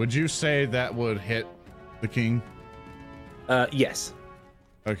 10. Would you say that would hit the king? Yes.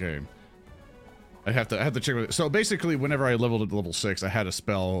 Okay. I have to check with it. So basically, whenever I leveled up to level 6, I had a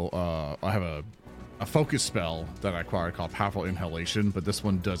spell. I have a focus spell that I acquired called Powerful Inhalation, but this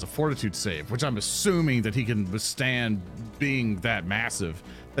one does a Fortitude save, which I'm assuming that he can withstand being that massive,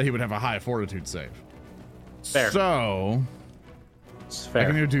 that he would have a high Fortitude save. Fair. So It's I fair.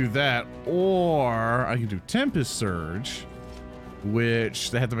 can either do that, or I can do Tempest Surge, which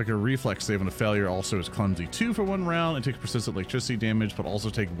they have to make a reflex save on a failure. Also is clumsy 2 for 1 round. It takes persistent electricity damage, but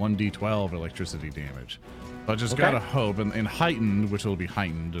also take 1d12 electricity damage. So I just Okay. gotta hope, and heightened, which will be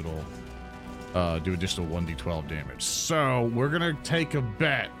heightened, it'll do additional 1d12 damage. So we're gonna take a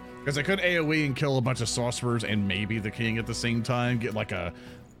bet, because I could AoE and kill a bunch of sorcerers and maybe the king at the same time, get like a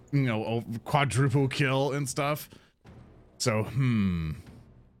quadruple kill and stuff. So I'm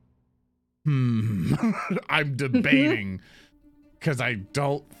debating, because I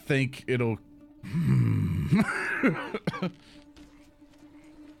don't think it'll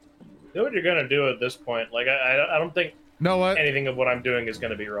Do what you're gonna do at this point. Like I don't think know what? anything of what I'm doing is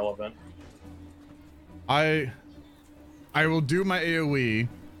gonna be relevant. I will do my AoE,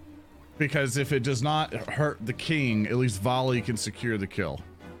 because if it does not hurt the king, at least Volley can secure the kill.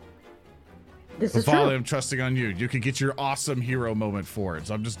 This is Volley, true. I'm trusting on you. You can get your awesome hero moment for it.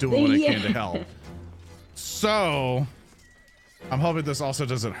 So I'm just doing what I can to help. So I'm hoping this also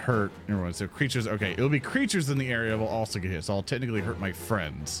doesn't hurt everyone. So creatures, okay, it'll be creatures in the area will also get hit. So I'll technically hurt my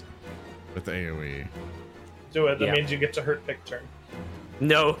friends with the AoE. Do it. That Yeah. means you get to hurt pick turn.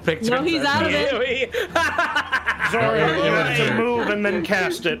 No, picture. No, he's out of it. Sorry, Yeah, you yeah, have yeah. to move and then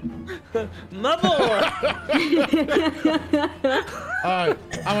cast it. Mother. Alright,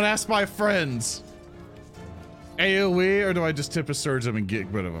 I'm gonna ask my friends. AoE or do I just Tempest Surge them and get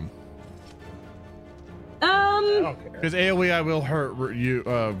rid of them? I don't care. Because AoE I will hurt you,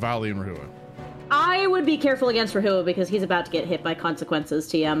 Valley and Rahua. I would be careful against Rahua because he's about to get hit by consequences,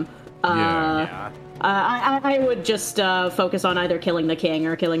 TM. Yeah. I would just focus on either killing the king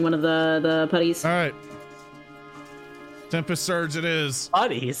or killing one of the putties. Alright. Tempest Surge it is.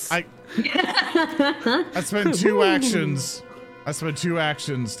 Buddies. I spent 2 actions. I spent 2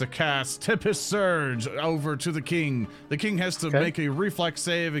 actions to cast Tempest Surge over to the king. The king has to make a reflex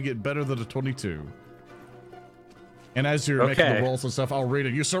save and get better than a 22. And as you're making the rolls and stuff, I'll read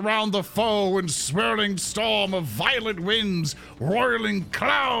it. You surround the foe in swirling storm of violent winds, roiling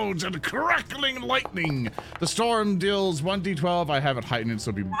clouds, and crackling lightning. The storm deals 1d12. I have it heightened,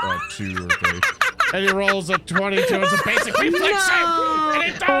 so it'll be 2 or 3. And he rolls a 22. It's a basic reflex save, and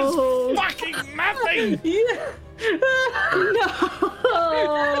it does fucking nothing.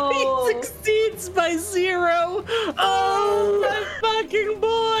 No! He succeeds by 0. Oh, my fucking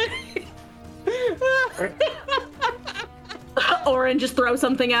boy. Orin, just throw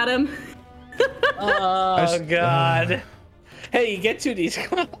something at him. Oh, God. Hey, you get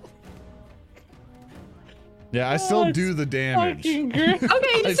 2d12. Yeah, I still do the damage. Fucking great.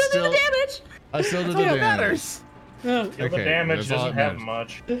 Okay, you still do the damage. I still do the damage. The Okay, damage that's all doesn't that have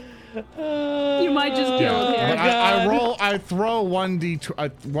matters. much. You might just kill him But here. I throw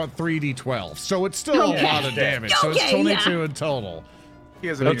 3d12, so it's still a Okay. lot of damage. So it's Okay, 22 in total. He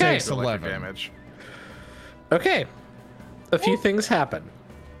has an Okay. okay. Takes 11. damage. Okay. A few things happen.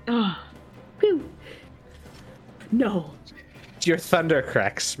 Oh. Whew. No. Your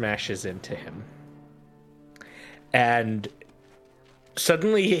thundercrack smashes into him. And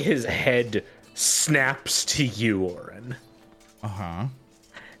suddenly his head snaps to you, Orin. Uh-huh.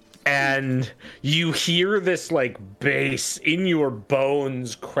 And you hear this like bass in your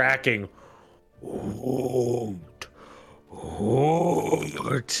bones cracking.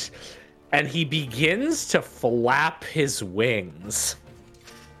 And he begins to flap his wings.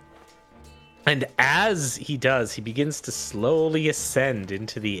 And as he does, he begins to slowly ascend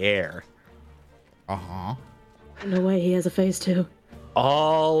into the air. Uh-huh. No way, he has a phase 2.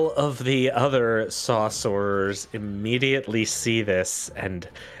 All of the other sorcerers immediately see this and,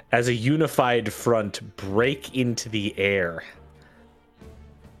 as a unified front, break into the air.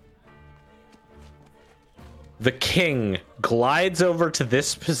 The king glides over to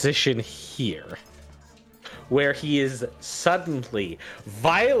this position here, where he is suddenly,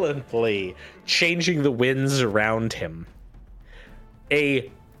 violently changing the winds around him.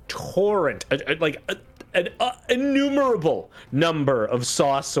 A torrent, an innumerable number of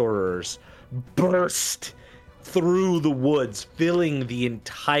sorcerers burst through the woods, filling the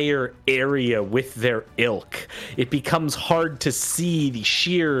entire area with their ilk. It becomes hard to see the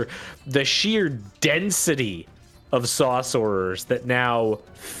sheer density of sorcerers that now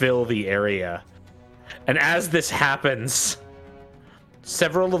fill the area. And as this happens,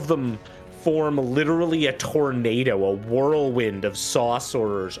 several of them form literally a tornado, a whirlwind of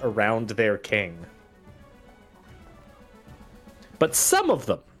sorcerers around their king. But some of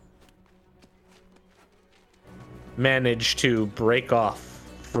them manage to break off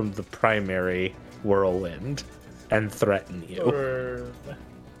from the primary whirlwind and threaten you. Or-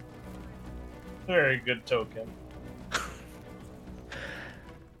 Very good token.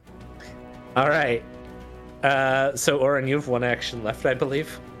 All right. So, Orin, you have 1 action left, I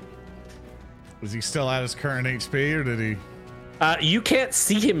believe. Was he still at his current HP, or did he? You can't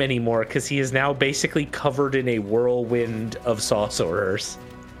see him anymore because he is now basically covered in a whirlwind of sorcerers.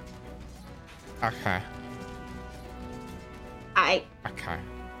 Okay. I Okay.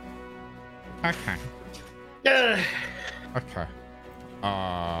 Okay. Okay.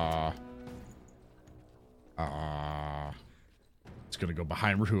 It's gonna go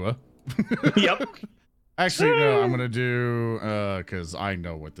behind Rahua. Yep. Actually, no, I'm gonna do because I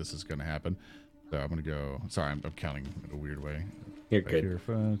know what this is gonna happen. So I'm gonna go. Sorry, I'm counting in a weird way. You're Back good. Here,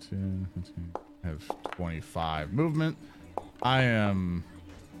 5, 10, 15, have 25 movement. I am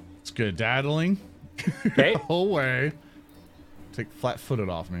skedaddling Okay. the whole way. Take flat-footed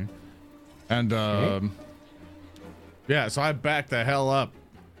off me, and yeah. So I back the hell up.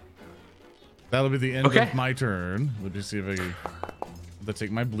 That'll be the end of my turn. Let me see if I can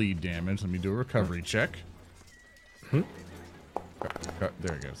take my bleed damage. Let me do a recovery check. There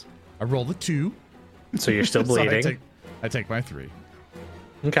it goes. I rolled a 2. So you're still So bleeding. I take my 3.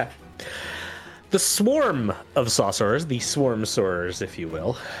 Okay. The swarm of sorcerers, the swarm sorcerers, if you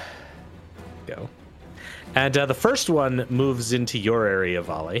will, go. And the first one moves into your area,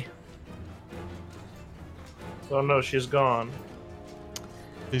 Volley. Oh no, she's gone.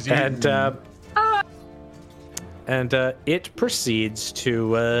 And it proceeds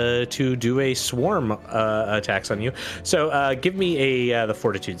to do a swarm attacks on you. So give me the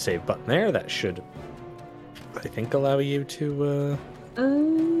fortitude save button there. That should, I think, allow you to.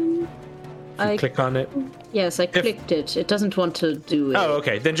 I click on it. Yes, I clicked it. It doesn't want to do it. Oh,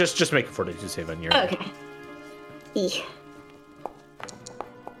 okay. Then just make a fortitude save on your. Okay. You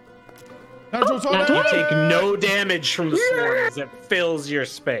take no damage from the swarm as it fills your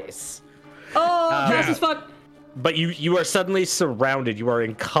space. Oh, close as fuck. But you are suddenly surrounded. You are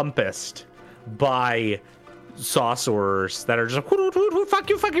encompassed by sorcerers that are just fuck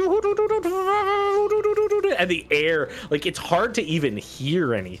you, and the air, like, it's hard to even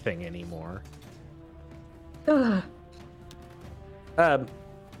hear anything anymore. The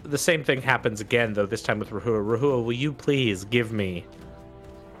same thing happens again, though, this time with Rahua. Rahua, will you please give me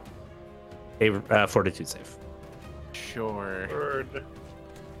a fortitude save? Sure. Word.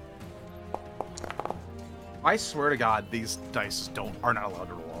 I swear to God, these dice are not allowed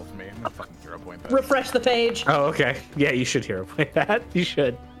to roll off me. I'm gonna fucking hero point that. Refresh the page. Oh, okay. Yeah, you should hero point that. You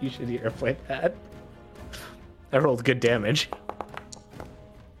should hero point that. I rolled good damage.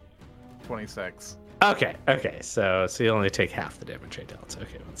 26. Okay. So you only take half the damage I dealt.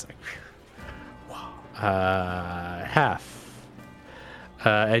 Okay, 1 sec. Half.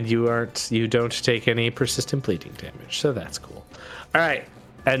 And you don't take any persistent bleeding damage, so that's cool. All right.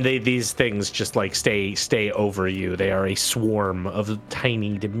 And these things just like stay over you. They are a swarm of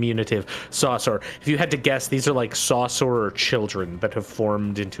tiny, diminutive sorcerer. If you had to guess, these are like sorcerer children that have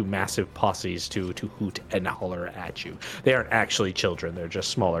formed into massive posses to hoot and holler at you. They aren't actually children; they're just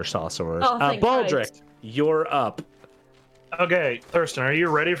smaller sorcerers. Oh, thank Baldric, Christ. you're up. Okay, Thurston, are you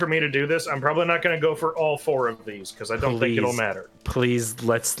ready for me to do this? I'm probably not going to go for all 4 of these because I don't think it'll matter. Please,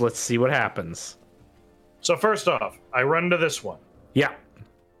 let's see what happens. So first off, I run to this one. Yeah.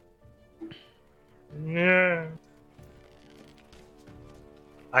 Yeah.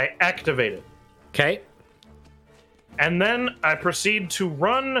 I activate it. Okay. And then I proceed to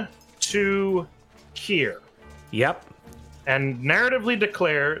run to here Yep. and narratively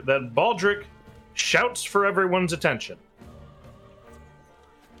declare that Baldric shouts for everyone's attention.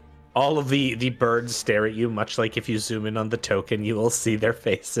 All of the birds stare at you, much like if you zoom in on the token, you will see their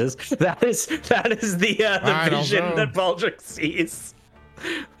faces. That is the vision that Baldric sees.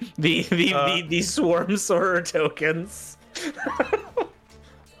 The swarm sorcerer tokens.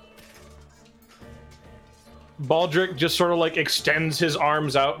 Baldric just sort of like extends his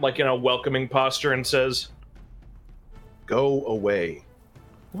arms out like in a welcoming posture and says, Go away.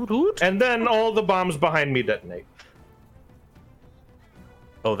 and then all the bombs behind me detonate.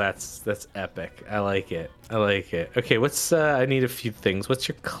 Oh, that's epic. I like it. Okay, what's I need a few things. What's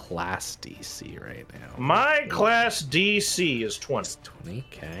your class DC right now? My class DC is 20. It's 20.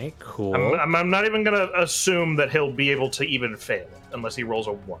 Okay, cool. I'm not even going to assume that he'll be able to even fail it unless he rolls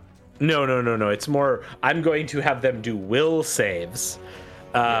a 1. No. It's more, I'm going to have them do will saves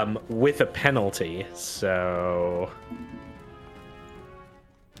with a penalty. So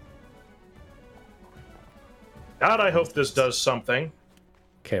God, I hope this does something.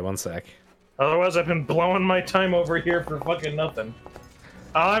 okay, 1 sec. Otherwise, I've been blowing my time over here for fucking nothing.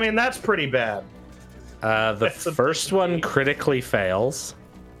 I mean, that's pretty bad. The first one critically fails.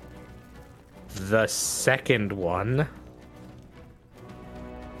 The second one.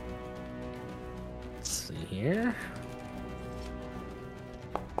 Let's see here.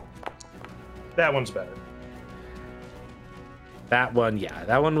 That one's better. That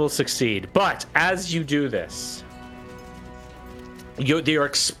one will succeed. But as you do this, your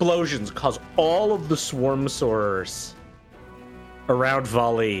explosions cause all of the swarm sorcerers around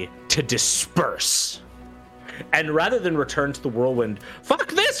Volley to disperse. And rather than return to the whirlwind, fuck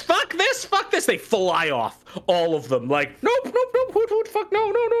this, they fly off, all of them, like, nope, hoot, fuck,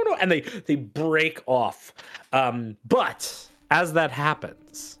 no. And they break off. But as that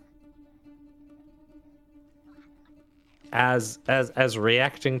happens, as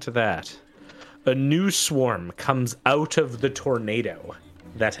reacting to that, a new swarm comes out of the tornado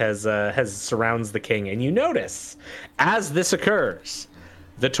that has surrounds the king, and you notice as this occurs,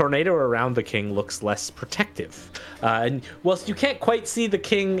 the tornado around the king looks less protective. And whilst you can't quite see the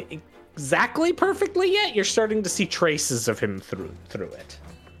king's exactly perfectly yet. You're starting to see traces of him through it.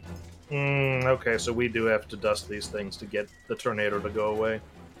 Okay, so we do have to dust these things to get the tornado to go away.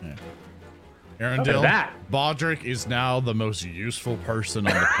 Yeah. Arendelle, that. Baldric is now the most useful person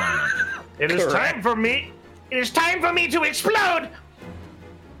on the planet. It is time for me. It is time for me to explode.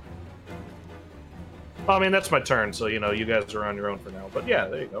 Well, I mean, that's my turn, so you guys are on your own for now. But yeah,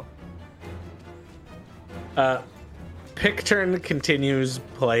 there you go. Picturn continues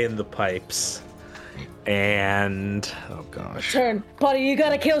playing the pipes, and oh gosh, Turn, buddy, you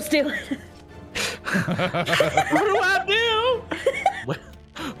gotta kill Stealing. what do I do?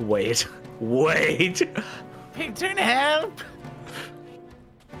 Wait. Picturn, help!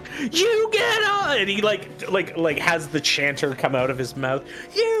 You get on! And he like has the chanter come out of his mouth.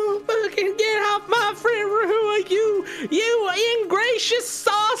 You fucking get off my friend Rahua, you ingracious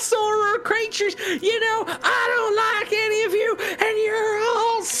sorcerer creatures. I don't like any of you, and you're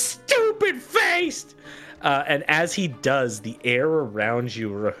all stupid faced. And as he does, the air around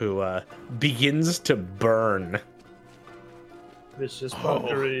you, Rahua, begins to burn. Vicious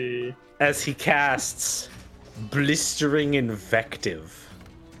mockery. As he casts blistering invective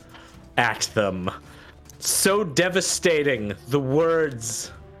at them. So devastating, the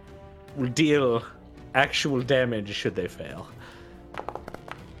words will deal actual damage should they fail.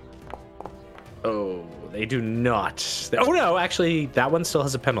 Oh, they do not. Oh no, actually, that one still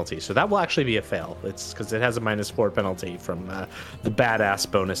has a penalty, so that will actually be a fail. It's because it has a -4 penalty from the badass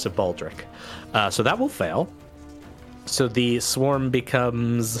bonus of Baldric. So that will fail. So the swarm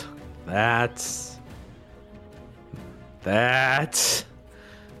becomes that.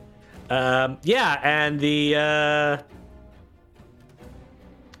 Yeah, and the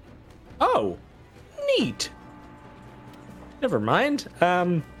oh, neat. Never mind.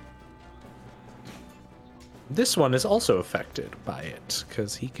 This one is also affected by it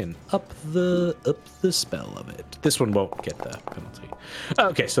because he can up the spell of it. This one won't get the penalty.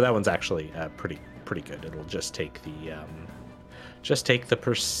 Okay, so that one's actually pretty good. It'll just take the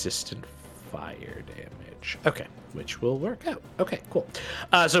persistent fire damage. Okay, which will work out. Okay, cool.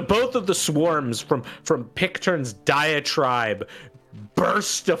 So both of the swarms from Picturn's diatribe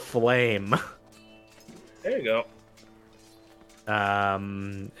burst aflame. There you go.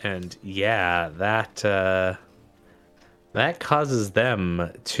 And yeah, that causes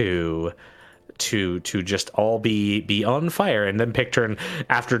them to just all be on fire. And then Picturn,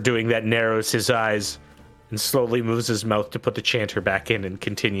 after doing that, narrows his eyes and slowly moves his mouth to put the chanter back in and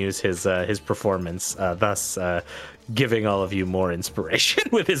continues his performance, thus giving all of you more inspiration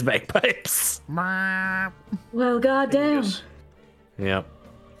with his bagpipes. Well, goddamn. Yep.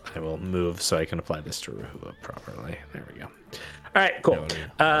 I will move so I can apply this to Rahua properly. There we go. All right, cool.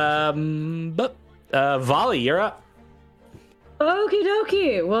 Volley, you're up. Okie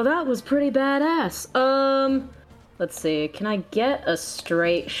dokie. Well, that was pretty badass. Let's see. Can I get a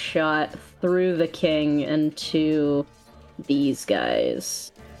straight shot through the king into these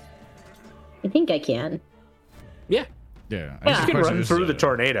guys? I think I can. Yeah. Yeah. You can run through the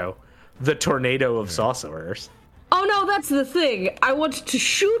tornado. The tornado of sorcerers. Oh no, that's the thing. I want to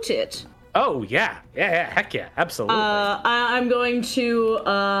shoot it. Oh yeah, heck yeah, absolutely. I'm going to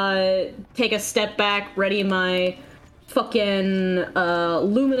take a step back, ready my fucking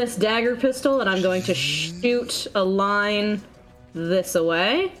luminous dagger pistol, and I'm going to shoot a line this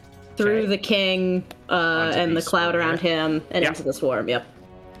away through the king and the cloud around him and into the swarm. Yep.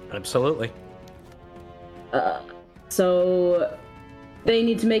 Absolutely. So they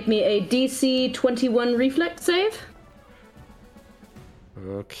need to make me a DC 21 reflex save.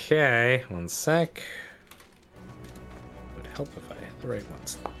 Okay, one sec. It would help if I had the right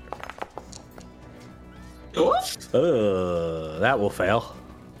ones. That will fail.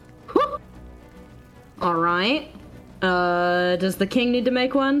 All right. Does the king need to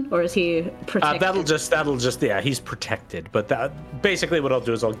make one, or is he protected? That'll just yeah, he's protected. But that basically what I'll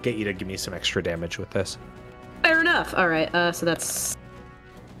do is I'll get you to give me some extra damage with this. Fair enough. All right. So that's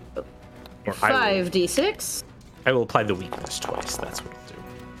 5d6. I will apply the weakness twice. That's what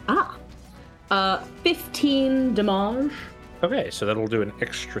I'll do. 15 damage. Okay, so that'll do an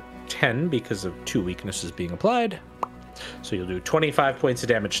extra 10 because of 2 weaknesses being applied. So you'll do 25 points of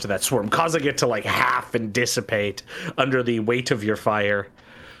damage to that swarm, causing it to like half and dissipate under the weight of your fire.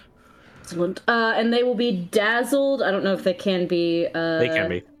 Excellent. And they will be dazzled. I don't know if they can be. They can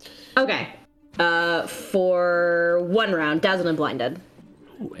be. Okay. For 1 round, dazzled and blinded.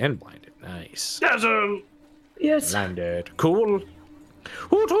 Ooh, and blinded. Nice. Dazzle. Yes. Blinded. Cool.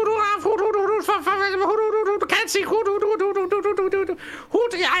 Can't see.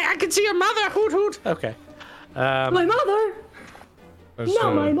 I can see your mother. Okay. My mother.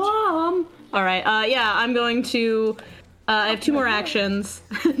 Not my mom. All right. Yeah, I'm going to. I have 2 more actions.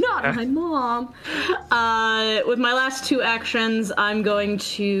 Not my mom. With my last 2 actions, I'm going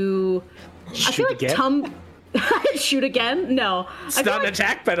to. Shoot again? Shoot again? No. It's not an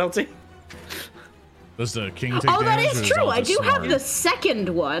attack penalty. Does the king take Oh, that damage, is or true. all I just do have smart? the second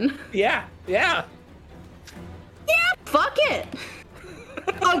one. Yeah. Yeah, fuck it.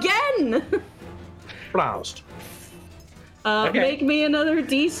 Again. Blast. Okay. Make me another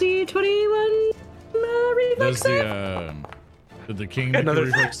DC 21 reflex Does save. Did the king make a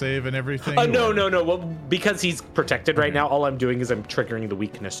reflex save and everything? No. or- Well, because he's protected right now, all I'm doing is I'm triggering the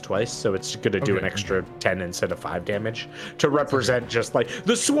weakness twice, so it's going to do an extra 10 instead of 5 damage to represent just like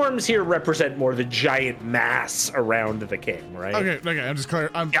the swarms here represent more the giant mass around the king, right? Okay. I'm just clear.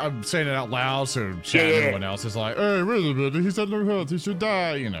 I'm saying it out loud, so chat Yeah. everyone else is like, "Hey, wait, he's at no health. He should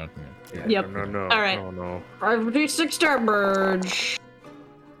die." You know. Yeah. Yep. No. All right. No. 5d6 damage.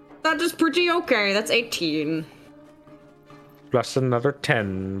 That is pretty okay. That's 18. Plus another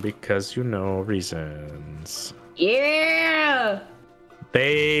 10 because reasons. Yeah.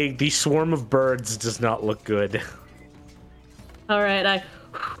 The swarm of birds does not look good. All right. I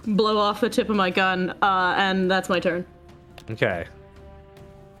blow off the tip of my gun, and that's my turn. Okay.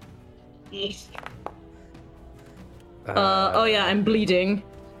 Oh yeah, I'm bleeding.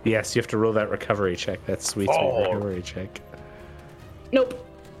 Yes, you have to roll that recovery check. That's sweet recovery check. Nope.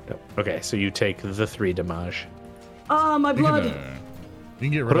 No. Okay, so you take the 3 damage. Oh, my You blood. can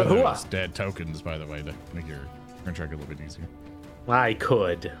get rid of Hua. those dead tokens, by the way, to make your turn track a little bit easier. I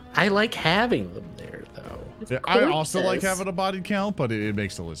could. I like having them there, though. Yeah, I also like having a body count, but it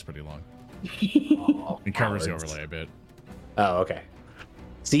makes the list pretty long. It covers the overlay a bit. Oh, okay.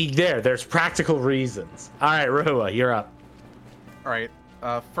 See, there's practical reasons. All right, Rahua, you're up. All right.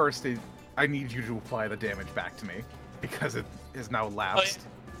 First, I need you to apply the damage back to me because it is now lapsed.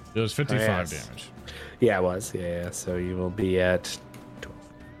 It was 55 yes. damage. Yeah, it was. Yeah, so you will be at 12.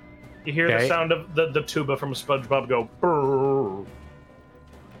 You hear the sound of the tuba from SpongeBob go. Brrr.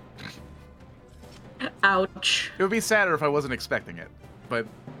 Ouch. It would be sadder if I wasn't expecting it, but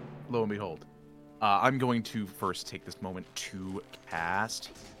lo and behold. I'm going to first take this moment to cast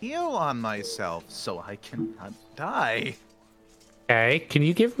heal on myself so I cannot die. Okay, can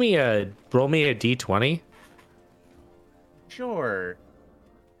you roll me a d20? Sure.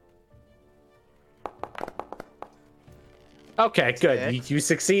 Okay, good. You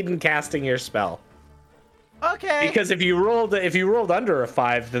succeed in casting your spell. Okay. Because if you rolled under a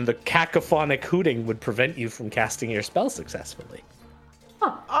 5, then the cacophonic hooting would prevent you from casting your spell successfully.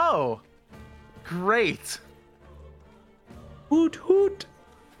 Oh, great. Hoot hoot.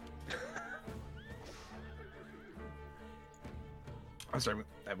 I'm sorry,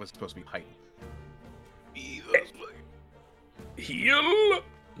 that was supposed to be height. Heal.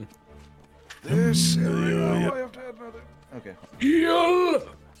 This. I have to add another. Okay. Heal.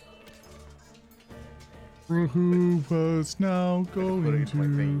 Who was now going it in my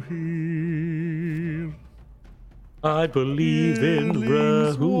to heal? I believe in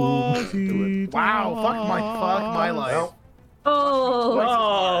Healing's Rahul. what he Wow, fuck my life.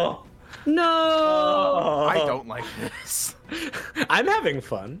 Oh. No. I don't like this. I'm having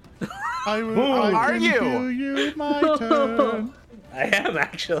fun. I will, are can you? give you my turn. I am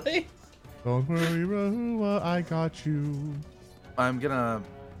actually. Don't worry, Rahua, I got you. I'm gonna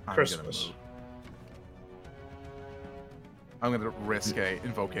Christmas. move. I'm gonna risk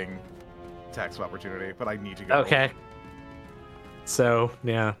invoking tax of opportunity, but I need to go. Okay. So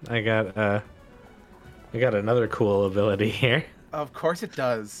yeah, I got another cool ability here. Of course it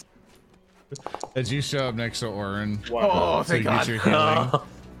does. As you show up next to Orin, Oh, so you thank get God. your healing.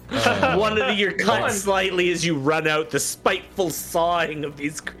 One of your cut slightly as you run out, the spiteful sawing of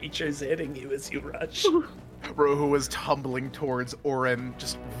these creatures hitting you as you rush. Rohu is tumbling towards Orin,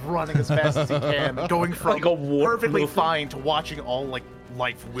 just running as fast as he can, going from Like a warp perfectly movement. fine to watching all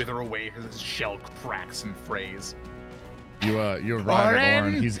life wither away as his shell cracks and frays. You arrive at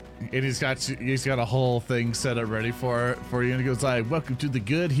Orin! Orin. He's got a whole thing set up ready for you, and he goes like, "Welcome to the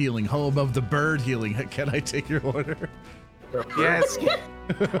good healing, home of the bird healing. Can I take your order?" Yes,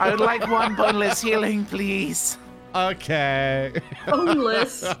 I would like one boneless healing, please. Okay.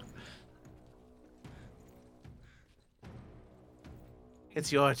 Boneless.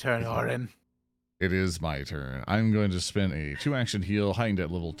 It's your turn, Orin. It is my turn. I'm going to spend a 2-action heal heightened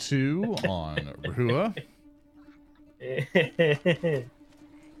at level 2 on Rahua.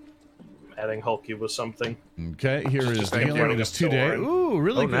 Adding Hulky was something. Okay, here is the Thank healing. you. It is 2 days. Ooh,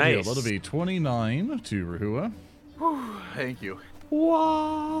 really Oh, good heal. nice. That'll be 29 to Rahua. Thank you.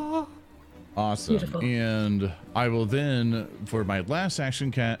 Wah. Awesome. Beautiful. And I will then, for my last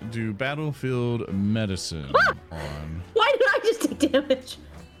action, do battlefield medicine on. Why did I just take damage?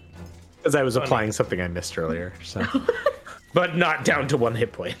 Because I was applying something I missed earlier, so. But not down to 1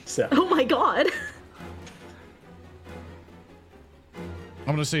 hit point, so. Oh my god.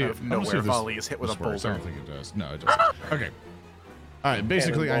 I'm gonna see. Nowhere volley is hit with a works. I boulder. don't think it does. No, it doesn't. Okay. All right.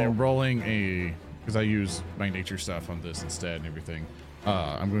 Basically, I am rolling a because I use my nature stuff on this instead and everything.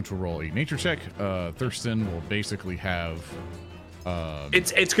 I'm going to roll a nature check. Thurston will basically have.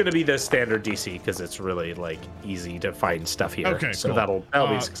 It's going to be the standard DC because it's really like easy to find stuff here. Okay, so cool. that'll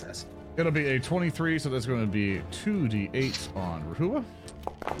be a success. It'll be a 23, so that's going to be 2d8 on Rahua.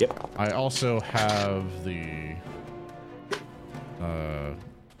 Yep. I also have the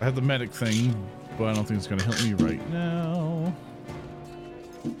I have the medic thing, but I don't think it's going to help me right now.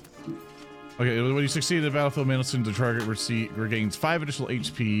 Okay, when you succeed in the battlefield medicine, the target regains 5 additional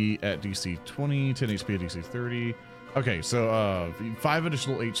HP at DC 20, 10 HP at DC 30. Okay, so 5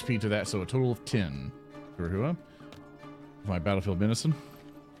 additional HP to that, so a total of 10. Rahua, my battlefield medicine.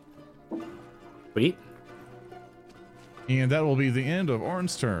 Sweet. And that will be the end of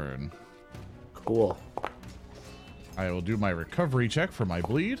Orin's turn. Cool. I will do my recovery check for my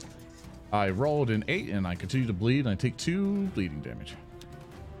bleed. I rolled an 8 and I continue to bleed and I take 2 bleeding damage.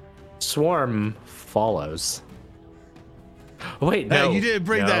 Swarm follows. Wait, no. Hey, you didn't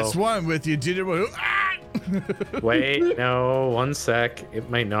bring that no. swarm with you, did you? Ah! Wait, no. 1 sec. It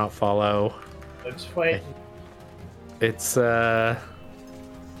might not follow. Let's fight. It's 1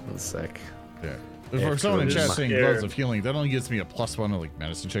 sec. Yeah. For someone in Actually, chat saying scared. gloves of healing, that only gives me a +1 on like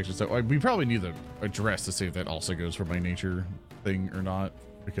medicine checks and stuff. We probably need to address to see if that also goes for my nature thing or not,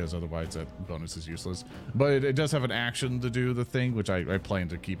 because otherwise that bonus is useless. But it does have an action to do the thing, which I plan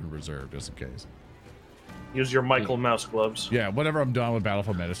to keep in reserve just in case. Use your Michael Mouse gloves. Yeah, whenever I'm done with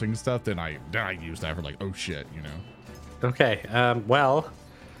battlefield medicine and stuff, then I use that for like, oh shit, you know. Okay. Well,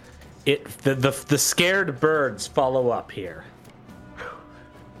 the scared birds follow up here.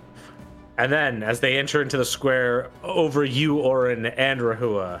 And then, as they enter into the square over you, Orin, and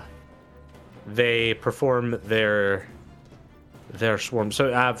Rahua, they perform their swarm.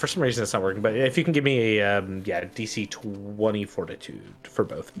 So, for some reason, it's not working. But if you can give me a DC 20 Fortitude for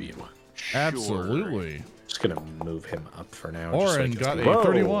both of you. Absolutely. Just gonna move him up for now. Orin got a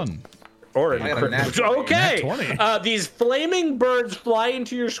 31. Orin, I got a nat 20. okay. Nat 20. These flaming birds fly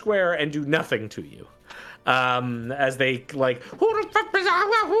into your square and do nothing to you. As they like,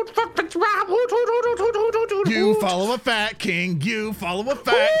 You follow a fat king. You follow a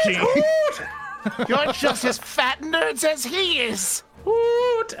fat king. You're just as fat nerds as he is.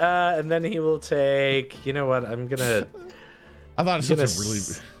 And then he will take. You know what? I'm gonna. I thought it was gonna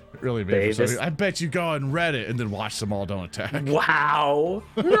such a really big. this- I bet you go on Reddit and then watch them all don't attack. Wow.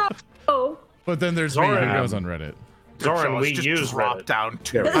 Oh. But then there's me Zoran. who goes on Reddit. Zoran, we Just use drop Reddit. down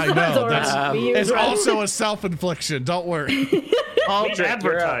to I know. Zoran, That's, we use it's Reddit. also a self-infliction. Don't worry. We Aldrich, you're up.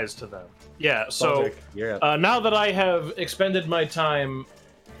 advertise to them. Yeah, so Aldrich, you're up. now that I have expended my time,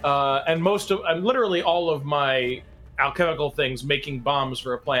 and literally all of my alchemical things making bombs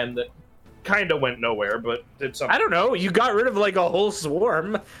for a plan that kind of went nowhere, but did something. I don't know. You got rid of like a whole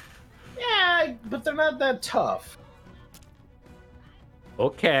swarm. Yeah, but they're not that tough.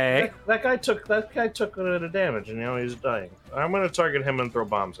 Okay. That guy took the damage, and now he's dying. I'm gonna target him and throw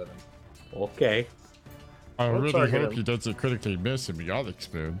bombs at him. Okay. I Let's really target hope him. he doesn't critically miss and we all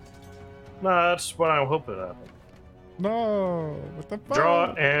explode. No, that's what I'm hoping happens. No. What the fuck?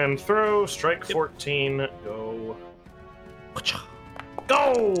 Draw and throw. Strike 14. Go.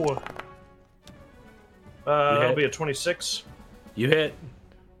 Go! That'll hit. be a 26. You hit.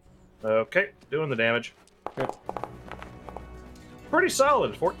 Okay, doing the damage. Yep. Pretty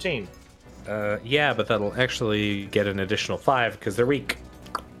solid, 14. Yeah, but that'll actually get an additional 5 because they're weak.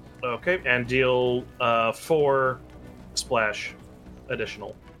 Okay, and deal 4 splash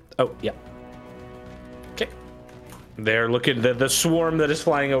additional. Oh, yeah. Okay. They're looking. The swarm that is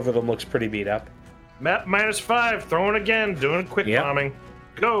flying over them looks pretty beat up. Map -5, throwing again, doing quick Yep. bombing.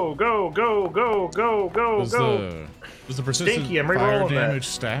 Go, go, go, go, go, go, Does go. the persistent Stinky, I'm fire re-rolling that. damage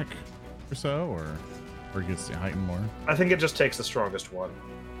stack or so, or gets heightened more? I think it just takes the strongest one.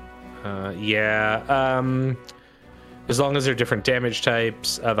 Yeah. As long as they're different damage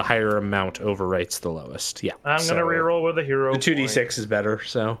types, the higher amount overwrites the lowest. Yeah. I'm gonna reroll with a hero. The 2d6 point. is better.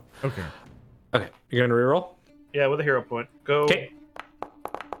 So. Okay. Okay. You're gonna reroll. Yeah, with a hero point. Go. Okay.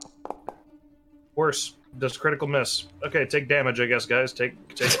 Worse. Does critical miss. Okay, take damage, I guess, guys. Take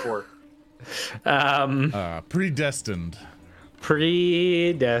 4. Predestined.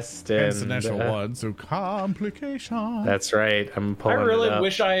 Predestined. Hence the natural one, so complication. That's right. I'm I pulling it really up.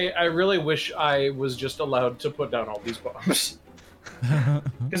 really wish I was just allowed to put down all these bombs.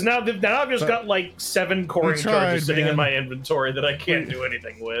 Because now I've just got like 7 coring charges sitting in my inventory that I can't do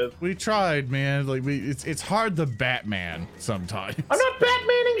anything with. We tried, man. Like it's hard to Batman sometimes. I'm not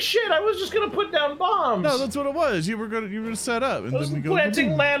Batmaning shit. I was just gonna put down bombs. No, that's what it was. You were gonna set up, and I was then we go planting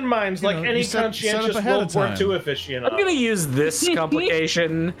boom. landmines like any conscientious World War II aficionado. I'm gonna use this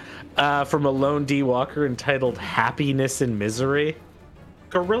complication from a Lone D. Walker entitled "Happiness and Misery."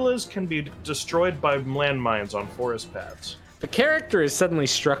 Gorillas can be destroyed by landmines on forest paths. The character is suddenly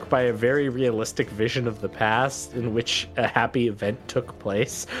struck by a very realistic vision of the past in which a happy event took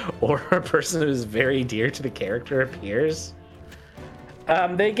place, or a person who is very dear to the character appears.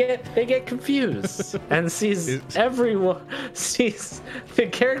 They get confused and sees everyone. The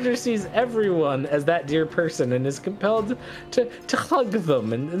character sees everyone as that dear person and is compelled to hug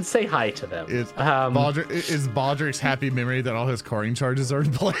them and say hi to them. Is Baldrick's happy memory that all his coring charges are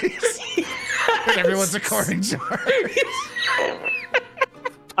in place? And everyone's a coring charge.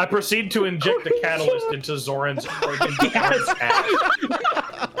 I proceed to inject the catalyst into Zoran's ass.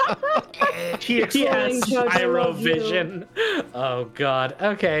 He has gyro vision. Oh god.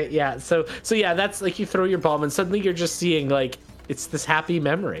 Okay, yeah. So yeah, that's like you throw your bomb and suddenly you're just seeing like it's this happy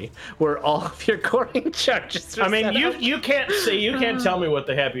memory where all of your coring charges are you can't tell me what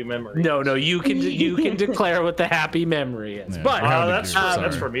the happy memory is. No, you can declare what the happy memory is. Yeah, but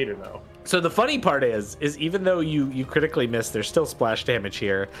that's for me to know. So the funny part is even though you critically miss, there's still splash damage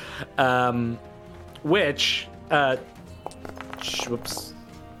here, which whoops.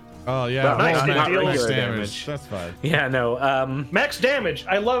 Oh yeah, Not max regular damage. That's fine. Yeah, no. Max damage.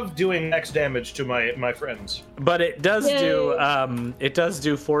 I love doing max damage to my friends. But it does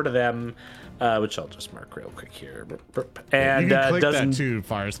do 4 to them, which I'll just mark real quick here. And you can click doesn't that too.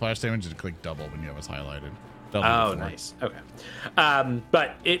 Fire splash damage and click double when you have us highlighted. Oh, nice. Okay.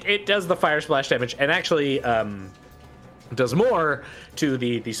 But it does the fire splash damage and actually does more to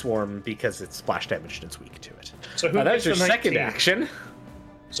the swarm because it's splash damage and it's weak to it. So who that gets was your the second 19? action.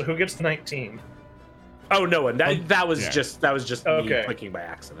 So who gets the 19? Oh, no one. That was just Okay. me clicking by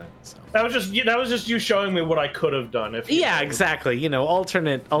accident. So. That was just you showing me what I could have done if. Yeah, exactly. You know,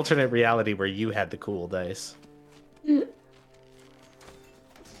 alternate reality where you had the cool dice.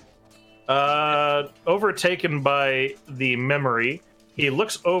 Overtaken by the memory, he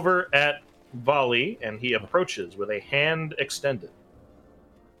looks over at Volley and he approaches with a hand extended.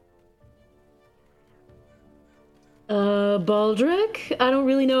 Baldrick? I don't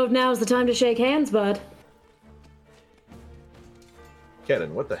really know if now's the time to shake hands, bud. Kedden,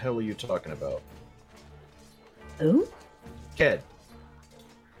 what the hell are you talking about? Who? Ked,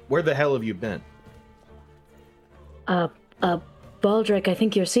 where the hell have you been? Baldrick, I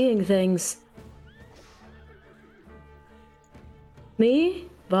think you're seeing things. Me?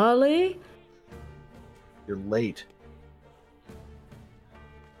 Volley? You're late.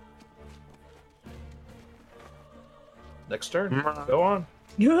 Next turn. Go on.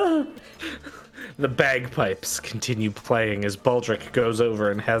 Yeah. The bagpipes continue playing as Baldrick goes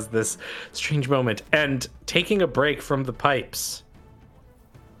over and has this strange moment. And taking a break from the pipes,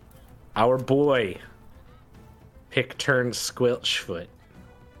 our boy, Pick Turn Squelchfoot,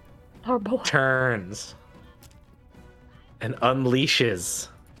 Our boy. turns and unleashes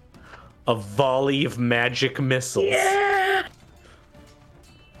a volley of magic missiles. Yeah!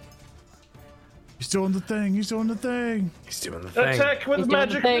 He's doing the thing. He's doing the thing. He's doing the thing. Attack with He's doing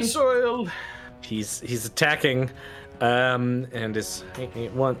magic the thing. missile. He's attacking, and is making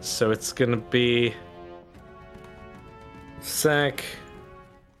it once, so it's gonna be sec.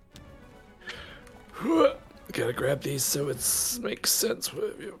 Gotta grab these so it makes sense.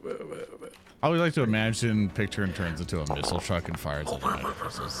 I would like to imagine Picture and turns into a missile truck and fires at the magic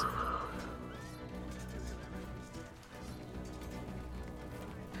missiles.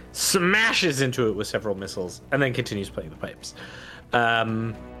 Smashes into it with several missiles, and then continues playing the pipes.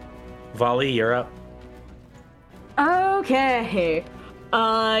 Volley, you're up. Okay.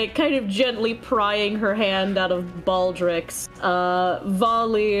 Kind of gently prying her hand out of Baldrick's.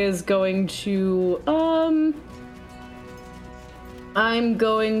 Volley is going to, I'm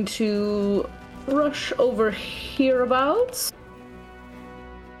going to rush over hereabouts.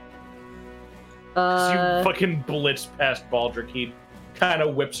 As you fucking blitz past Baldrick, he kind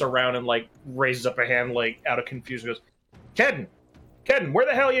of whips around and like raises up a hand like out of confusion. Goes, Kedden, where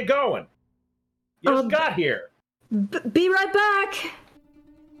the hell are you going? You just got here. Be right back.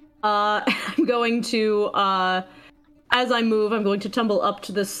 I'm going to, as I move, I'm going to tumble up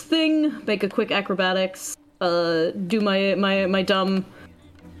to this thing, make a quick acrobatics. do my dumb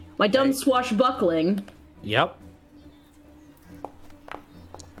swashbuckling. Yep.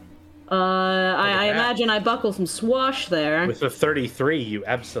 I imagine I buckle some swash there. With a 33, you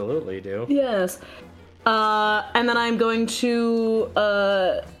absolutely do. Yes. And then I'm going to,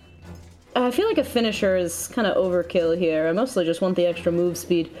 I feel like a finisher is kind of overkill here. I mostly just want the extra move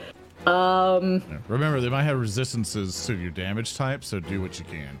speed. Remember, they might have resistances to your damage type, so do what you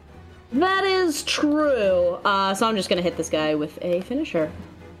can. That is true. So I'm just gonna hit this guy with a finisher.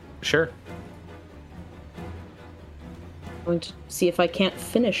 Sure. I'm going to see if I can't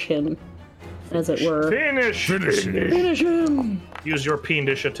finish him, as it were. Finish him! Use your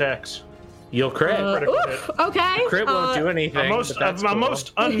fiendish attacks. You'll crit. Oof, okay. Crit won't do anything. A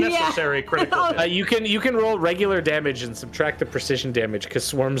most unnecessary critical hit. You can roll regular damage and subtract the precision damage because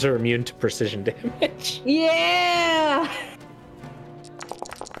swarms are immune to precision damage. Yeah!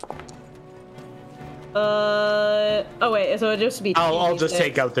 Oh wait, so it just be. I'll just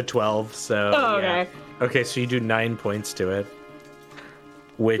take out the 12. So. Oh, okay. Yeah. Okay, so you do 9 points to it,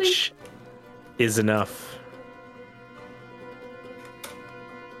 which is enough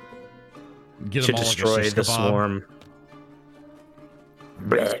Get to them all like a destroy shish the kebab. swarm.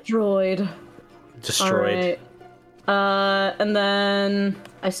 Destroyed. Destroyed. Alright. And then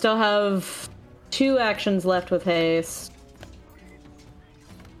I still have 2 actions left with haste.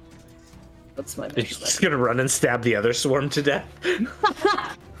 What's my You're just gonna run and stab the other swarm to death.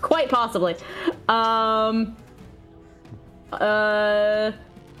 Quite possibly. I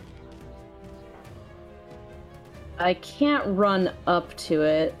can't run up to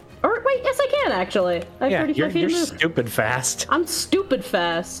it. Or wait, yes I can actually. I have 35 feet you're of move. stupid fast. I'm stupid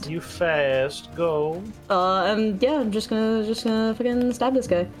fast. You fast, go. And yeah, I'm just gonna fucking stab this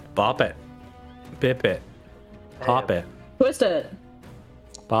guy. Bop it. Bip it. Pop it. Twist it.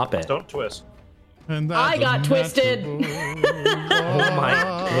 Bop it. Don't twist. And I got twisted. Oh my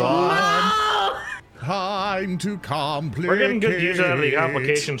god. Time to complicate. We're getting good use out of the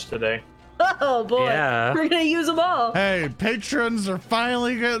complications today. Oh boy. Yeah. We're gonna use them all. Hey, patrons are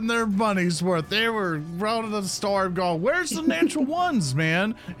finally getting their money's worth. They were running to the store and going, "Where's the natural ones,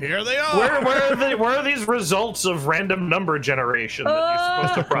 man?" Here they are. Where are these results of random number generation that you're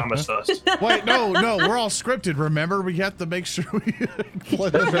supposed to promise us? Wait, no, we're all scripted. Remember, we have to make sure we play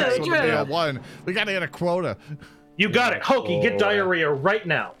the next one to day one. We got to hit a quota. You got it, Hokey. Get diarrhea right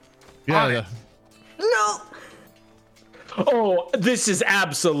now. Yeah. No. Oh, this is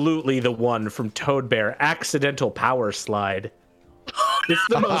absolutely the one from Toad Bear. Accidental power slide. It's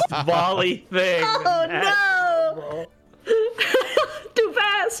the most volley thing. Oh no! Too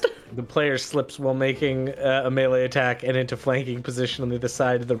fast. The player slips while making a melee attack and into flanking position on the other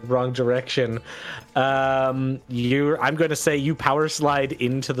side of the wrong direction. I'm going to say you power slide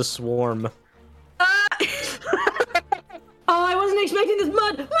into the swarm. Oh, I wasn't expecting this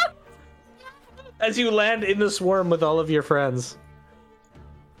mud. As you land in the swarm with all of your friends.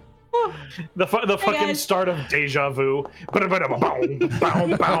 The fucking guys. start of deja vu.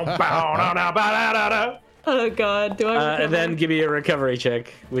 Oh god, do I recover? And then give me a recovery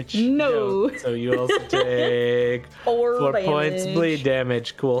check, which No. you don't. So you also take 4 points damage. bleed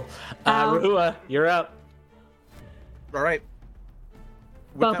damage. Cool. Ow. Ruhua, you're up. All right.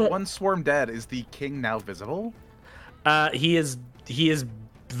 With Bump that it. one swarm dead, is the king now visible? He is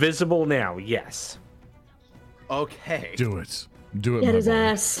visible now. Yes. Okay. Do it. Do it, Get my his boy.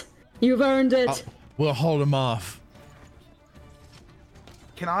 ass. You've earned it. We'll hold him off.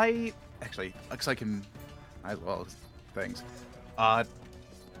 Can I actually? Because I can, as well as things. Can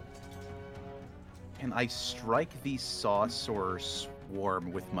I strike the saucer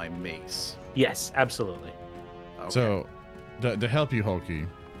swarm with my mace? Yes, absolutely. Okay. So, to help you, Hulky,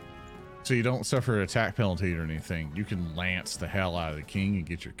 so you don't suffer an attack penalty or anything, you can lance the hell out of the king and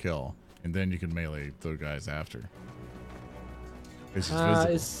get your kill, and then you can melee those guys after. It's just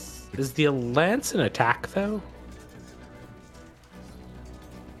visible. Is the lance an attack though?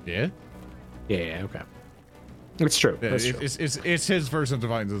 Yeah? Yeah. Okay. It's true. Yeah, That's true. it's his version of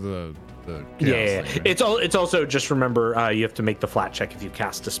divine to the Yeah. chaos thing, right? It's also just remember you have to make the flat check if you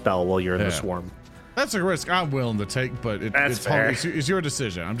cast a spell while you're in the Yeah. swarm. That's a risk I'm willing to take, but That's fair. it's your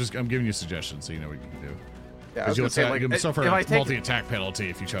decision. I'm giving you suggestions so you know what you can do. Yeah, I was You'll gonna say, like, you'll suffer if I a take- multi-attack penalty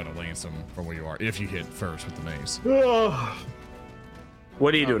if you try to lance them from where you are. If you hit first with the mace.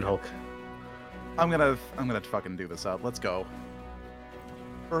 What are you doing, Hulk? I'm gonna fucking do this up. Let's go.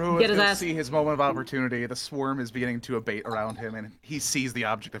 Ruhua Get is his gonna ass. see his moment of opportunity. The swarm is beginning to abate around him, and he sees the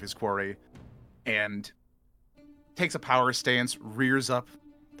object of his quarry, and takes a power stance, rears up,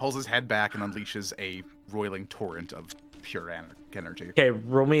 pulls his head back, and unleashes a roiling torrent of pure energy. Okay,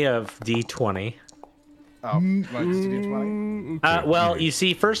 roll me a d20. Oh, you want to just do D20? Well, you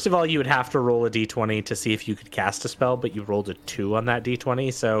see, first of all, you would have to roll a d20 to see if you could cast a spell, but you rolled a 2 on that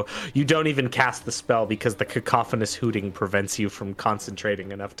d20, so you don't even cast the spell because the cacophonous hooting prevents you from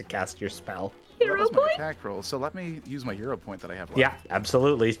concentrating enough to cast your spell. That was my attack roll, so let me use my hero point that I have left. Yeah,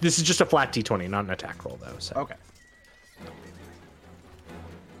 absolutely. This is just a flat d20, not an attack roll, though. So. Okay.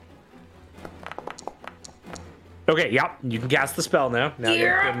 Okay, yep, you can cast the spell now. Now you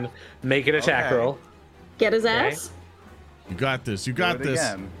can make an attack Okay. roll. Get his ass. You got this. You got Do it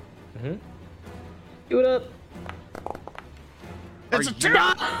this. again. Do it up. It's a Are two.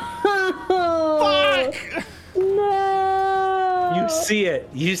 Fuck! No! You see it.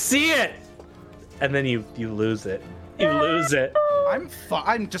 You see it. And then you lose it. You lose it. I'm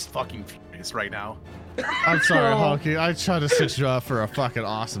just fucking furious right now. I'm sorry, Honky. I tried to set you up for a fucking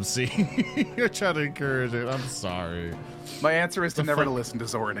awesome scene. You're trying to encourage it. I'm sorry. My answer is to never to listen to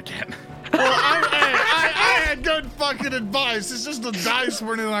Zoran again. Well, I had good fucking advice. It's just the dice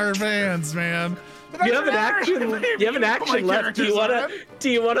weren't in our hands, man. You have an action. You have an action left. Do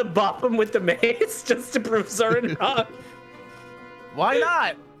you wanna bop him with the mace just to prove Zoran wrong? Why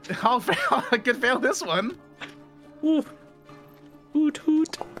not? I'll fail. I could fail this one. Ooh. Hoot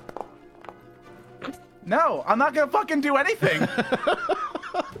hoot. No, I'm not gonna fucking do anything.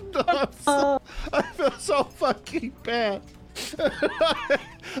 No, I feel so fucking bad.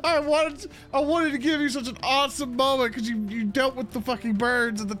 I wanted to give you such an awesome moment because you dealt with the fucking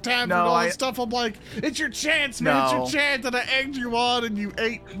birds and the tavern and all that stuff. I'm like, it's your chance, man. It's your chance, and I egged you on, and you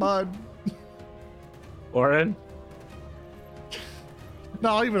ate mud. Oren?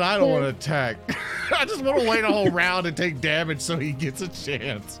 No, even I don't want to attack. I just want to wait a whole round and take damage so he gets a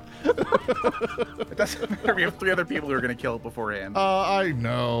chance. It doesn't matter. We have 3 other people who are gonna kill it beforehand. I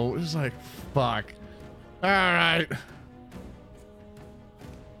know. It's like, fuck. All right.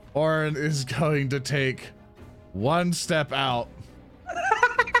 Oren is going to take 1 step out.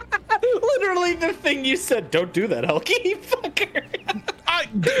 Literally the thing you said. Don't do that, Helki. Fucker.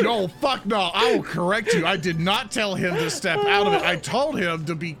 No, fuck no. I will correct you. I did not tell him to step out of it. I told him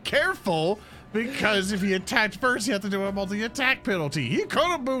to be careful because if he attacked first, he had to do a multi-attack penalty. He could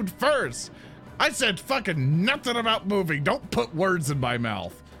have moved first. I said fucking nothing about moving. Don't put words in my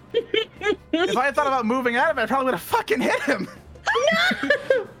mouth. If I had thought about moving out of it, I probably would have fucking hit him.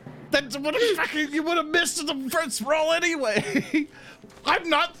 You would have missed the first roll anyway. I'm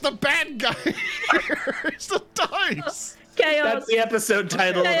not the bad guy. It's the dice. Chaos. That's the episode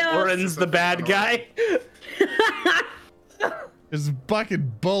title. Chaos. Oren's the bad guy. It's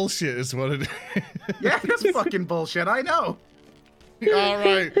fucking bullshit is what it is. Yeah, that's fucking bullshit. I know. All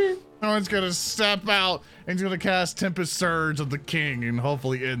right. No one's going to step out and he's going to cast Tempest Surge of the King and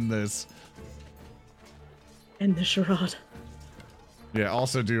hopefully end this. End the charade. Yeah,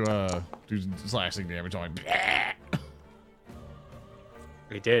 also do slashing damage on him.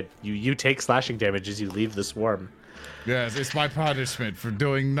 He did. You take slashing damage as you leave the swarm. Yes, it's my punishment for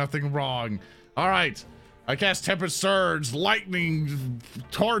doing nothing wrong. All right. I cast Tempest Surge, lightning,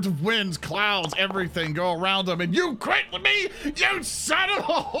 torrent of winds, clouds, everything go around them, and you quit with me, you son of a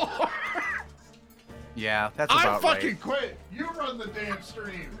whore! Yeah, that's about I right. fucking quit. You run the damn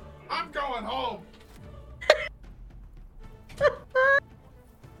stream. I'm going home.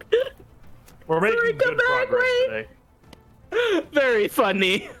 We're making Sorry, come good back, progress Ray. today. Very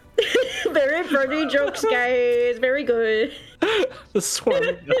funny. Very funny jokes, guys. Very good. The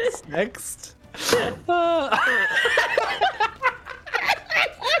swarm goes next.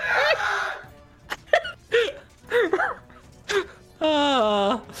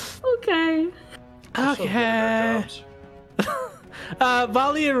 Okay. Okay.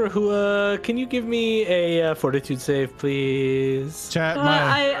 Vali and Rahua, can you give me a fortitude save, please? Chat,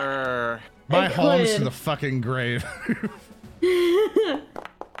 I my home's could. to the fucking grave.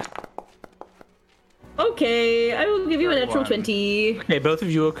 Okay, I will give you a natural 20. Okay, both of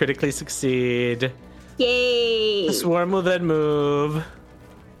you will critically succeed. Yay! The swarm will then move.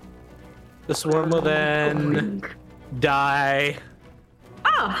 The swarm will then die.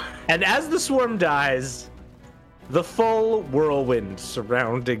 Ah! And as the swarm dies, the full whirlwind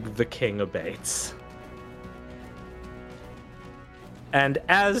surrounding the king abates. And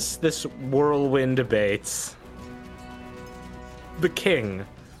as this whirlwind abates, the king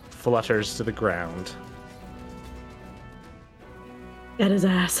flutters to the ground. At his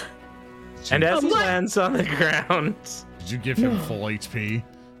ass. And as he What? lands on the ground, Did you give him full HP?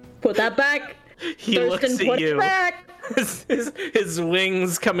 Put that back. he Thurston, looks at put it you. back. His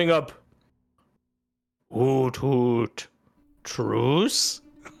wings coming up. Hoot hoot. Truce?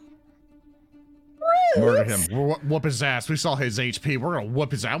 Murder him. We'll whoop his ass. We saw his HP. We're gonna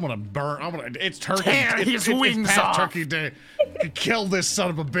whoop his ass. I'm gonna burn. It's turkey. Tear his wings it's off. Turkey day. Kill this son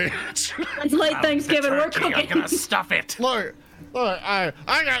of a bitch. It's late Thanksgiving. We're I'm cooking. gonna stuff it. Look, I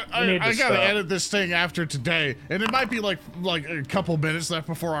gotta stop. edit this thing after today, and it might be like a couple minutes left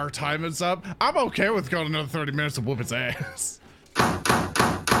before our time is up. I'm okay with going another 30 minutes to whoop its ass.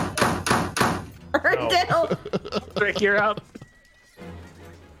 Dale. Rick, you're up.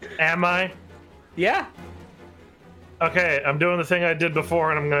 Am I? Yeah. Okay, I'm doing the thing I did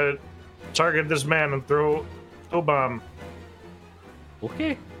before, and I'm gonna target this man and throw a bomb.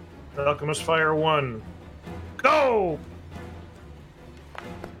 Okay. Alchemist Fire 1. Go!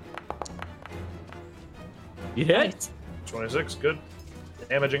 You hit. 26, good.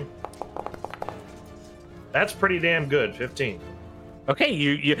 Damaging. That's pretty damn good, 15. Okay,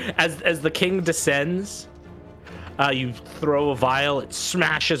 you as the king descends, you throw a vial. It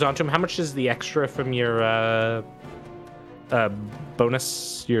smashes onto him. How much is the extra from your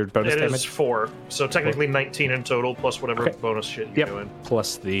bonus? Your bonus It damage? is 4, so technically 19 in total, plus whatever Okay. bonus shit you Yep. do in.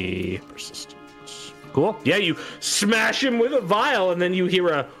 Plus the persistence. Cool. Yeah, you smash him with a vial, and then you hear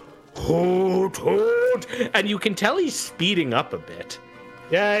a hoot hoot, and you can tell he's speeding up a bit.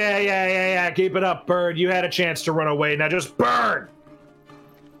 Yeah. Keep it up, bird. You had a chance to run away. Now just burn!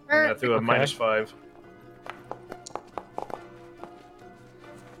 I threw a Okay. -5.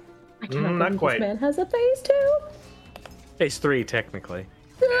 I cannot not believe quite. This man has a phase 2. Phase 3, technically.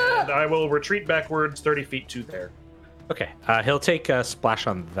 And I will retreat backwards 30 feet to there. Okay, he'll take a splash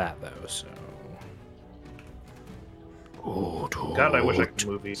on that though. So. God, I wish I could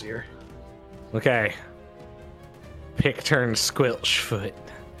move easier. Okay. Pick turn Squelchfoot.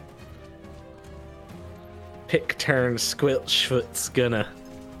 Pick turn Squelchfoot's gonna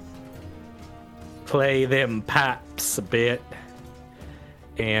play them pipes a bit.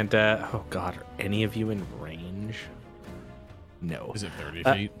 And oh god, are any of you in range? No. Is it 30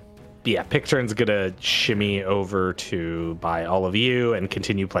 feet? Yeah, Pick turn's gonna shimmy over to by all of you and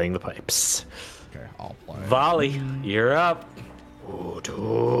continue playing the pipes. Okay, I'll play. Volley, you're up.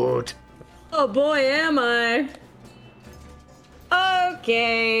 Dude. Oh boy, am I.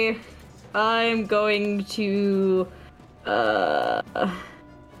 Okay. I'm going to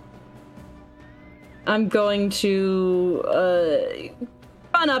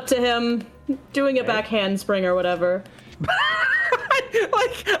run up to him, doing a back handspring or whatever.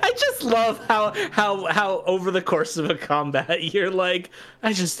 Like, I just love how over the course of a combat you're like,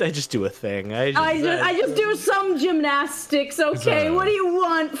 I just do a thing. I just do some gymnastics, okay? What do you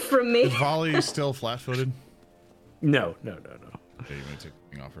want from me? Is Volley still flat-footed? No. Okay, you're gonna take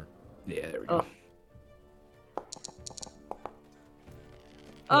the thing off her. Yeah, there we go.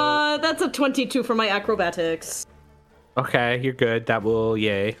 That's a 22 for my acrobatics. Okay, you're good. That will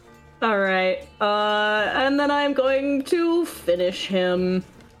yay. All right. And then I'm going to finish him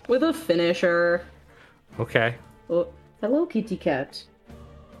with a finisher. Okay. Oh, hello, kitty cat.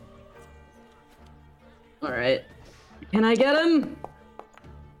 All right. Can I get him?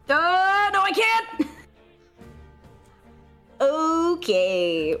 No, I can't.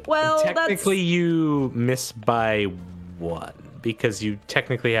 Okay. Well, Technically, you miss by 1 because you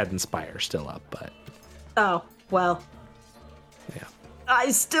technically had Inspire still up, but Oh, well. yeah.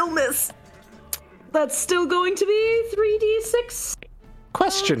 I still miss. That's still going to be 3d6.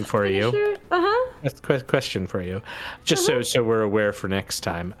 Question for you. Uh-huh. That's a question for you, just so we're aware for next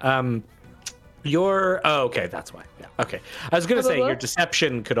time. Okay, that's why. Yeah, okay. I was gonna say your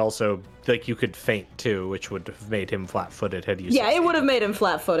deception could also, like, you could feint too, which would have made him flat-footed had you. Yeah, it would have made him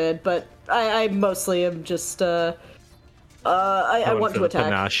flat-footed, but I mostly am just I want to attack.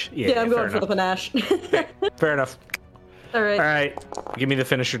 Panache. Yeah, I'm going for the panache. Fair enough. All right. All right, give me the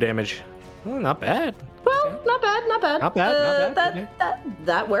finisher damage. Oh, not bad. Well, not bad. Not bad.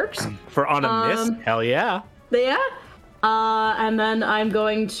 That works. For on a miss, hell yeah. Yeah. And then I'm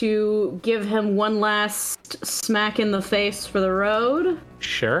going to give him one last smack in the face for the road.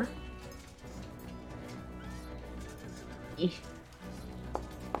 Sure.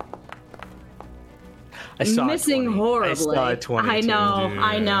 I saw Missing 20. horribly. I saw a 22.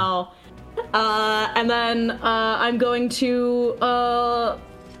 I know. And then I'm going to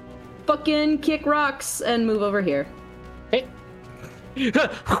fucking kick rocks and move over here. Hey.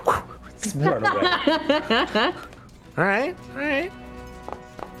 Run away. All right.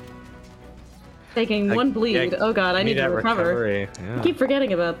 Taking one bleed. Oh god, I need to recover. Recovery. I Yeah. keep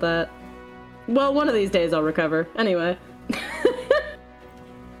forgetting about that. Well, one of these days I'll recover. Anyway.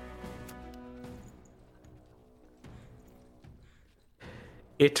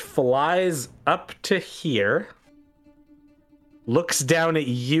 It flies up to here, looks down at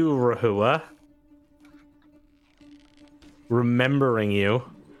you, Rahua, remembering you.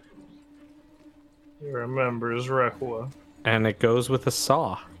 He remembers Rekwa. And it goes with a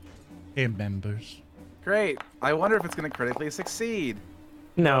saw. Hey, members. Great. I wonder if it's going to critically succeed.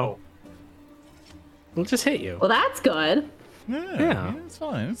 No. It'll just hit you. Well, that's good. Yeah, it's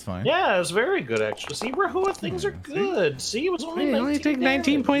fine. It's fine. Yeah, it's very good actually. See, Rahua, things are good. See, it was only You 19 only take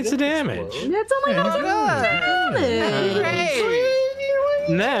 19 points of damage. That's only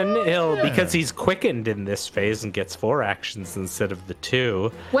And then because he's quickened in this phase and gets 4 actions instead of the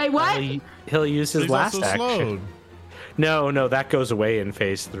 2. Wait, what? He'll use his He's last also action. slowed. No, that goes away in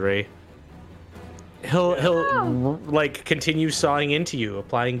phase 3. He'll like continue sawing into you,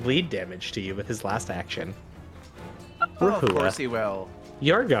 applying bleed damage to you with his last action. Oh, of course he will.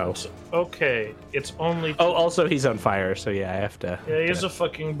 Your go. Okay, it's only. Oh, also he's on fire, so yeah, I have to. Yeah, he's a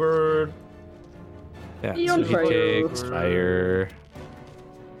fucking bird. Yeah, He's so on he fire. takes fire.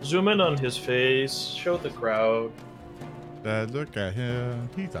 Zoom in on his face. Show the crowd. Look at him.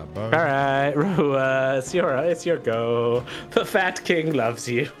 He's a bug. All right, Rua, it's your go. The Fat King loves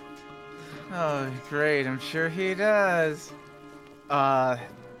you. Oh, great. I'm sure he does.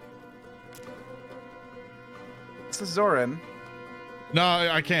 This is Zoran. No,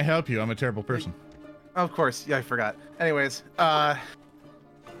 I can't help you. I'm a terrible person. Of course. Yeah, I forgot. Anyways, Gotta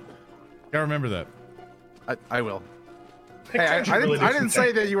remember that. I will. Hey, I didn't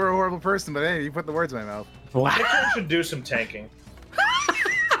say that you were a horrible person, but hey, you put the words in my mouth. Wow. Victor should do some tanking.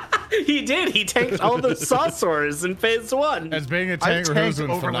 He did. He tanked all the Saucers in phase 1. As being a I tank, tanked Rahu's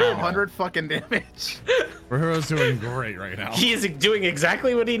doing over phenomenal. 100 fucking damage. Rahu's doing great right now. He is doing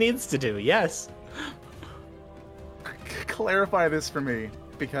exactly what he needs to do. Yes. Clarify this for me,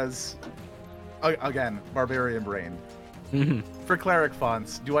 because again, barbarian brain. Mhm. For cleric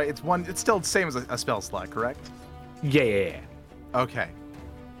fonts, it's still the same as a spell slot, correct? Yeah. Okay,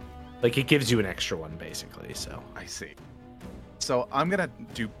 Like it gives you an extra one basically. So I see. So I'm gonna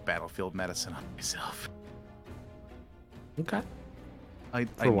do battlefield medicine on myself. okay. I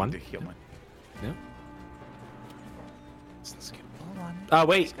one? need to heal my. Yeah. Hold on.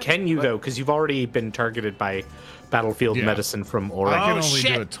 Wait, can you though? Because you've already been targeted by battlefield Yeah. medicine from I Aura. can only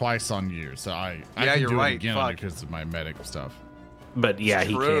shit. do it twice on you, so I Yeah, can you're do right, it again fuck. because of my medic stuff. But yeah,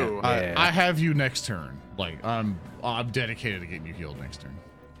 he True. can't. Yeah. I have you next turn. Like I'm dedicated to getting you healed next turn.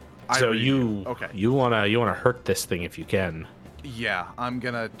 So Okay. you wanna hurt this thing if you can. Yeah, I'm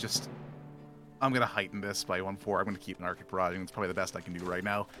gonna heighten this by 1/4. I'm gonna keep an Arctic Barraging. It's probably the best I can do right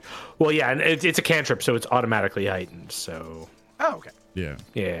now. Well, yeah, and it's a cantrip, so it's automatically heightened. So Oh, okay. Yeah.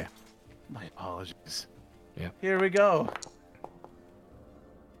 yeah. My apologies. Yeah. Here we go.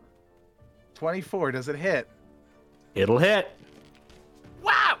 24. Does it hit? It'll hit.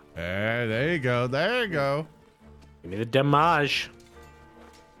 Wow! There you go. There you go. Give me the damage.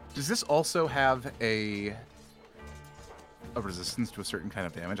 Does this also have a resistance to a certain kind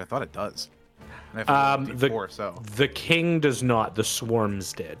of damage? I thought it does. And I have to roll a D4, so. The king does not. The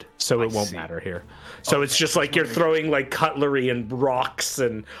swarms did, so I it won't see. matter here. So it's just like you're throwing like cutlery and rocks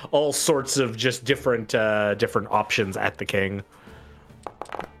and all sorts of just different options at the king.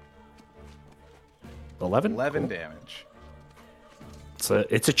 11. 11 Cool. damage.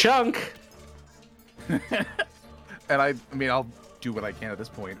 It's a chunk. And I mean, I'll do what I can at this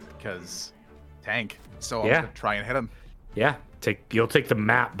point because tank. So I'm Yeah. gonna try and hit him. Yeah, you'll take the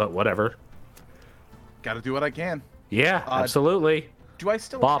map, but whatever. Got to do what I can. Yeah, absolutely. Do I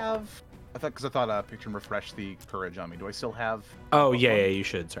still Bop. have? I thought picture and refresh the courage on me. Do I still have? Oh yeah, you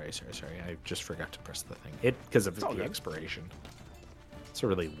should. Sorry. I just forgot to press the thing. Because of all the good. expiration. It's a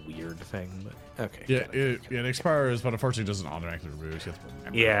really weird thing, but okay. Yeah, got it. it expires, but unfortunately it doesn't automatically remove. You have to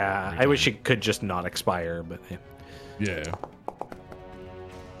remember Yeah, every I wish time. it could just not expire, but yeah. Yeah.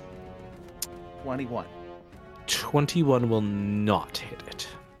 21. 21 will not hit it.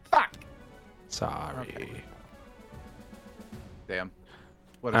 Fuck. Sorry. Okay. Damn.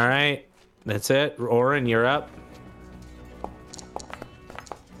 What All right, that's it. Oren, you're up.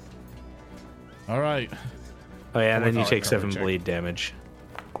 All right. Oh yeah, and then you Alright, take 7 coverage check. bleed damage.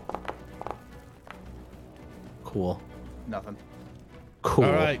 Cool. Nothing. Cool.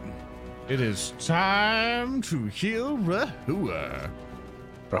 All right. It is time to heal Rahua.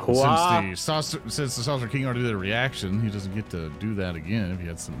 Rahua. Since the Saucer King already did a reaction, he doesn't get to do that again if he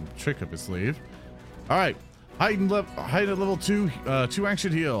had some trick up his sleeve. All right. Heighten at level 2, 2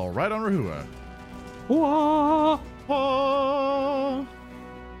 action heal. Right on Rahua. Wah. Oh.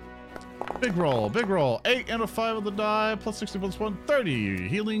 Big roll. 8 and a 5 on the die, plus 60 plus 1, 30.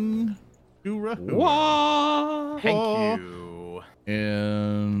 Healing to Rahua. Wah. Thank Oh. you.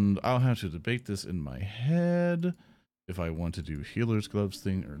 And I'll have to debate this in my head if I want to do healer's gloves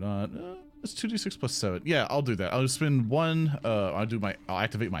thing or not. It's 2d6 plus 7. Yeah, I'll do that. I'll spend one. I'll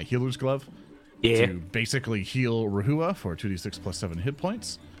activate my healer's glove. Yeah. To basically heal Rahua for 2d6 plus 7 hit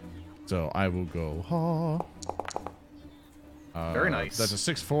points. So I will go. Very nice. That's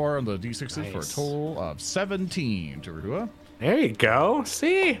a 6-4 on the d6s for a Nice. total of 17 to Rahua. There you go.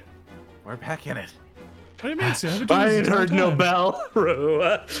 See? We're back in it. What do you mean, Sam? I've been doing I this ain't the whole heard no time. bell.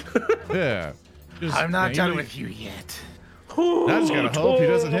 Rua. Yeah. I'm not yeah, done with you yet. I just gotta hope he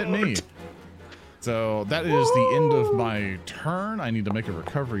doesn't hit me. So that is the end of my turn. I need to make a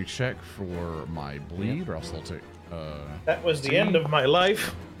recovery check for my bleed, or else I'll take. That was the end of my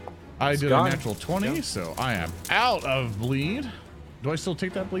life. I did gone. a natural 20, so I am out of bleed. Do I still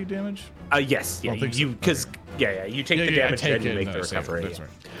take that bleed damage? Yes. Yeah. I think so. You because you take the I damage take and you it, make and the I save it. recovery. That's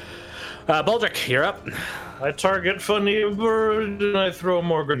right. Baldric, you're up. I target funny bird and I throw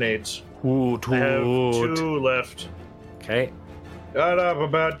more grenades. Hoot, I have hoot. 2 left. Okay. Shut up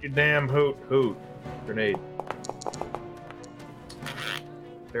about your damn hoot. Grenade.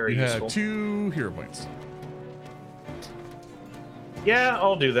 Very You useful. have 2 hero points. Yeah,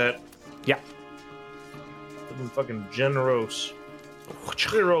 I'll do that. Yeah. I'm fucking generous.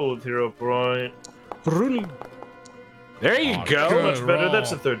 Reroll with hero point. There you Oh, go. good. Much better. roll.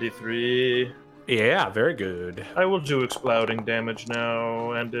 That's a 33. Yeah, very good. I will do exploding damage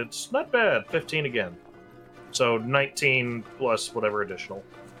now, and it's not bad. 15 again. So 19 plus whatever additional.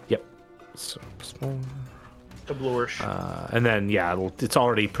 Yep. So, A bluish. and then it's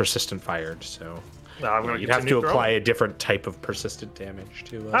already persistent fired, so No, I'm gonna you'd have to continue apply throwing. a different type of persistent damage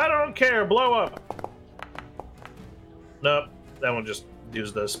to. I don't care. Blow up. Nope. That one just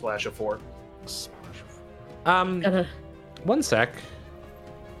used the splash of 4. Gotta- One sec.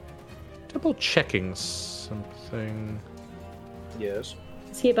 Double checking something. Yes.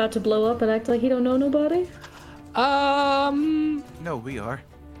 Is he about to blow up and act like he don't know nobody? No, we are.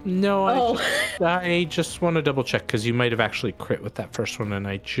 No, Oh. I just want to double check because you might have actually crit with that first one, and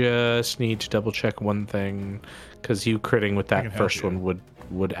I just need to double check one thing because you critting with can that help first you. one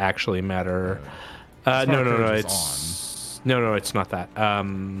would actually matter. Smart No, Courage is it's no, it's not that.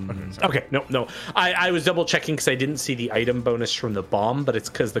 sorry. Okay, no. I was double checking because I didn't see the item bonus from the bomb, but it's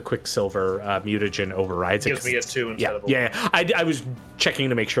because the Quicksilver mutagen overrides it. Gives me a 2 instead of a 1. Yeah. I was checking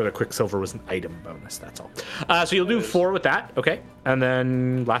to make sure the Quicksilver was an item bonus. That's all. So you'll do 4 with that, okay? And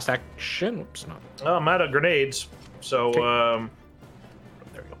then last action. Whoops, not Oh, I'm out of grenades. So,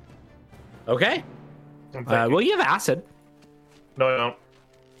 there we go. Okay. thank Well, you have acid, no, I don't.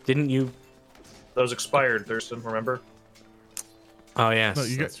 didn't you? Those expired, Thurston, remember? Oh yes, No,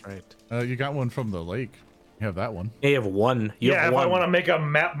 you got- that's right. You got one from the lake. You have that one. Yeah, you have one. You Yeah, have if one. I want to make a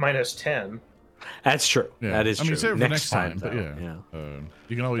map minus 10. That's true. Yeah. That is I mean, true. save it for next time. But though, yeah,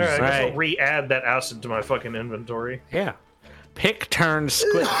 you can always. All right, I guess Right. I'll re-add that acid to my fucking inventory. Yeah. Pick turn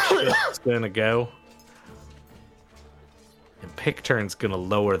squid is gonna go. And pick turn's gonna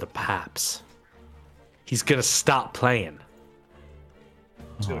lower the paps. He's gonna stop playing.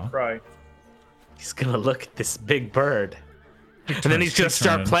 He's gonna cry. He's gonna look at this big bird. And then he's gonna Pick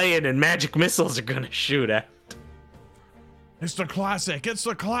start turn. playing and magic missiles are gonna shoot at. It's the classic. It's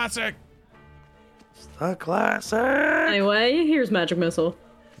the classic. The classic. Anyway, here's Magic Missile.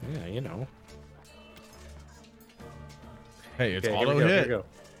 Yeah, you know. Hey, it's Okay, here auto we go, here hit. we go.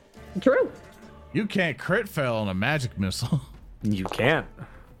 True. You can't crit fail on a magic missile. You can't.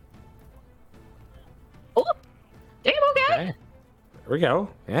 Oh, damn, okay. Okay. There we go.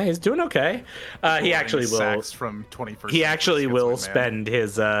 Yeah, he's doing okay. He actually will. Sacks from 21st. He actually That's will my man. spend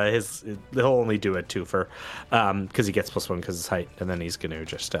his he'll only do a twofer because he gets +1 because his height, and then he's gonna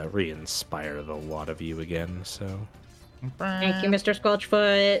just re-inspire the lot of you again. So Thank you, Mr.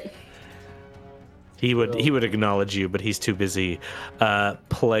 Squelchfoot. he would acknowledge you, but he's too busy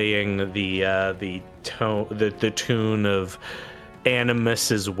playing the tune of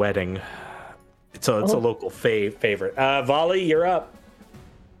Animus's wedding. It's a local favorite. Volley, you're up.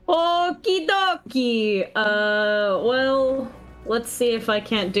 Okie dokie. Well, let's see if I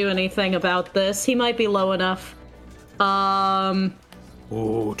can't do anything about this. He might be low enough.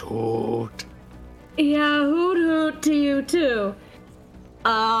 Hoot hoot. Yeah, hoot hoot to you too.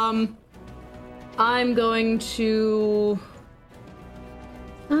 I'm going to.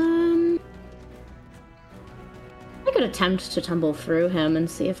 I could attempt to tumble through him and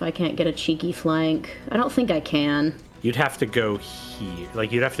see if I can't get a cheeky flank. I don't think I can. You'd have to go here.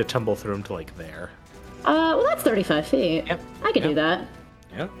 Like you'd have to tumble through him to like there. Well, that's 35 feet. Yep. I could do that.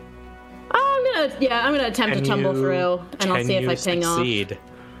 Yeah. I'm gonna attempt to tumble through, and I'll see if I ping succeed? off.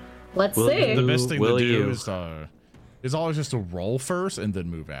 Let's Will see. The best thing Will to do you? is always just to roll first and then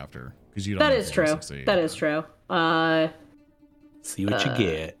move after, because you don't. That know is if you're true. gonna succeed. That is true. See what you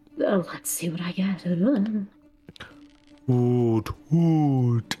get. Let's see what I get. Hoot,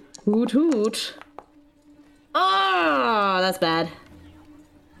 hoot. Hoot hoot. Oh, that's bad.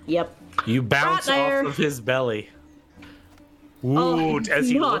 Yep. You bounce Right there. off of his belly. Oh, Hoot, as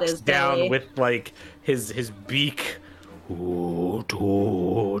he not looks his down belly. with like his beak. Hoot,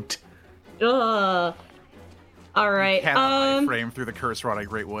 hoot. All right. Cannot frame through the curse rod, I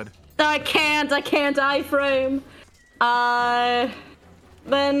Greatwood. I can't iframe.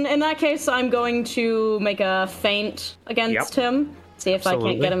 Then in that case, I'm going to make a feint against him. See if I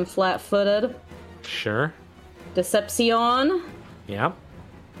Absolutely. can't get him flat-footed. Sure. Deception. Yeah.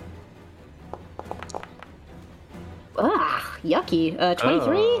 Ah, yucky.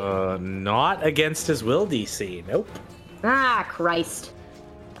 23? Not against his will DC. Nope. Ah, Christ.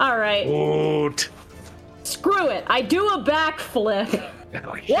 All right. Hoot. Screw it. I do a backflip.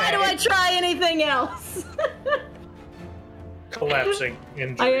 Why do I try anything else? Collapsing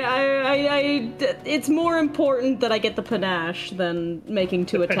injury. It's more important that I get the panache than making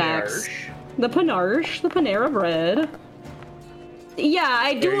two attacks. The panache, the Panera bread. Yeah,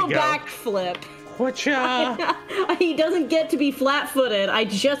 I do you a go. backflip. Whatcha? He doesn't get to be flat-footed. I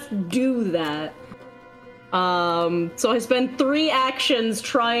just do that. So I spend 3 actions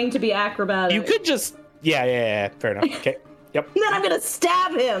trying to be acrobatic. You could just. Yeah. Fair enough. Okay. Yep. Then I'm gonna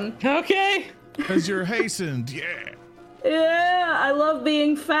stab him. Okay. Because you're hastened, yeah. Yeah, I love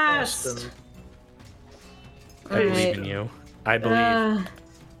being fast. Austin. I believe in you. I believe.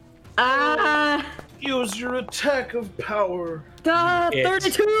 Use your attack of power.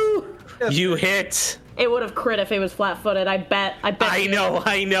 32. You hit. It would have crit if it was flat-footed. I bet. I know.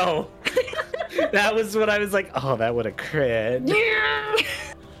 That was what I was like. Oh, that would have crit. Yeah.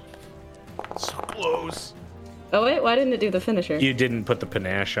 So close. Oh wait, why didn't it do the finisher? You didn't put the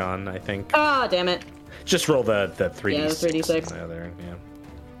panache on, I think. Oh, damn it. Just roll the 3d6. Yeah, the 3d6. on the other, yeah.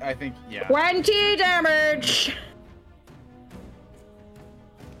 I think, yeah. 20 damage.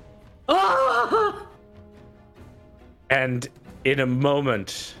 Oh! And in a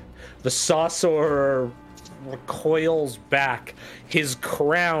moment, the Saucer recoils back, his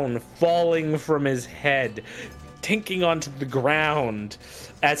crown falling from his head, tinking onto the ground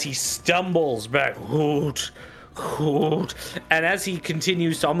as he stumbles back. Hoot, hoot. And as he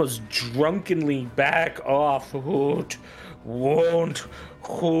continues to almost drunkenly back off, hoot, won't,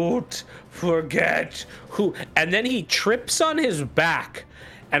 hoot, forget, hoot. And then he trips on his back.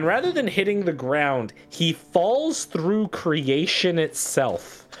 And rather than hitting the ground, he falls through creation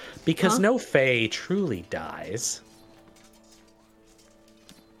itself. Because no Fae truly dies.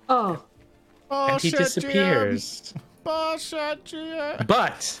 Oh. And he disappears. But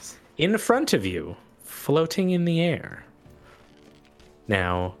in front of you, floating in the air,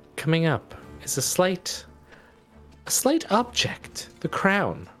 now coming up is a slight object, the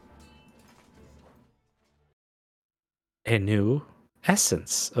crown. A new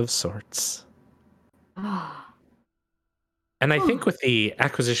essence of sorts. And I think with the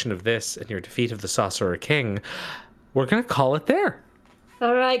acquisition of this and your defeat of the Sorcerer King, we're going to call it there.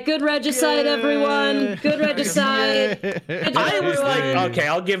 All right, good regicide, everyone. Good regicide. Good job, I was like, everyone. okay,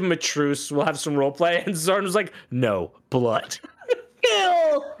 I'll give him a truce. We'll have some role play. And Zorn was like, no, blood.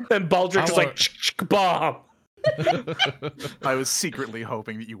 Kill. And Baldric was like, bomb. I was secretly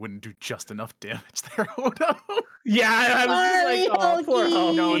hoping that you wouldn't do just enough damage there, Odo. Yeah, I was just like, oh, poor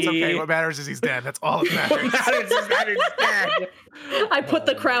Hulky. No, it's okay. What matters is he's dead. That's all that What matters. matters is that he's dead. I put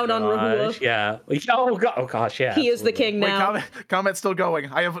the crown on Rahula. Gosh, yeah. Oh, gosh, yeah. He is the king Wait, now. combat's still going.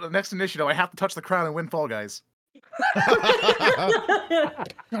 I have the next initiative. I have to touch the crown and win Fall Guys.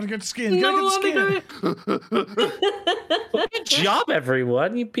 Gotta get the skin. Gotta get the skin. Good job,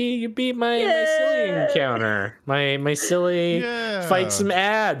 everyone. You beat my silly encounter. My silly fight some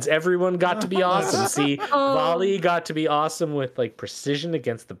ads. Everyone got to be awesome. See, Volley got to be awesome with like precision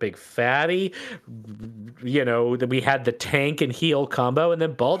against the big fatty. You know, then we had the tank and heal combo, and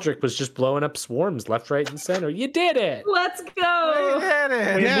then Baldric was just blowing up swarms left, right, and center. You did it. Let's go.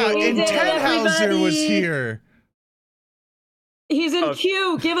 Yeah, We and did it, Tenhauser was everybody. here. He's in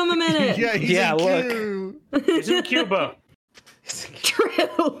queue. Give him a minute. Yeah, look. queue. It's in Cuba.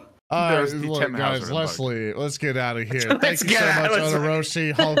 True. There's the Look, Tenhauser guys, bug. Leslie, let's get out of here. Let's Thank you get so out. much, Let's-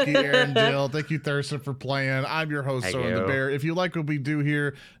 Onaroshi, Hulky, Arendelle. Thank you, Thurston, for playing. I'm your host, Thank Owen the you. Bear. If you like what we do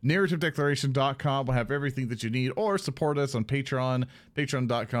here, narrativedeclaration.com will have everything that you need, or support us on Patreon,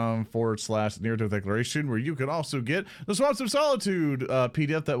 patreon.com/narrative declaration, where you can also get the Swamps of Solitude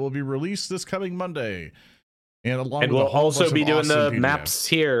PDF that will be released this coming Monday. along And with we'll a whole also bunch be of doing awesome the PDFs. maps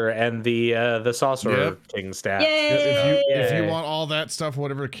here and the Sorcerer Yep. King stats. Yay! If you Yay. want all that stuff,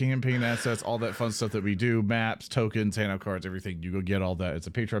 whatever campaign assets, all that fun stuff that we do, maps, tokens, handout cards, everything, you go get all that as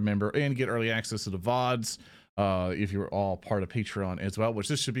a Patreon member and get early access to the VODs. If you're all part of Patreon as well, which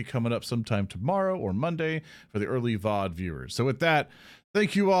this should be coming up sometime tomorrow or Monday for the early VOD viewers. So with that,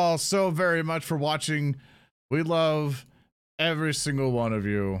 thank you all so very much for watching. We love every single one of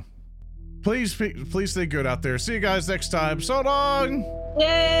you. Please stay good out there. See you guys next time. So long. Yay!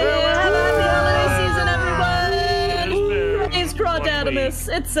 Have a happy holiday season, everyone! Praise Crawdadamus,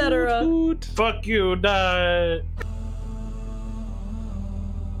 etc. Fuck you, die.